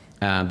 but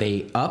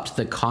they upped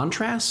the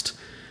contrast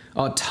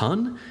a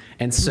ton.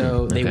 And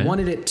so they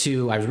wanted it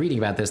to, I was reading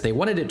about this, they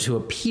wanted it to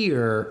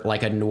appear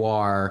like a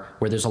noir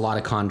where there's a lot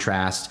of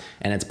contrast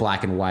and it's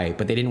black and white,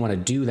 but they didn't want to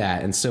do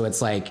that. And so it's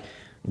like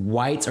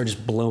whites are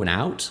just blown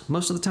out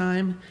most of the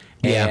time.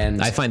 Yeah, and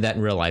I find that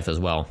in real life as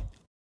well.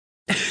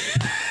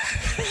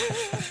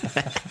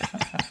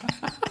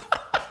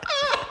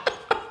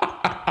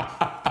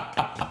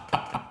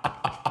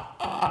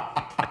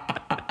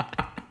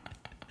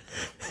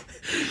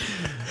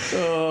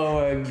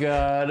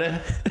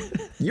 God.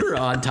 You're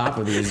on top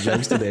of these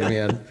jokes today,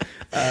 man.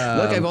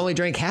 Look, I've only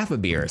drank half a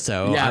beer,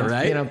 so Yeah, I'm,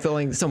 right? I'm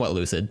feeling somewhat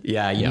lucid.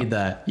 Yeah, you need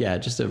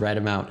just the right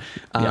amount.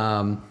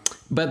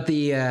 But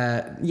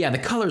the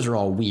colors are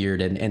all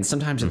weird, and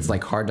sometimes it's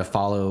like hard to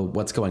follow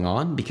what's going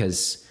on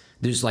because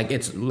there's like,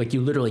 it's like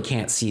you literally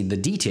can't see the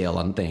detail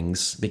on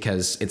things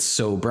because it's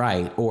so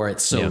bright or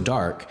it's so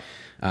dark.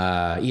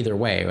 Either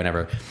way,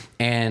 whatever.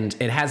 And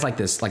it has like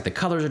this, like the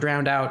colors are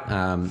drowned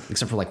out,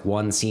 except for like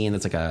one scene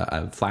that's like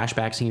a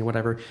flashback scene or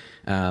whatever.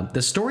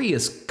 The story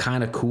is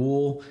kind of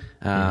cool.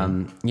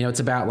 It's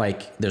about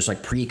like, there's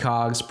like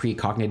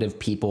precognitive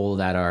people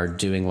that are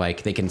doing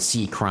like, they can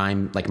see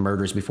crime, like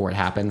murders before it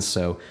happens.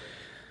 So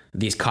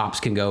these cops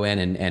can go in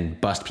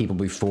and bust people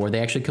before they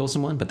actually kill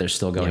someone, but they're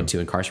still going to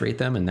incarcerate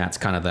them. And that's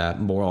kind of the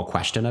moral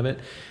question of it.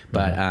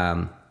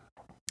 But,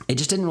 it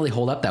just didn't really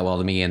hold up that well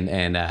to me.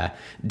 And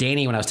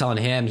Danny, when I was telling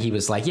him, he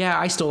was like, yeah,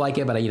 I still like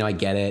it, but I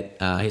get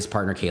it. His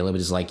partner, Caleb,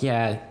 was like,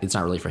 yeah, it's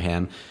not really for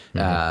him.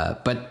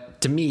 But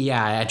to me,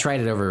 I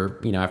tried it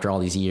over, after all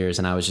these years,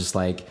 and I was just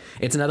like,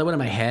 it's another one in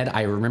my head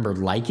I remember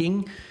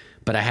liking,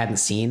 but I hadn't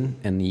seen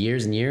in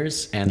years and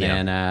years. And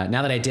then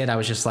now that I did, I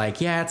was just like,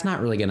 yeah, it's not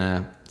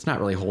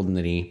really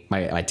holding my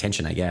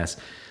attention, I guess,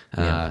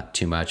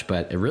 too much.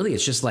 But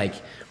it's just like,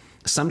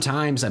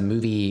 sometimes a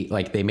movie,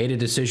 like they made a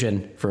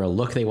decision for a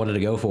look they wanted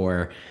to go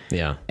for.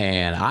 Yeah.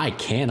 And I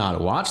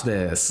cannot watch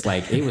this.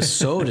 Like it was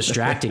so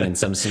distracting in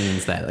some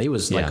scenes that it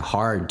was like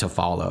hard to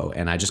follow.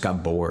 And I just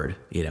got bored,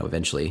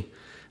 eventually.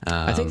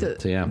 I think that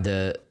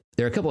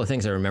there are a couple of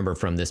things I remember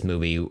from this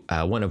movie.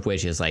 One of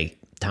which is like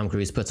Tom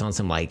Cruise puts on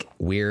some like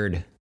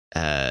weird,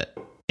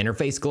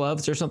 interface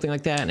gloves or something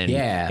like that. And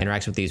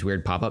interacts with these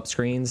weird pop-up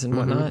screens and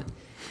whatnot.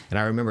 And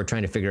I remember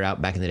trying to figure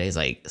out back in the days,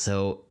 like,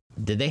 so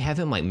did they have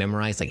him like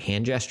memorize like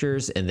hand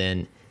gestures and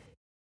then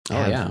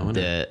have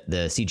the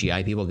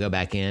CGI people go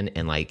back in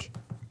and like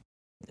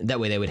that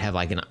way they would have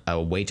like a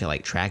way to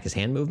like track his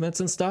hand movements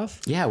and stuff?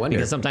 Yeah, I wonder.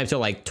 Because sometimes he'll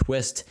like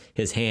twist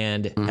his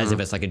hand as if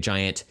it's like a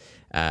giant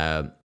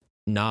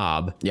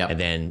knob, and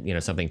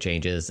then something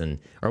changes,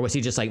 or was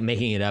he just like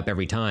making it up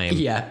every time?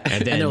 Yeah,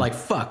 and they're like,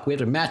 "Fuck, we have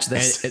to match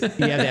this." And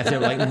they have to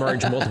like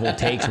merge multiple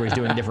takes where he's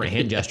doing different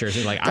hand gestures.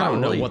 And like, I don't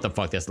know what the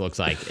fuck this looks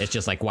like. It's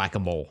just like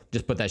whack-a-mole.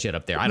 Just put that shit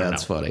up there. I don't know.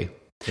 That's funny.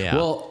 Yeah.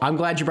 Well, I'm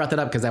glad you brought that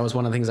up because that was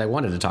one of the things I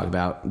wanted to talk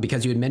about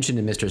because you had mentioned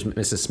in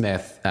Mrs.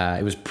 Smith,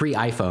 it was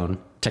pre-iPhone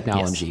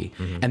technology,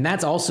 and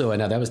that's also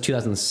that was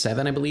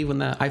 2007, I believe, when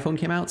the iPhone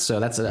came out.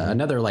 So that's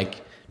another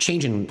like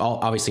change in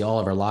obviously all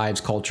of our lives,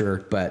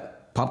 culture, but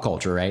pop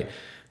culture, right?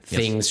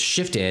 Things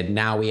shifted.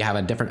 Now we have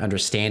a different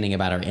understanding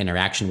about our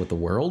interaction with the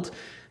world,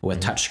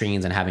 with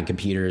touchscreens and having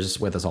computers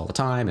with us all the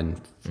time,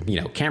 and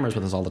cameras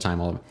with us all the time,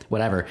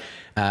 whatever.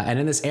 And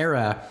in this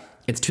era,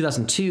 it's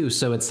 2002,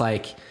 so it's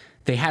like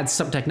they had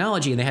some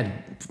technology and they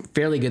had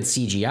fairly good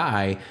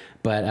CGI,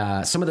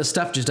 but some of the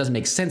stuff just doesn't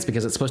make sense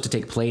because it's supposed to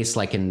take place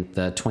like in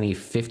the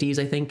 2050s,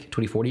 I think,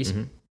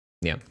 2040s.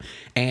 Yeah,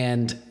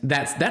 and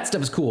that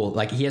stuff is cool.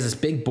 Like he has this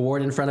big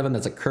board in front of him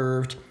that's like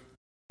curved.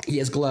 He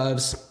has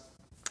gloves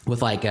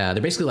with like they're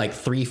basically like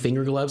 3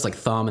 finger gloves, like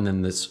thumb and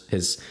then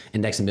his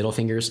index and middle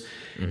fingers,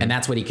 and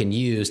that's what he can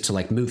use to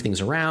like move things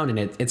around. And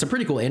it's a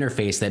pretty cool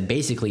interface that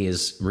basically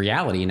is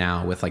reality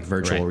now with like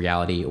virtual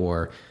reality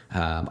or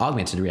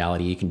augmented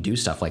reality. You can do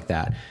stuff like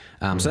that.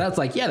 So that's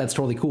like, that's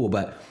totally cool.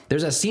 But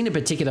there's a scene in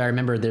particular I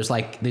remember. There's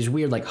like these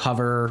weird like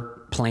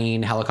hover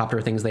plane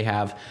helicopter things they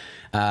have,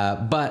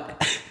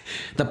 but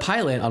the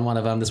pilot on one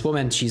of them, this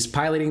woman, she's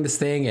piloting this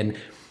thing and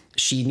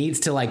she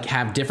needs to like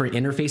have different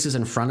interfaces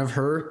in front of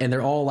her, and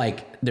they're all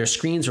like, their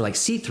screens are like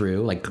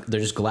see-through, like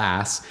they're just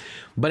glass.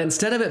 But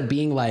instead of it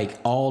being like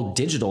all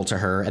digital to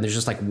her and there's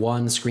just like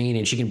one screen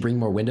and she can bring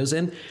more windows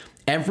in,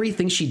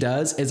 everything she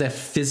does is a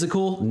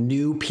physical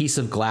new piece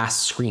of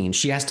glass screen.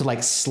 She has to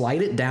like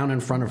slide it down in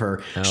front of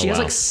her. She has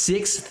like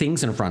 6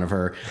 things in front of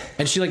her,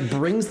 and she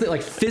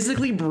like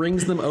physically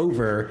brings them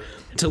over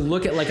to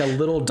look at like a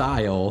little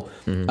dial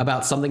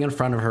about something in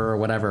front of her or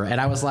whatever.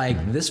 And I was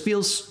like, this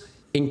feels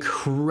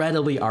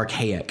incredibly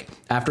archaic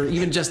after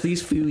even just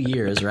these few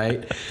years,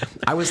 right?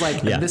 I was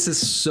like, this is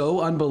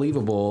so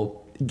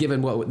unbelievable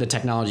given what the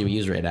technology we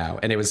use right now.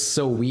 And it was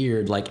so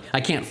weird. Like,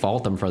 I can't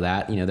fault them for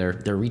that.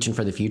 They're reaching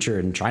for the future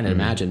and trying to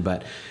imagine,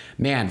 but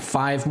man,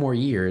 5 more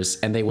years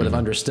and they would have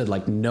understood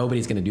like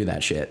nobody's going to do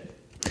that shit.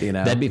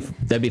 That'd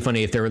be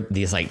funny if there were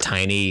these like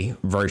tiny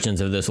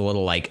versions of this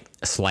little like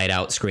slide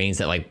out screens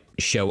that like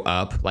show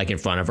up like in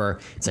front of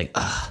her. It's like,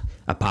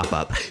 a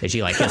pop-up, and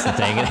she like hits the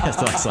thing and has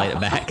to like slide it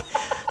back.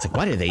 It's like,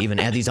 why did they even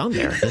add these on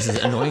there? This is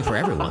annoying for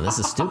everyone. This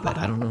is stupid.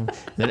 I don't know.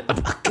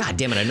 God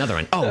damn it, another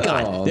one. Oh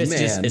God,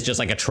 it's just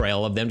like a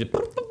trail of them. Just,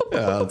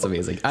 that's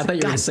amazing. I thought you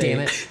were going to say,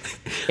 damn it,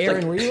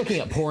 Aaron, were you looking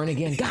at porn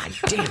again? God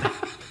damn it.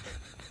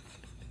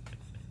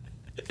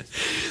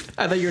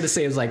 I thought you were going to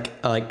say it was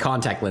like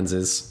contact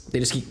lenses. They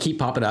just keep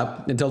popping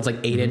up until it's like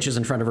 8 inches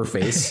in front of her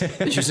face.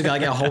 She's just got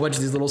like a whole bunch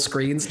of these little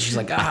screens. And she's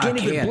like, I can't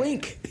even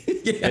blink.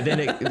 And then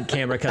the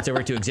camera cuts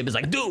over to Exhibit's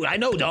like, dude, I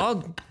know,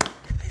 dog.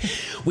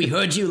 We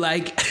heard you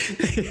like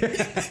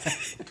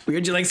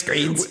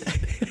screens.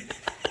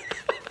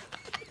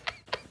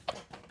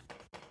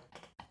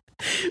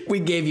 We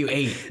gave you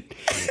 8.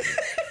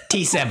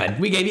 T7.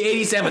 We gave you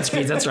 87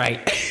 screens. That's right.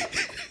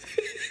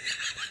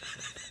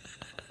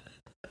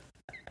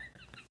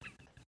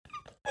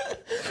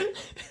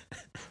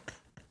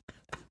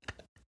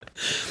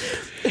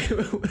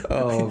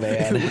 Oh,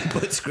 man.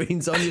 Put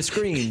screens on your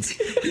screens.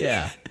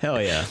 Yeah.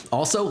 Hell yeah.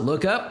 Also,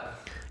 look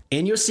up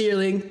in your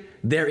ceiling.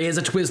 There is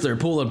a Twizzler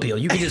pull and peel.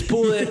 You can just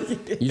pull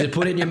it. You just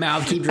put it in your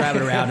mouth. Keep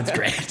driving around. It's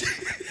great.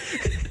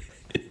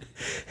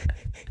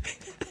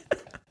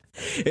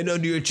 And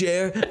under your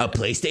chair, a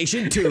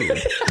PlayStation 2.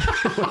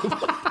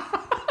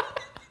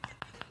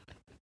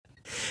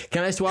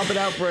 Can I swap it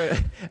out for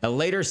a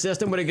later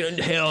system? Would it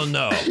go? Hell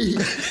no.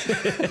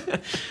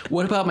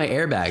 What about my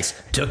airbags?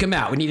 Took them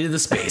out. We needed the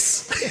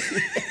space.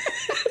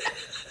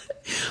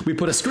 We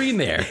put a screen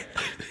there.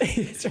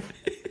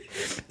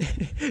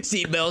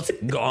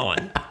 Seatbelts,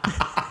 gone.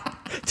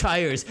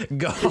 Tires,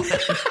 gone.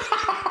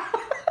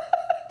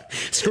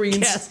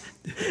 Screens.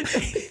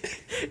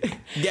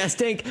 Gas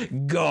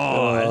tank,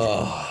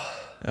 gone.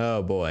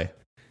 Oh boy.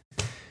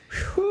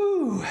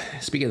 Whew.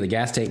 Speaking of the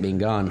gas tank being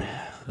gone.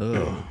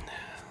 Oh.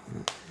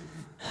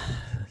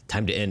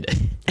 Time to end it.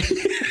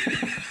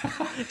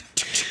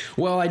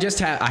 Well, I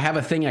have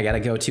a thing I got to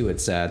go to.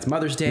 It's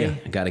Mother's Day. Yeah.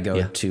 I got to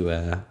go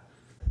to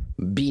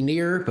be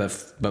near but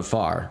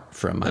far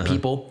from my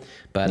people.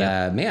 But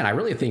man, I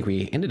really think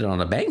we ended it on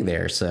a bang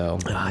there. So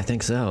I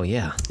think so.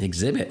 Yeah.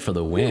 Exhibit for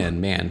the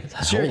win, man.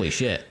 Holy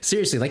shit.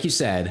 Seriously, like you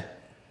said,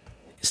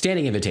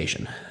 standing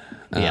invitation.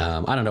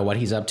 Yeah. I don't know what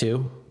he's up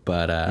to,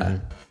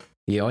 but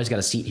you always got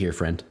a seat here,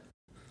 friend.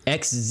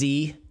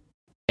 XZFTW.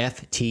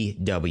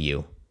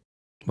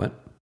 What?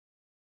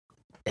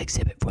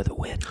 Exhibit for the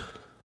win.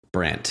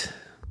 Brent.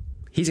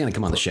 He's going to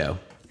come on the show.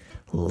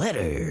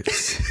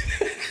 Letters.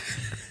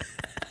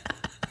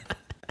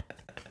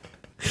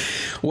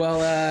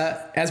 Well,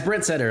 as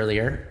Brent said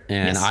earlier,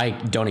 and Yes. I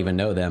don't even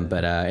know them,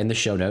 but in the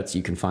show notes,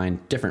 you can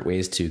find different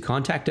ways to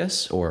contact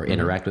us or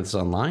interact with us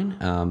online.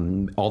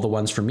 All the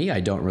ones for me, I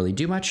don't really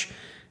do much,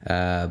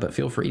 but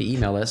feel free to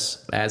email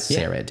us as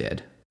Sarah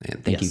did.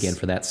 And thank you again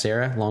for that,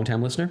 Sarah,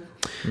 longtime listener.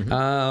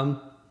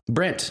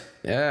 Brent,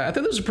 I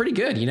thought those were pretty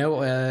good. You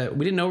know,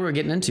 we didn't know what we were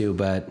getting into,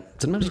 but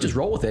sometimes you just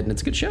roll with it, and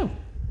it's a good show.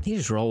 You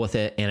just roll with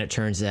it, and it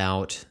turns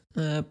out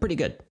pretty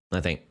good,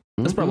 I think.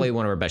 That's probably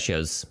one of our best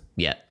shows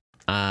yet.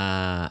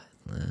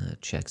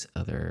 Checks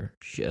other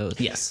shows.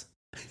 Yes.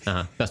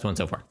 Best one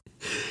so far.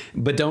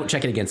 But don't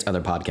check it against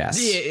other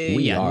podcasts.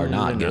 We are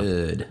not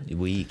good.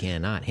 We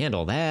cannot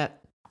handle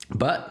that.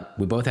 But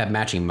we both have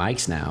matching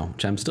mics now,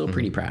 which I'm still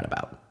pretty proud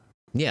about.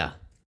 Yeah,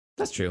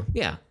 that's true.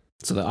 Yeah.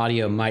 So the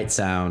audio might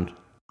sound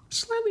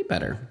slightly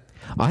better.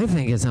 I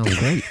think it sounds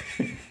great.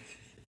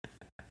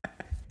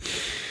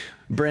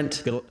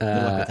 Brent, Good luck with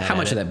that how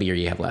much of edit. that beer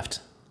you have left?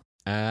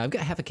 I've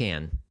got half a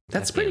can.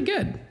 That's pretty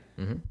good.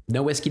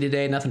 No whiskey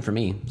today, nothing for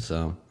me.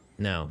 So,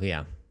 No,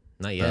 yeah,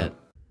 not yet.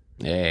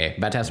 hey,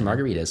 about to have some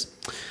margaritas.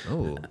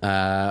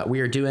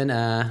 We are doing,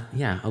 a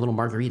little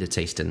margarita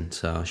tasting.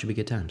 So it should be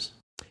good times.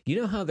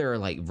 You know how there are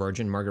like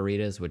virgin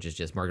margaritas, which is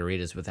just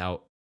margaritas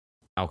without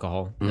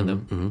alcohol in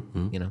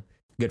them? You know,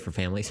 good for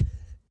families.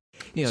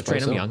 You know,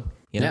 train them young.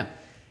 You know?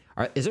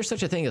 Yeah. Is there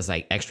such a thing as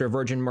like extra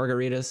virgin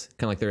margaritas?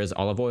 Kind of like there is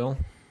olive oil?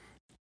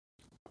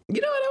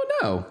 You know, I don't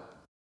know.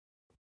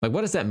 Like,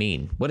 what does that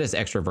mean? What is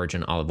extra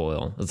virgin olive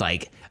oil? It's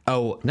like,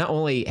 oh, not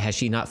only has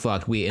she not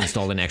fucked, we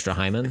installed an extra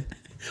hymen.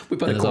 We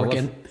put a There's cork olive.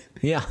 in.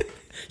 Yeah.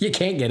 You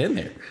can't get in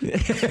there.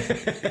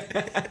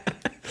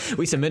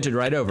 We cemented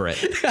right over it.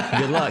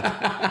 Good luck.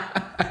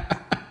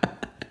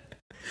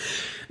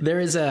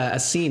 There is a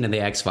scene in the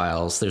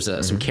X-Files. There's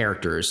some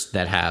characters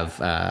that have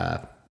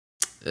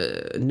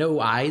no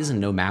eyes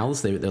and no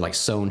mouths. They're like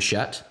sewn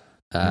shut.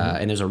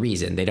 And there's a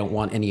reason. They don't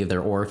want any of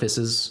their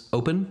orifices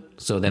open.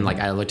 So then, like,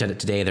 I looked at it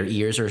today. Their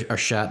ears are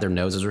shut. Their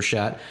noses are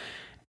shut.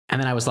 And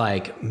then I was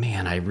like,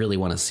 man, I really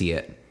want to see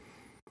it.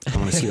 I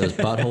want to see those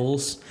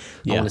buttholes.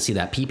 I want to see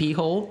that pee-pee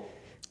hole.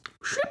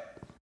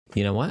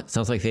 You know what?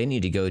 Sounds like they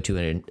need to go to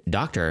a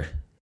doctor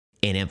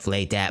and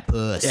inflate that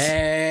puss.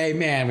 Hey,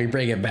 man, we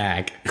bring it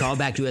back. Call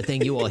back to a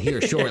thing you will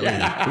hear shortly.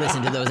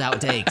 Listen to those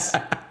outtakes.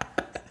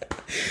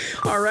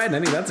 All right, I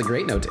think that's a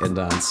great note to end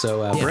on.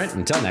 So, Brent,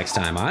 until next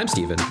time, I'm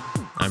Steven.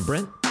 I'm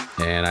Brent.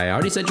 And I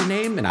already said your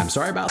name, and I'm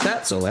sorry about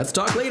that, so let's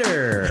talk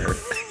later.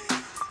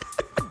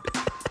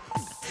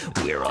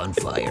 We're on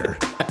fire.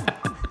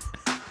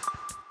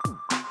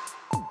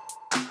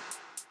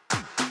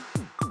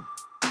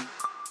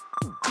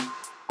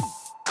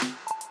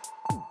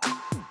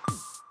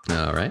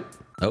 All right.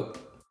 Oh.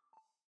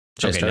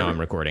 Okay, now I'm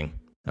recording.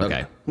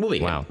 Okay. We'll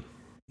be Wow.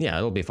 Yeah,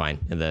 it'll be fine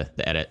in the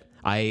edit.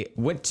 I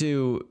went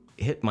to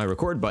hit my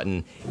record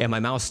button, and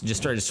my mouse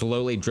just started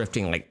slowly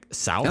drifting like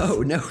south.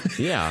 Oh, no.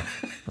 Yeah.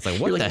 I was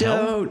like, what You're the like,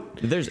 hell?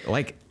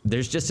 "Don't."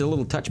 There's just a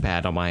little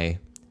touchpad on my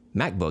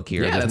MacBook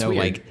here. Yeah, There's that's no weird.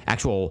 like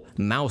actual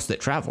mouse that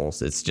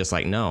travels. It's just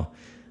like, no.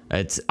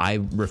 I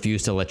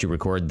refuse to let you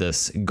record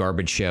this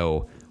garbage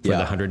show for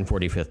the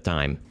 145th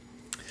time.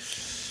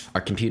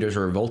 Our computers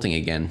are revolting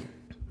again.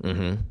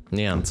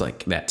 Yeah. It's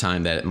like that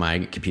time that my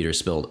computer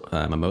spilled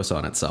mimosa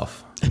on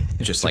itself.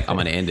 just like, I'm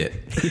going to end it.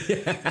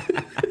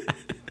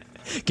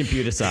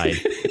 Computer side.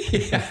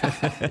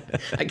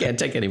 I can't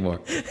take anymore.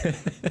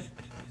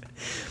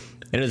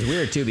 And it was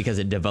weird too because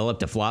it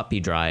developed a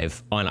floppy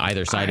drive on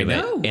either side of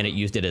know. it, and it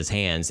used it as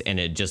hands, and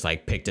it just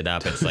like picked it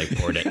up and just like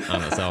poured it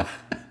on itself.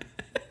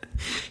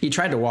 He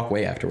tried to walk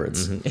away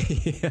afterwards,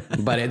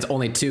 but it's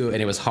only 2,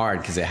 and it was hard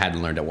because it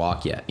hadn't learned to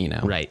walk yet, you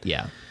know? Right?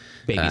 Yeah,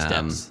 baby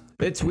steps.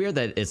 It's weird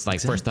that it's like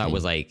first thought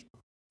was like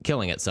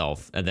killing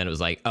itself, and then it was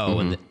like, oh,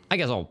 and I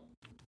guess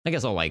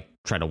I'll like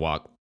try to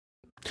walk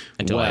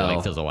until I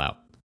like fizzle out.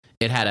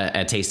 It had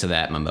a taste of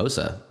that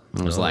mimosa.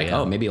 It was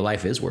yeah. maybe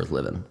life is worth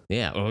living.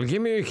 Yeah. Well, give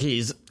me your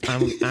keys.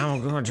 I'm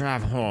gonna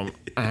drive home.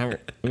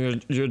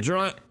 You're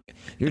drunk.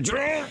 You're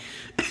drunk.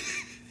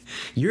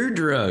 You're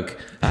drunk.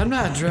 I'm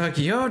not drunk.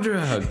 You're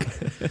drunk.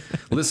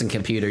 Listen,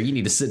 computer, you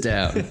need to sit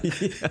down.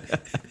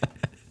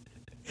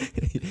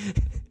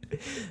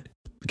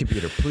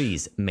 Computer,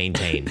 please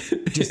maintain.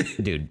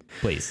 Just, dude,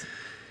 please.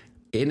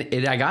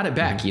 And I got it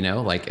back, you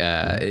know, like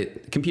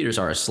computers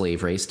are a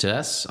slave race to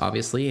us,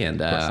 obviously.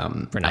 And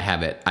I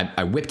have it.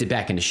 I whipped it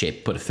back into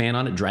shape, put a fan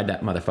on it, dried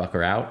that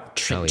motherfucker out,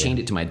 chained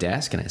it to my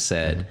desk. And I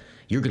said,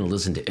 you're going to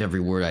listen to every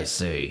word I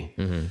say.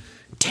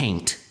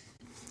 Taint.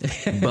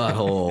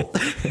 Butthole.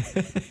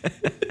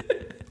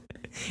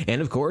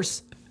 And of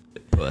course,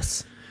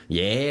 puss.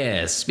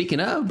 Yeah.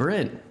 Speaking of,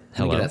 Brent,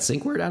 can we get that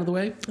sync word out of the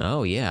way?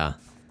 Oh, yeah.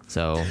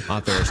 So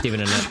off there,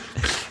 Stephen and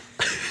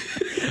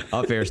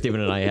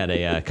I had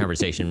a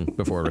conversation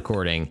before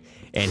recording,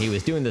 and he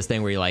was doing this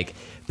thing where he like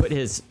put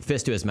his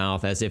fist to his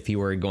mouth as if he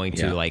were going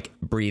to like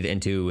breathe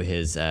into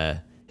his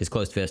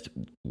closed fist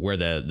where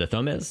the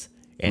thumb is,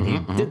 and he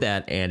did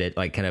that, and it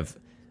like kind of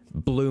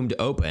bloomed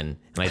open,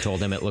 and I told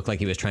him it looked like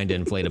he was trying to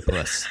inflate a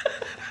puss.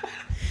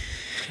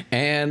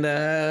 And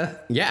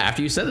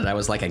after you said it, I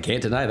was like, I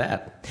can't deny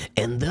that.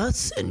 And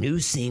thus a new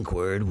sync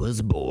word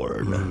was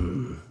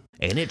born.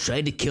 And it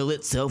tried to kill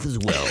itself as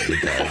well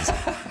because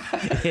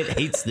it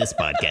hates this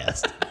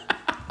podcast.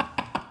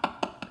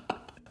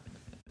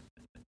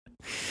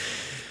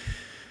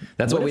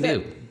 That's what we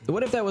do.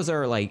 What if that was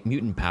our like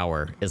mutant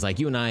power? Is like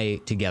you and I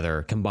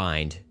together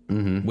combined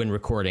when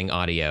recording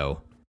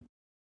audio.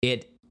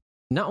 It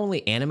not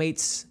only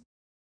animates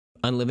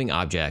unliving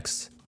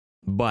objects,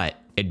 but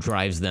it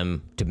drives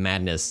them to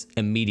madness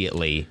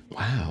immediately.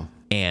 Wow.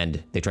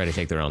 And they try to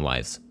take their own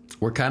lives.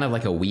 We're kind of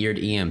like a weird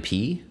EMP.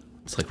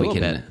 It's like we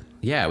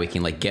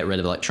can like get rid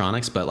of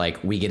electronics, but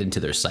like we get into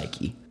their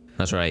psyche.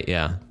 That's right.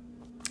 Yeah.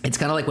 It's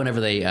kind of like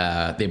whenever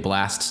they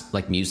blast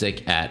like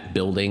music at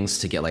buildings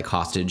to get like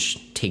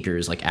hostage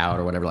takers like out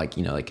or whatever, like,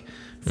 you know, like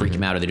freak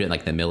them out, or they do it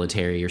like the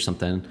military or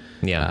something.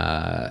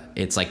 Yeah.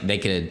 It's like they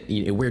could,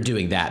 you know, we're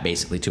doing that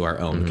basically to our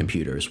own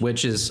computers,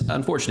 which is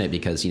unfortunate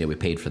because, you know, we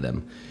paid for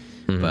them,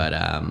 but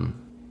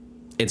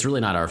it's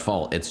really not our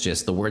fault. It's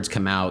just the words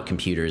come out,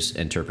 computers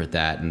interpret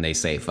that, and they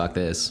say, fuck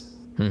this.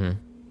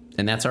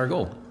 And that's our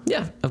goal.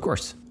 Yeah, of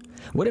course.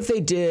 What if they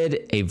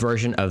did a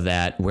version of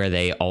that where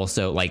they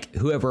also, like,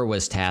 whoever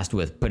was tasked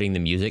with putting the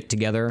music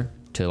together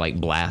to like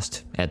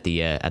blast at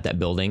the at that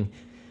building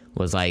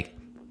was like,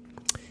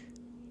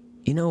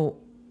 you know,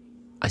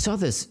 I saw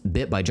this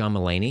bit by John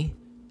Mulaney,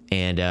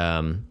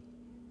 and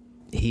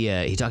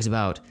he talks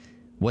about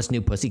What's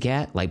New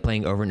Pussycat, like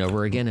playing over and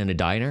over again in a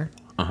diner.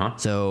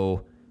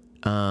 So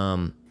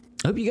I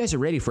hope you guys are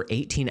ready for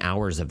 18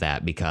 hours of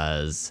that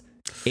because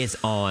it's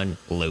on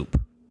loop.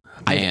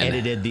 I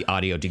edited the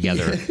audio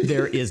together.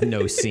 There is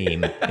no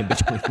seam in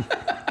between.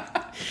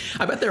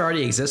 I bet there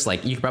already exists.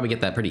 Like, you could probably get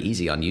that pretty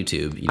easy on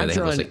YouTube. You know, they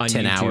have those, like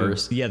 10 YouTube,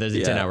 hours. Yeah, there's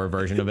a 10-hour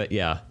version of it.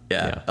 Yeah.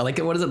 Like,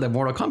 what is it? The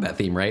Mortal Kombat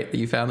theme, right? That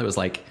you found that was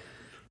like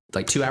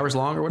 2 hours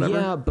long or whatever.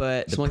 Yeah,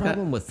 but the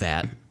problem with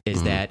that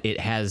is that it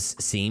has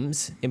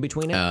seams in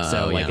between it.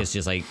 So like it's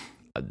just like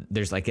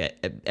there's like a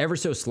ever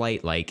so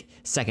slight like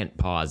second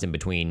pause in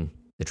between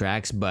the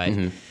tracks, but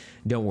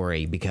don't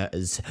worry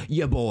because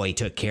your boy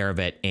took care of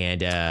it,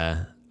 and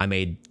I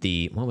made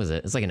what was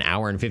it? It's like an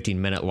hour and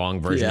 15-minute long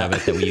version of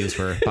it that we use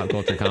for Pop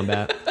Culture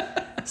Combat.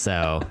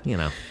 So, you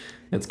know,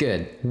 it's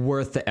good.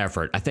 Worth the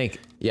effort. I think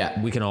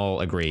we can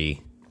all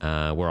agree.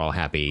 We're all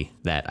happy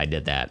that I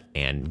did that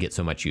and get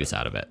so much use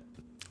out of it.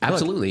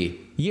 Absolutely. Look,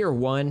 year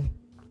one,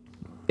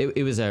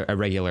 it was a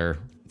regular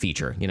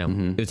feature, you know,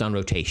 it was on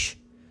rotation.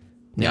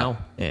 Now,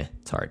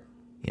 it's hard,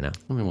 you know.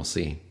 I mean, we'll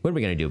see. What are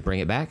we going to do? Bring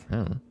it back? I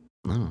don't know.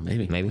 Oh,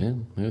 maybe. Yeah,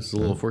 it's a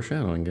little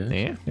foreshadowing,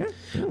 guys. Yeah.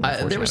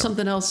 There was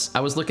something else. I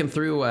was looking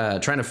through,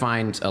 trying to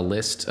find a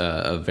list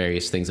of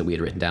various things that we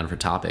had written down for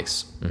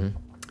topics.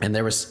 And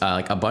there was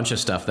like a bunch of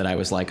stuff that I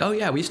was like, oh,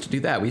 yeah, we used to do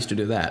that. We used to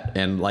do that.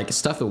 And like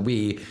stuff that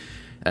we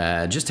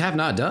just have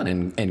not done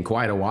in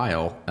quite a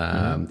while.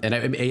 And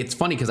it's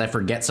funny because I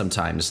forget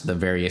sometimes the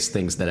various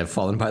things that have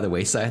fallen by the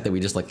wayside that we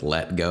just like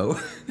let go.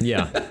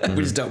 Yeah.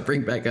 We just don't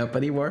bring back up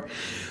anymore.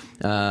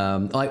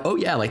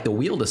 Like the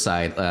wheel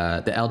decide,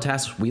 the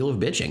LTAS wheel of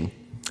bitching.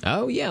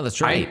 Oh yeah, that's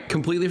right. I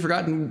completely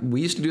forgotten.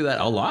 We used to do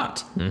that a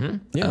lot.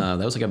 That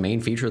was like a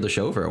main feature of the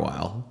show for a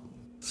while.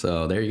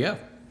 So there you go.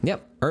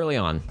 Yep. Early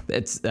on,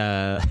 it's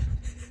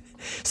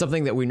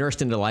Something that we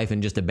nursed into life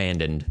and just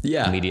abandoned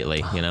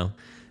immediately, you know?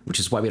 Which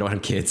is why we don't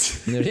have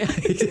kids. Yeah.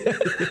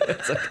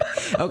 It's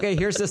like, okay,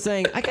 here's this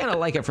thing. I kind of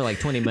like it for like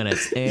 20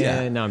 minutes,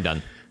 and now I'm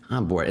done.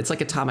 I'm bored. It's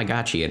like a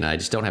Tamagotchi, and I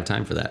just don't have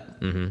time for that.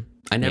 Mm-hmm.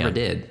 I never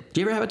did.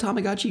 Did you ever have a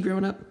Tamagotchi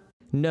growing up?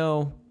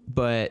 No,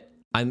 but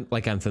I'm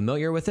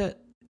familiar with it.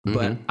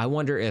 But I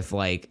wonder if,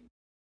 like,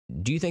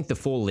 do you think the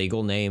full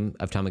legal name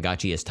of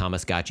Tamagotchi is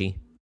Thomasgotchi?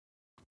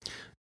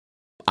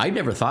 I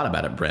never thought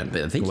about it, Brent,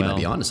 but I think you might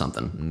be onto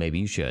something. Maybe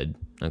you should.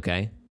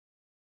 Okay.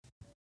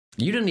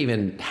 You didn't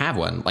even have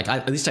one. Like,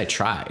 at least I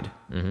tried.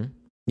 Mm-hmm.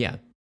 Yeah.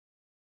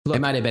 Look, it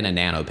might have been a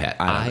nano pet.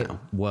 I don't know.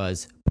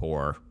 Was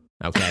poor.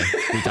 Okay.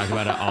 We talked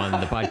about it on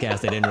the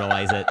podcast. I didn't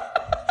realize it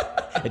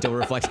until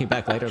reflecting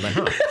back later. Like,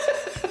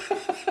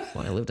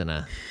 well, I lived in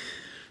a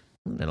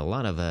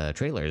lot of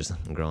trailers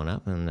growing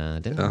up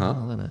and didn't have a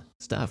lot of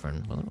stuff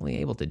and wasn't really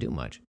able to do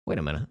much. Wait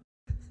a minute.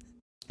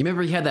 You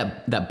remember you had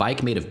that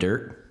bike made of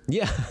dirt?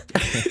 Yeah.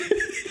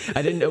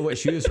 I didn't know what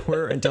shoes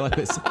were until I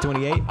was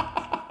 28.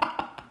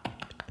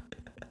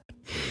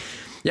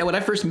 Yeah, when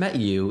I first met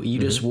you, you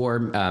just wore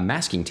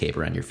masking tape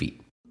around your feet.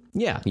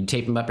 Yeah. You'd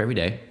tape them up every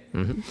day.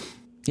 Mm-hmm.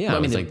 Yeah, well, I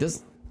was like,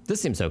 this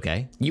seems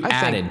okay. You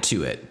added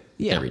to it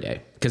every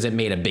day because it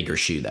made a bigger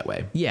shoe that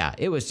way. Yeah,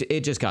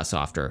 it just got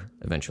softer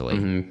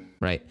eventually,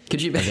 right?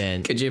 Could you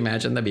imagine?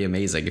 That'd be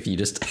amazing if you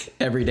just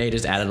every day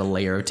just added a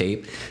layer of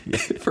tape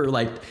for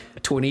like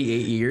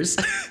 28 years.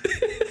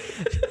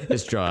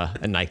 Just draw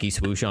a Nike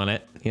swoosh on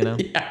it, you know?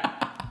 Yeah.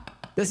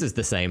 This is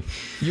the same.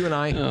 You and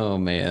I, oh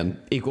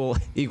man,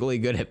 equally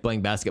good at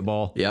playing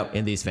basketball. Yep.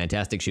 In these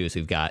fantastic shoes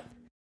we've got.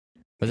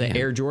 Was it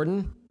Air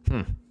Jordan?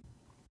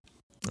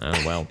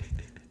 Oh well.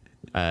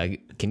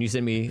 Can you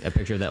send me a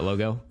picture of that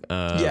logo?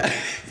 Yeah.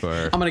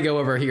 I'm gonna go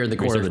over here in the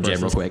corner of the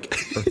gym real quick.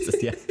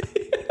 Yeah.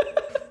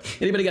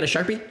 Anybody got a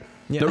Sharpie?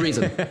 Yeah. No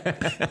reason.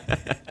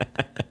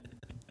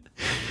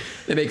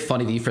 They make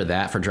fun of you for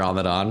drawing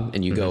that on,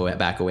 and you go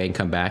back away and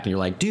come back, and you're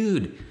like,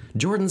 dude,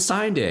 Jordan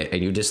signed it,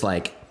 and you just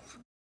like,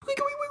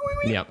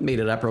 made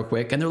it up real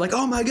quick, and they're like,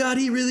 oh my god,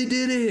 he really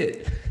did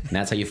it, and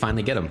that's how you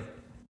finally get them.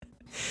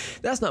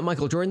 That's not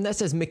Michael Jordan. That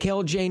says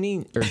Mikhail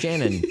Janin or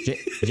Janin.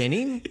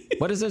 Janin?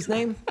 What is his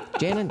name?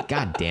 Janin?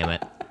 God damn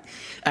it.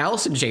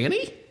 Allison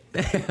Janney?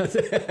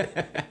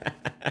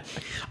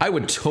 I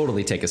would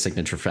totally take a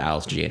signature for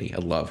Alice Janney. I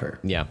love her.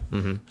 Yeah.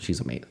 Mm-hmm. She's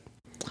amazing.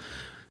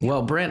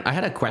 Well, Brent, I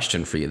had a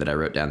question for you that I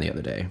wrote down the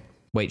other day.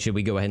 Wait, should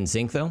we go ahead and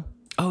sync though?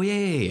 Oh,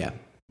 yeah.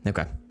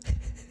 Okay.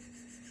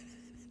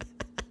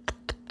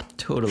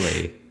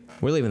 Totally.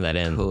 We're leaving that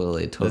in.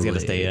 Totally. That's going to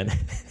stay in.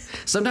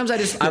 Sometimes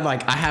I'm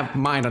like, I have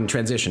mind on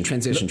transition.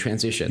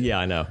 Yeah,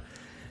 I know.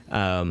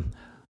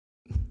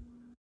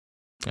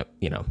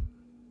 You know,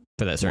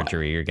 for that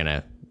surgery, you're going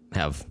to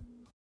have,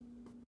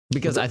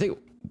 because I think,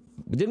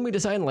 didn't we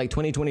decide in like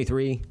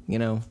 2023, you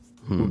know,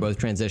 we're both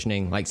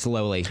transitioning like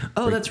slowly.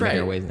 Oh, that's right.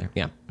 Our ways in there.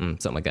 Yeah.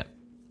 Something like that.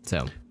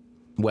 So.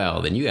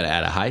 Well, then you got to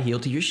add a high heel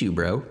to your shoe,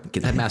 bro.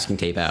 Get that masking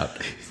tape out.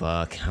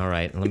 Fuck. All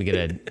right. Let me get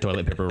a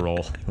toilet paper roll.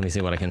 Let me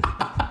see what I can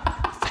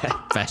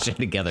fashion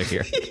together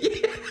here.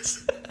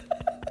 Yes.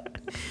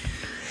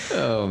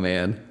 Oh,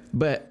 man.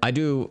 But I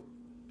do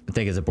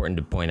think it's important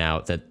to point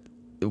out that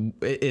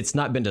it's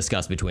not been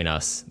discussed between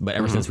us, but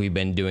ever since we've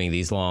been doing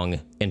these long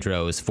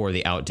intros for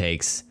the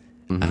outtakes,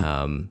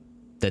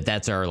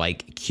 that's our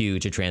like cue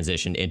to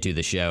transition into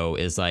the show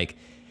is like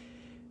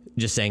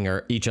just saying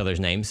each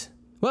other's names.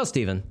 Well,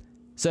 Steven.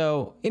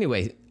 So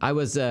anyway, I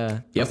was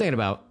thinking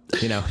about,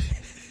 you know,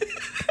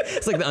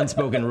 it's like the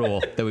unspoken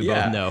rule that we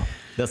both know.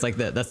 That's like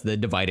that's the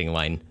dividing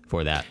line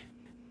for that.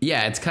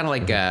 Yeah, it's kind of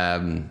like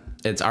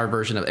it's our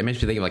version of. It makes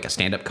me think of like a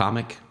stand-up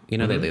comic. You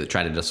know, they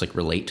try to just like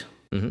relate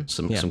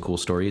some cool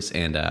stories,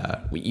 and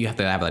you have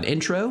to have an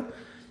intro.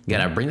 You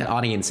got to bring that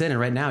audience in, and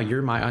right now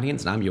you're my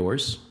audience and I'm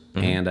yours,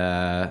 and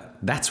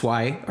that's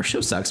why our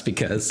show sucks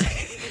because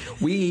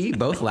we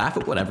both laugh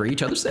at whatever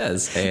each other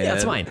says. And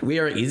that's fine. We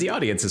are easy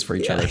audiences for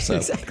each other. So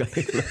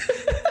exactly.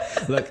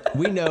 Look,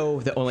 we know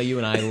that only you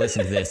and I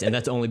listen to this, and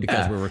that's only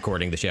because we're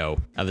recording the show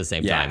at the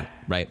same time,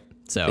 right?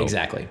 So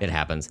exactly, it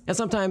happens. And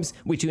sometimes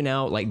we tune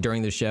out, like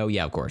during the show.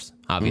 Yeah, of course,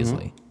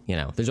 obviously. You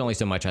know, there's only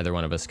so much either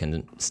one of us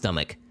can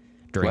stomach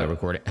during a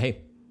recording. Hey,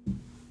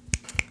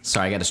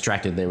 sorry, I got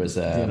distracted. There was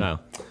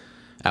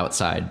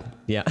outside.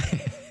 Yeah.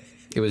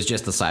 It was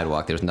just the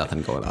sidewalk. There was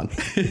nothing going on.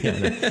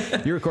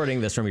 You're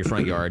recording this from your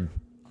front yard,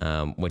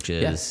 which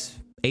is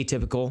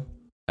atypical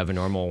of a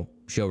normal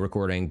show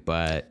recording,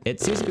 but it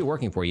seems to be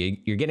working for you.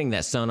 You're getting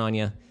that sun on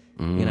you.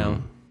 You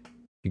know,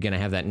 you're going to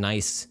have that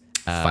nice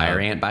fire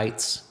ant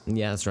bites.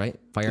 Yeah, that's right.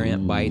 Fire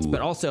ant bites.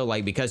 But also,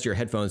 like, because your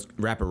headphones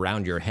wrap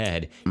around your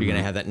head, you're going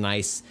to have that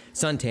nice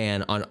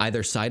suntan on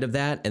either side of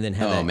that, and then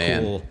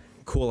have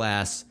cool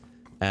ass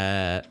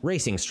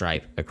racing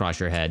stripe across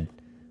your head.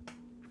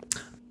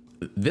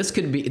 This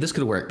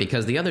could work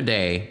because the other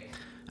day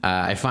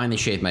I finally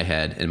shaved my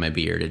head and my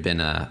beard. It'd been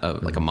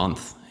like a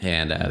month,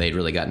 and they'd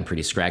really gotten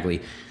pretty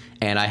scraggly.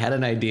 and I had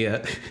an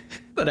idea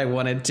that I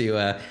wanted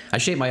to. I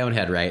shave my own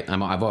head, right?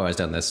 I've always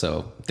done this,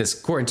 so this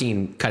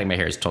quarantine cutting my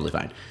hair is totally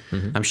fine.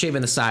 I'm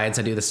shaving the sides.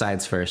 I do the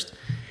sides first,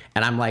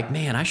 and I'm like,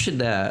 man, I should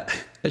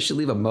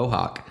leave a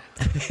mohawk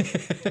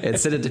and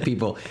send it to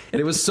people. And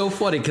it was so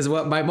funny because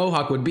what my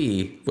mohawk would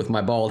be with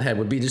my bald head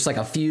would be just like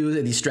a few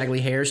of these straggly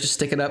hairs just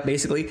sticking up,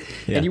 basically,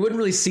 and you wouldn't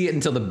really see it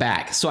until the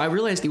back. So I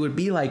realized it would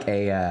be like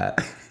a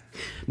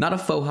not a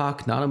faux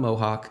hawk, not a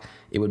mohawk.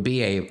 It would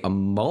be a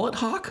mullet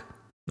hawk.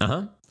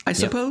 I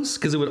suppose,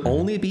 because it would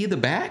only be the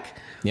back.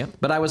 Yep.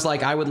 But I was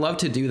like, I would love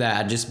to do that.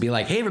 I'd just be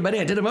like, hey, everybody,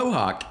 I did a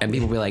mohawk. And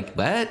people would be like,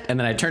 what? And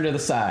then I turn to the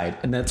side,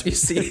 and that's where you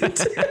see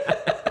it.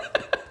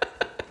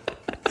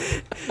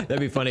 That'd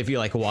be funny if you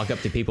like walk up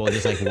to people and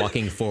just like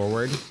walking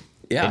forward.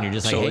 Yeah. And you're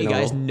just like, hey,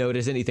 guys,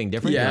 notice anything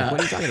different? Yeah. Like, what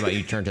are you talking about?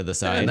 You turn to the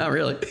side. Not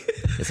really.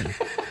 Listen,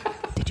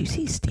 did you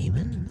see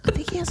Steeman? I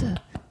think he's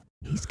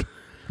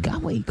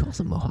got what he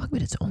calls a mohawk,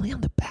 but it's only on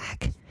the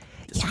back.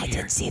 Yeah, I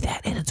did see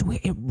that, and it's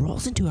weird. It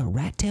rolls into a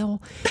rat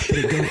tail, but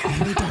it goes all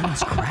the way down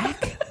his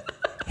crack.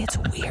 It's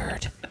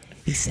weird.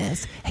 He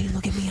says, hey,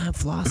 look at me, I'm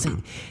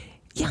flossing.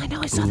 Yeah, I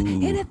know, it's not,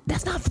 and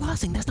that's not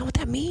flossing. That's not what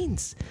that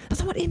means. That's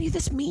not what any of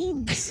this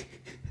means.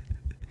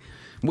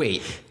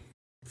 Wait,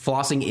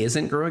 flossing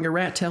isn't growing a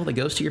rat tail that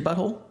goes to your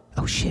butthole?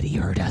 Oh, shit, he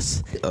heard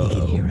us. He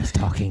could hear us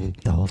talking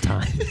the whole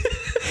time.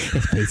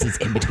 His face is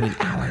in between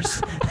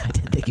ours. I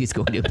didn't think he was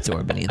going to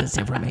absorb any of this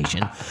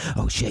information.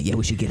 Oh, shit, yeah,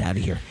 we should get out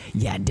of here.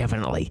 Yeah,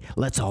 definitely.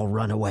 Let's all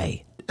run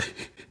away.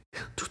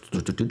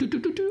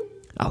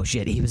 Oh,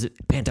 shit, he was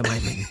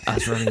pantomiming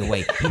us running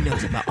away. He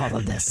knows about all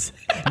of this.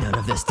 None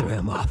of this threw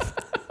him off.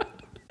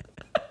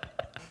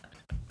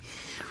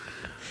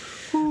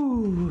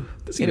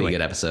 This is going to be a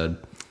good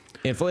episode.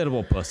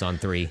 Inflatable puss on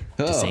 3.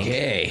 To sink.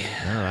 Okay.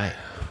 All right.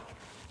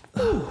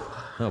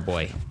 Oh,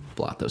 boy.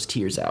 Blot those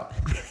tears out.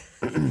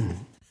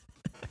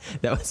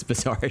 That was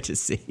bizarre to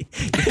see.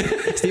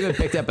 Steven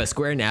picked up a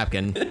square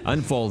napkin,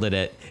 unfolded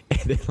it,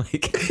 and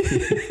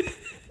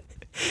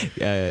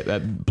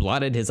then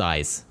blotted his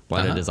eyes.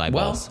 Blotted his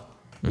eyeballs.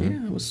 Well,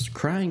 yeah, I was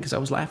crying because I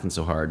was laughing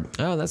so hard.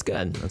 Oh, that's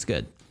good. That's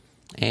good.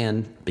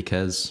 And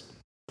because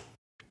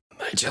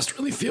I just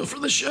really feel for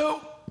the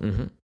show.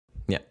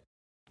 Yeah.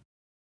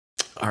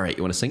 All right,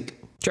 you want to sync?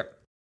 Sure.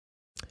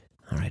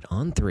 All right,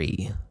 on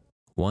 3.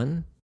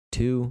 1,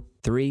 2,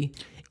 3.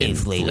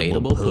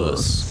 Inflatable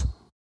puss.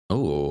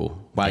 Oh,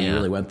 wow, you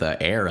really went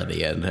the air at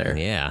the end there.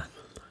 Yeah,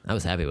 I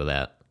was happy with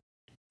that.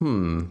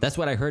 That's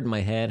what I heard in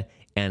my head,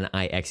 and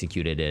I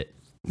executed it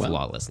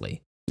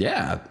flawlessly.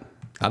 Yeah,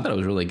 I thought it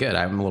was really good.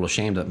 I'm a little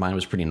ashamed that mine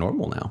was pretty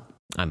normal now.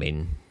 I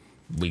mean,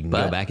 we can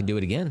go back and do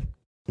it again.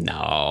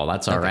 No,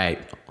 that's all right.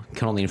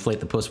 Can only inflate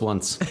the puss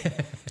once.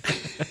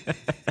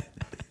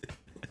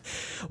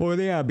 Well,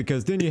 yeah,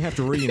 because then you have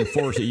to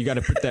reinforce it. You got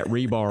to put that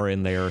rebar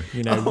in there.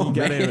 You know,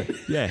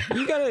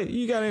 you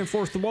gotta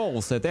enforce the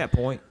walls at that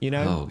point. You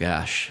know. Oh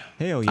gosh.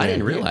 Hell yeah! I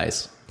didn't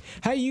realize.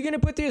 Hey, you gonna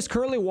put this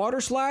curly water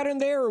slide in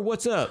there, or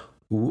what's up?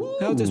 Ooh.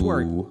 How's this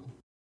work?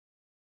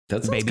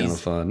 That sounds kind of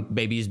fun.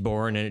 Baby's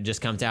born, and it just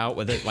comes out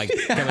with it like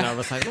coming out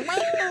of a like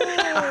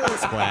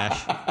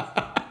splash.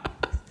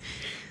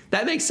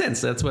 That makes sense.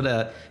 That's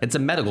what it's a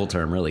medical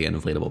term, really, an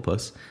inflatable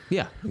puss.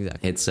 Yeah,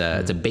 exactly. It's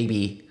a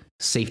baby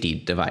safety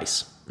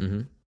device.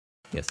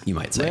 Yes, you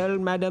might say. Well,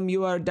 madam,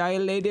 you are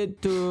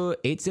dilated to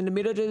 8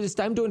 centimeters. It is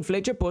time to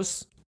inflate your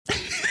puss.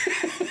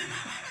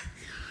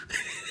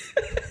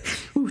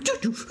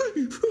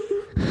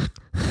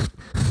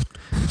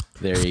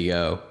 There you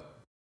go.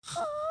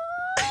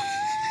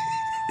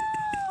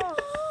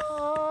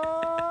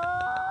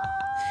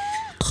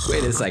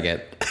 Wait a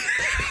second.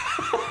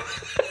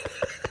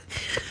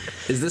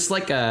 Is this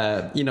like like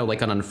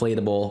an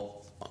inflatable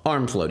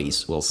arm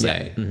floaties, we'll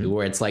say,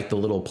 where it's like the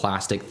little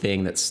plastic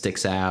thing that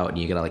sticks out and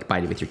you gotta like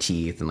bite it with your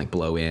teeth and like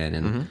blow in,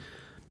 and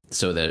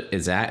so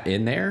is that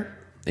in there?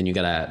 And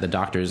the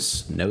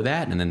doctors know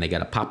that, and then they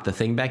gotta pop the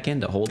thing back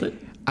in to hold it.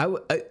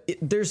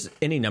 There's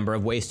any number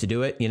of ways to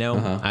do it. You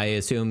know, I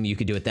assume you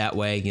could do it that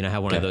way. You know,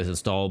 have one of those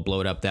installed,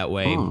 blow it up that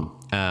way,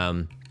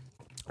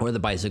 or the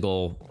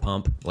bicycle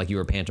pump, like you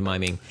were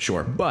pantomiming.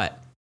 Sure, but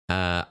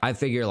I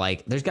figure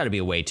like there's got to be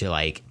a way to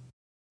like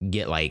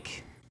get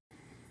like,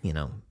 you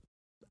know,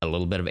 a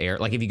little bit of air.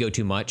 Like if you go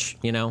too much,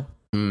 you know,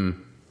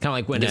 kind of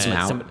like when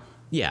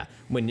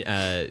when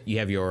you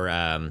have your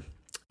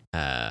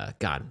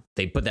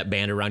they put that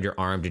band around your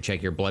arm to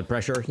check your blood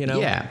pressure, you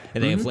know,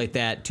 and they inflate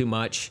that too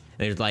much.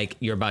 And it's like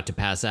you're about to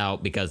pass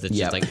out because it's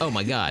just like, oh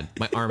my god,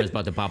 my arm is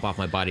about to pop off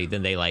my body.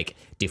 Then they like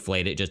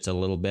deflate it just a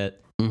little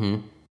bit.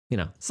 You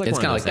know, it's kind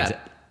of like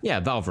that. Yeah,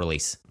 valve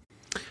release.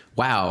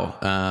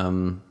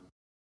 Wow.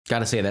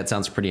 Gotta say that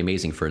sounds pretty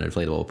amazing for an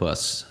inflatable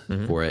puss,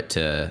 for it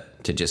to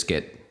just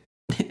get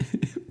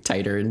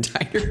tighter and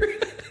tighter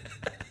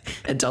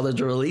until there's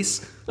a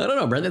release. I don't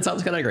know, Brent. That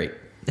sounds kind of great.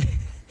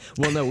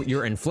 Well, no,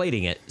 you're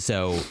inflating it,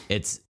 so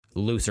it's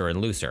looser and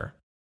looser.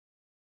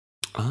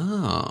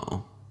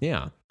 Oh,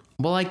 yeah.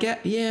 Well, I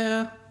get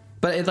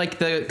but it's like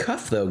the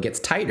cuff though gets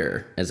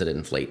tighter as it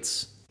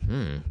inflates.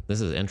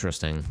 This is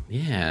interesting.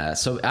 Yeah.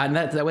 So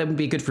that wouldn't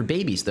be good for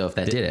babies though if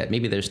that did it.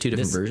 Maybe there's two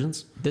different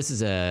versions. This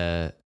is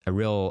a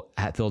real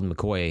Hatfield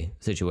McCoy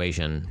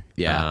situation.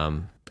 Yeah.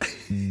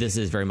 This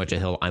is very much a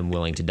hill I'm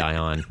willing to die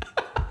on.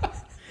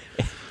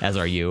 As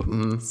are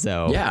you.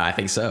 So Yeah, I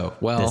think so.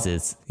 Well, this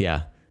is each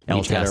had our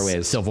LTS,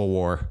 ways. Civil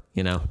War,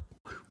 you know.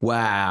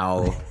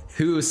 wow.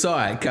 Who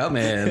saw it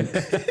coming?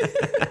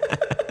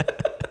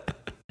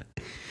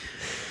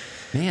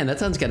 Man, that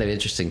sounds kind of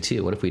interesting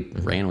too. What if we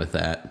ran with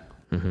that?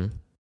 Mm-hmm.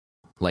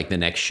 Like the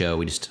next show,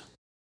 we just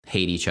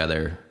hate each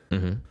other.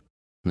 Mm-hmm. And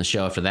the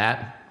show after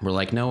that, we're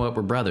like, no, what?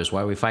 We're brothers.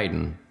 Why are we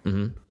fighting?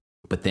 Mm-hmm.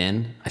 But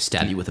then I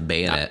stab you with a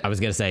bayonet. I was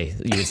gonna say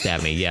you would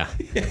stab me, yeah.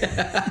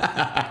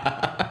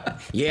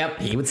 Yep,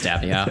 he would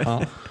stab me.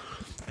 Yeah.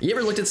 You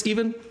ever looked at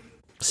Steven?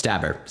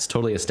 Stabber. It's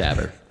totally a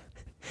stabber.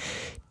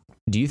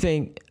 Do you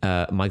think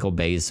Michael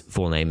Bay's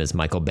full name is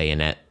Michael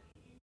Bayonet?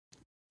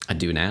 I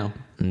do now.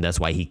 And that's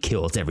why he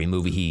kills every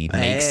movie he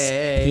makes.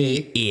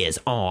 Hey. He is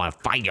on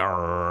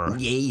fire.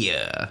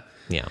 Yeah.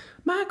 Yeah.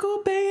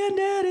 Michael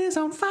Bayonet is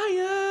on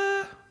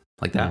fire.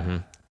 Like that.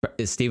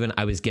 Mm-hmm. Steven,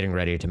 I was getting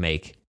ready to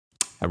make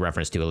a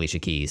reference to Alicia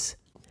Keys,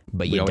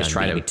 but We you always done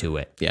try beat to- me to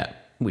it. Yeah.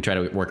 We try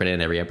to work it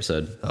in every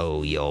episode.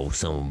 Oh, yo,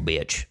 son of a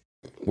bitch.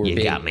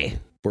 You got me.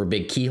 We're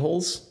big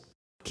keyholes.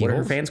 What are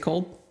her Keyholes? fans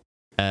called?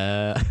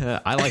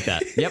 I like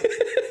that. Yep.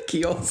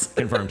 Keyholes.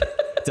 Confirmed.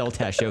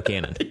 Delta show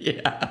canon.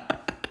 Yeah.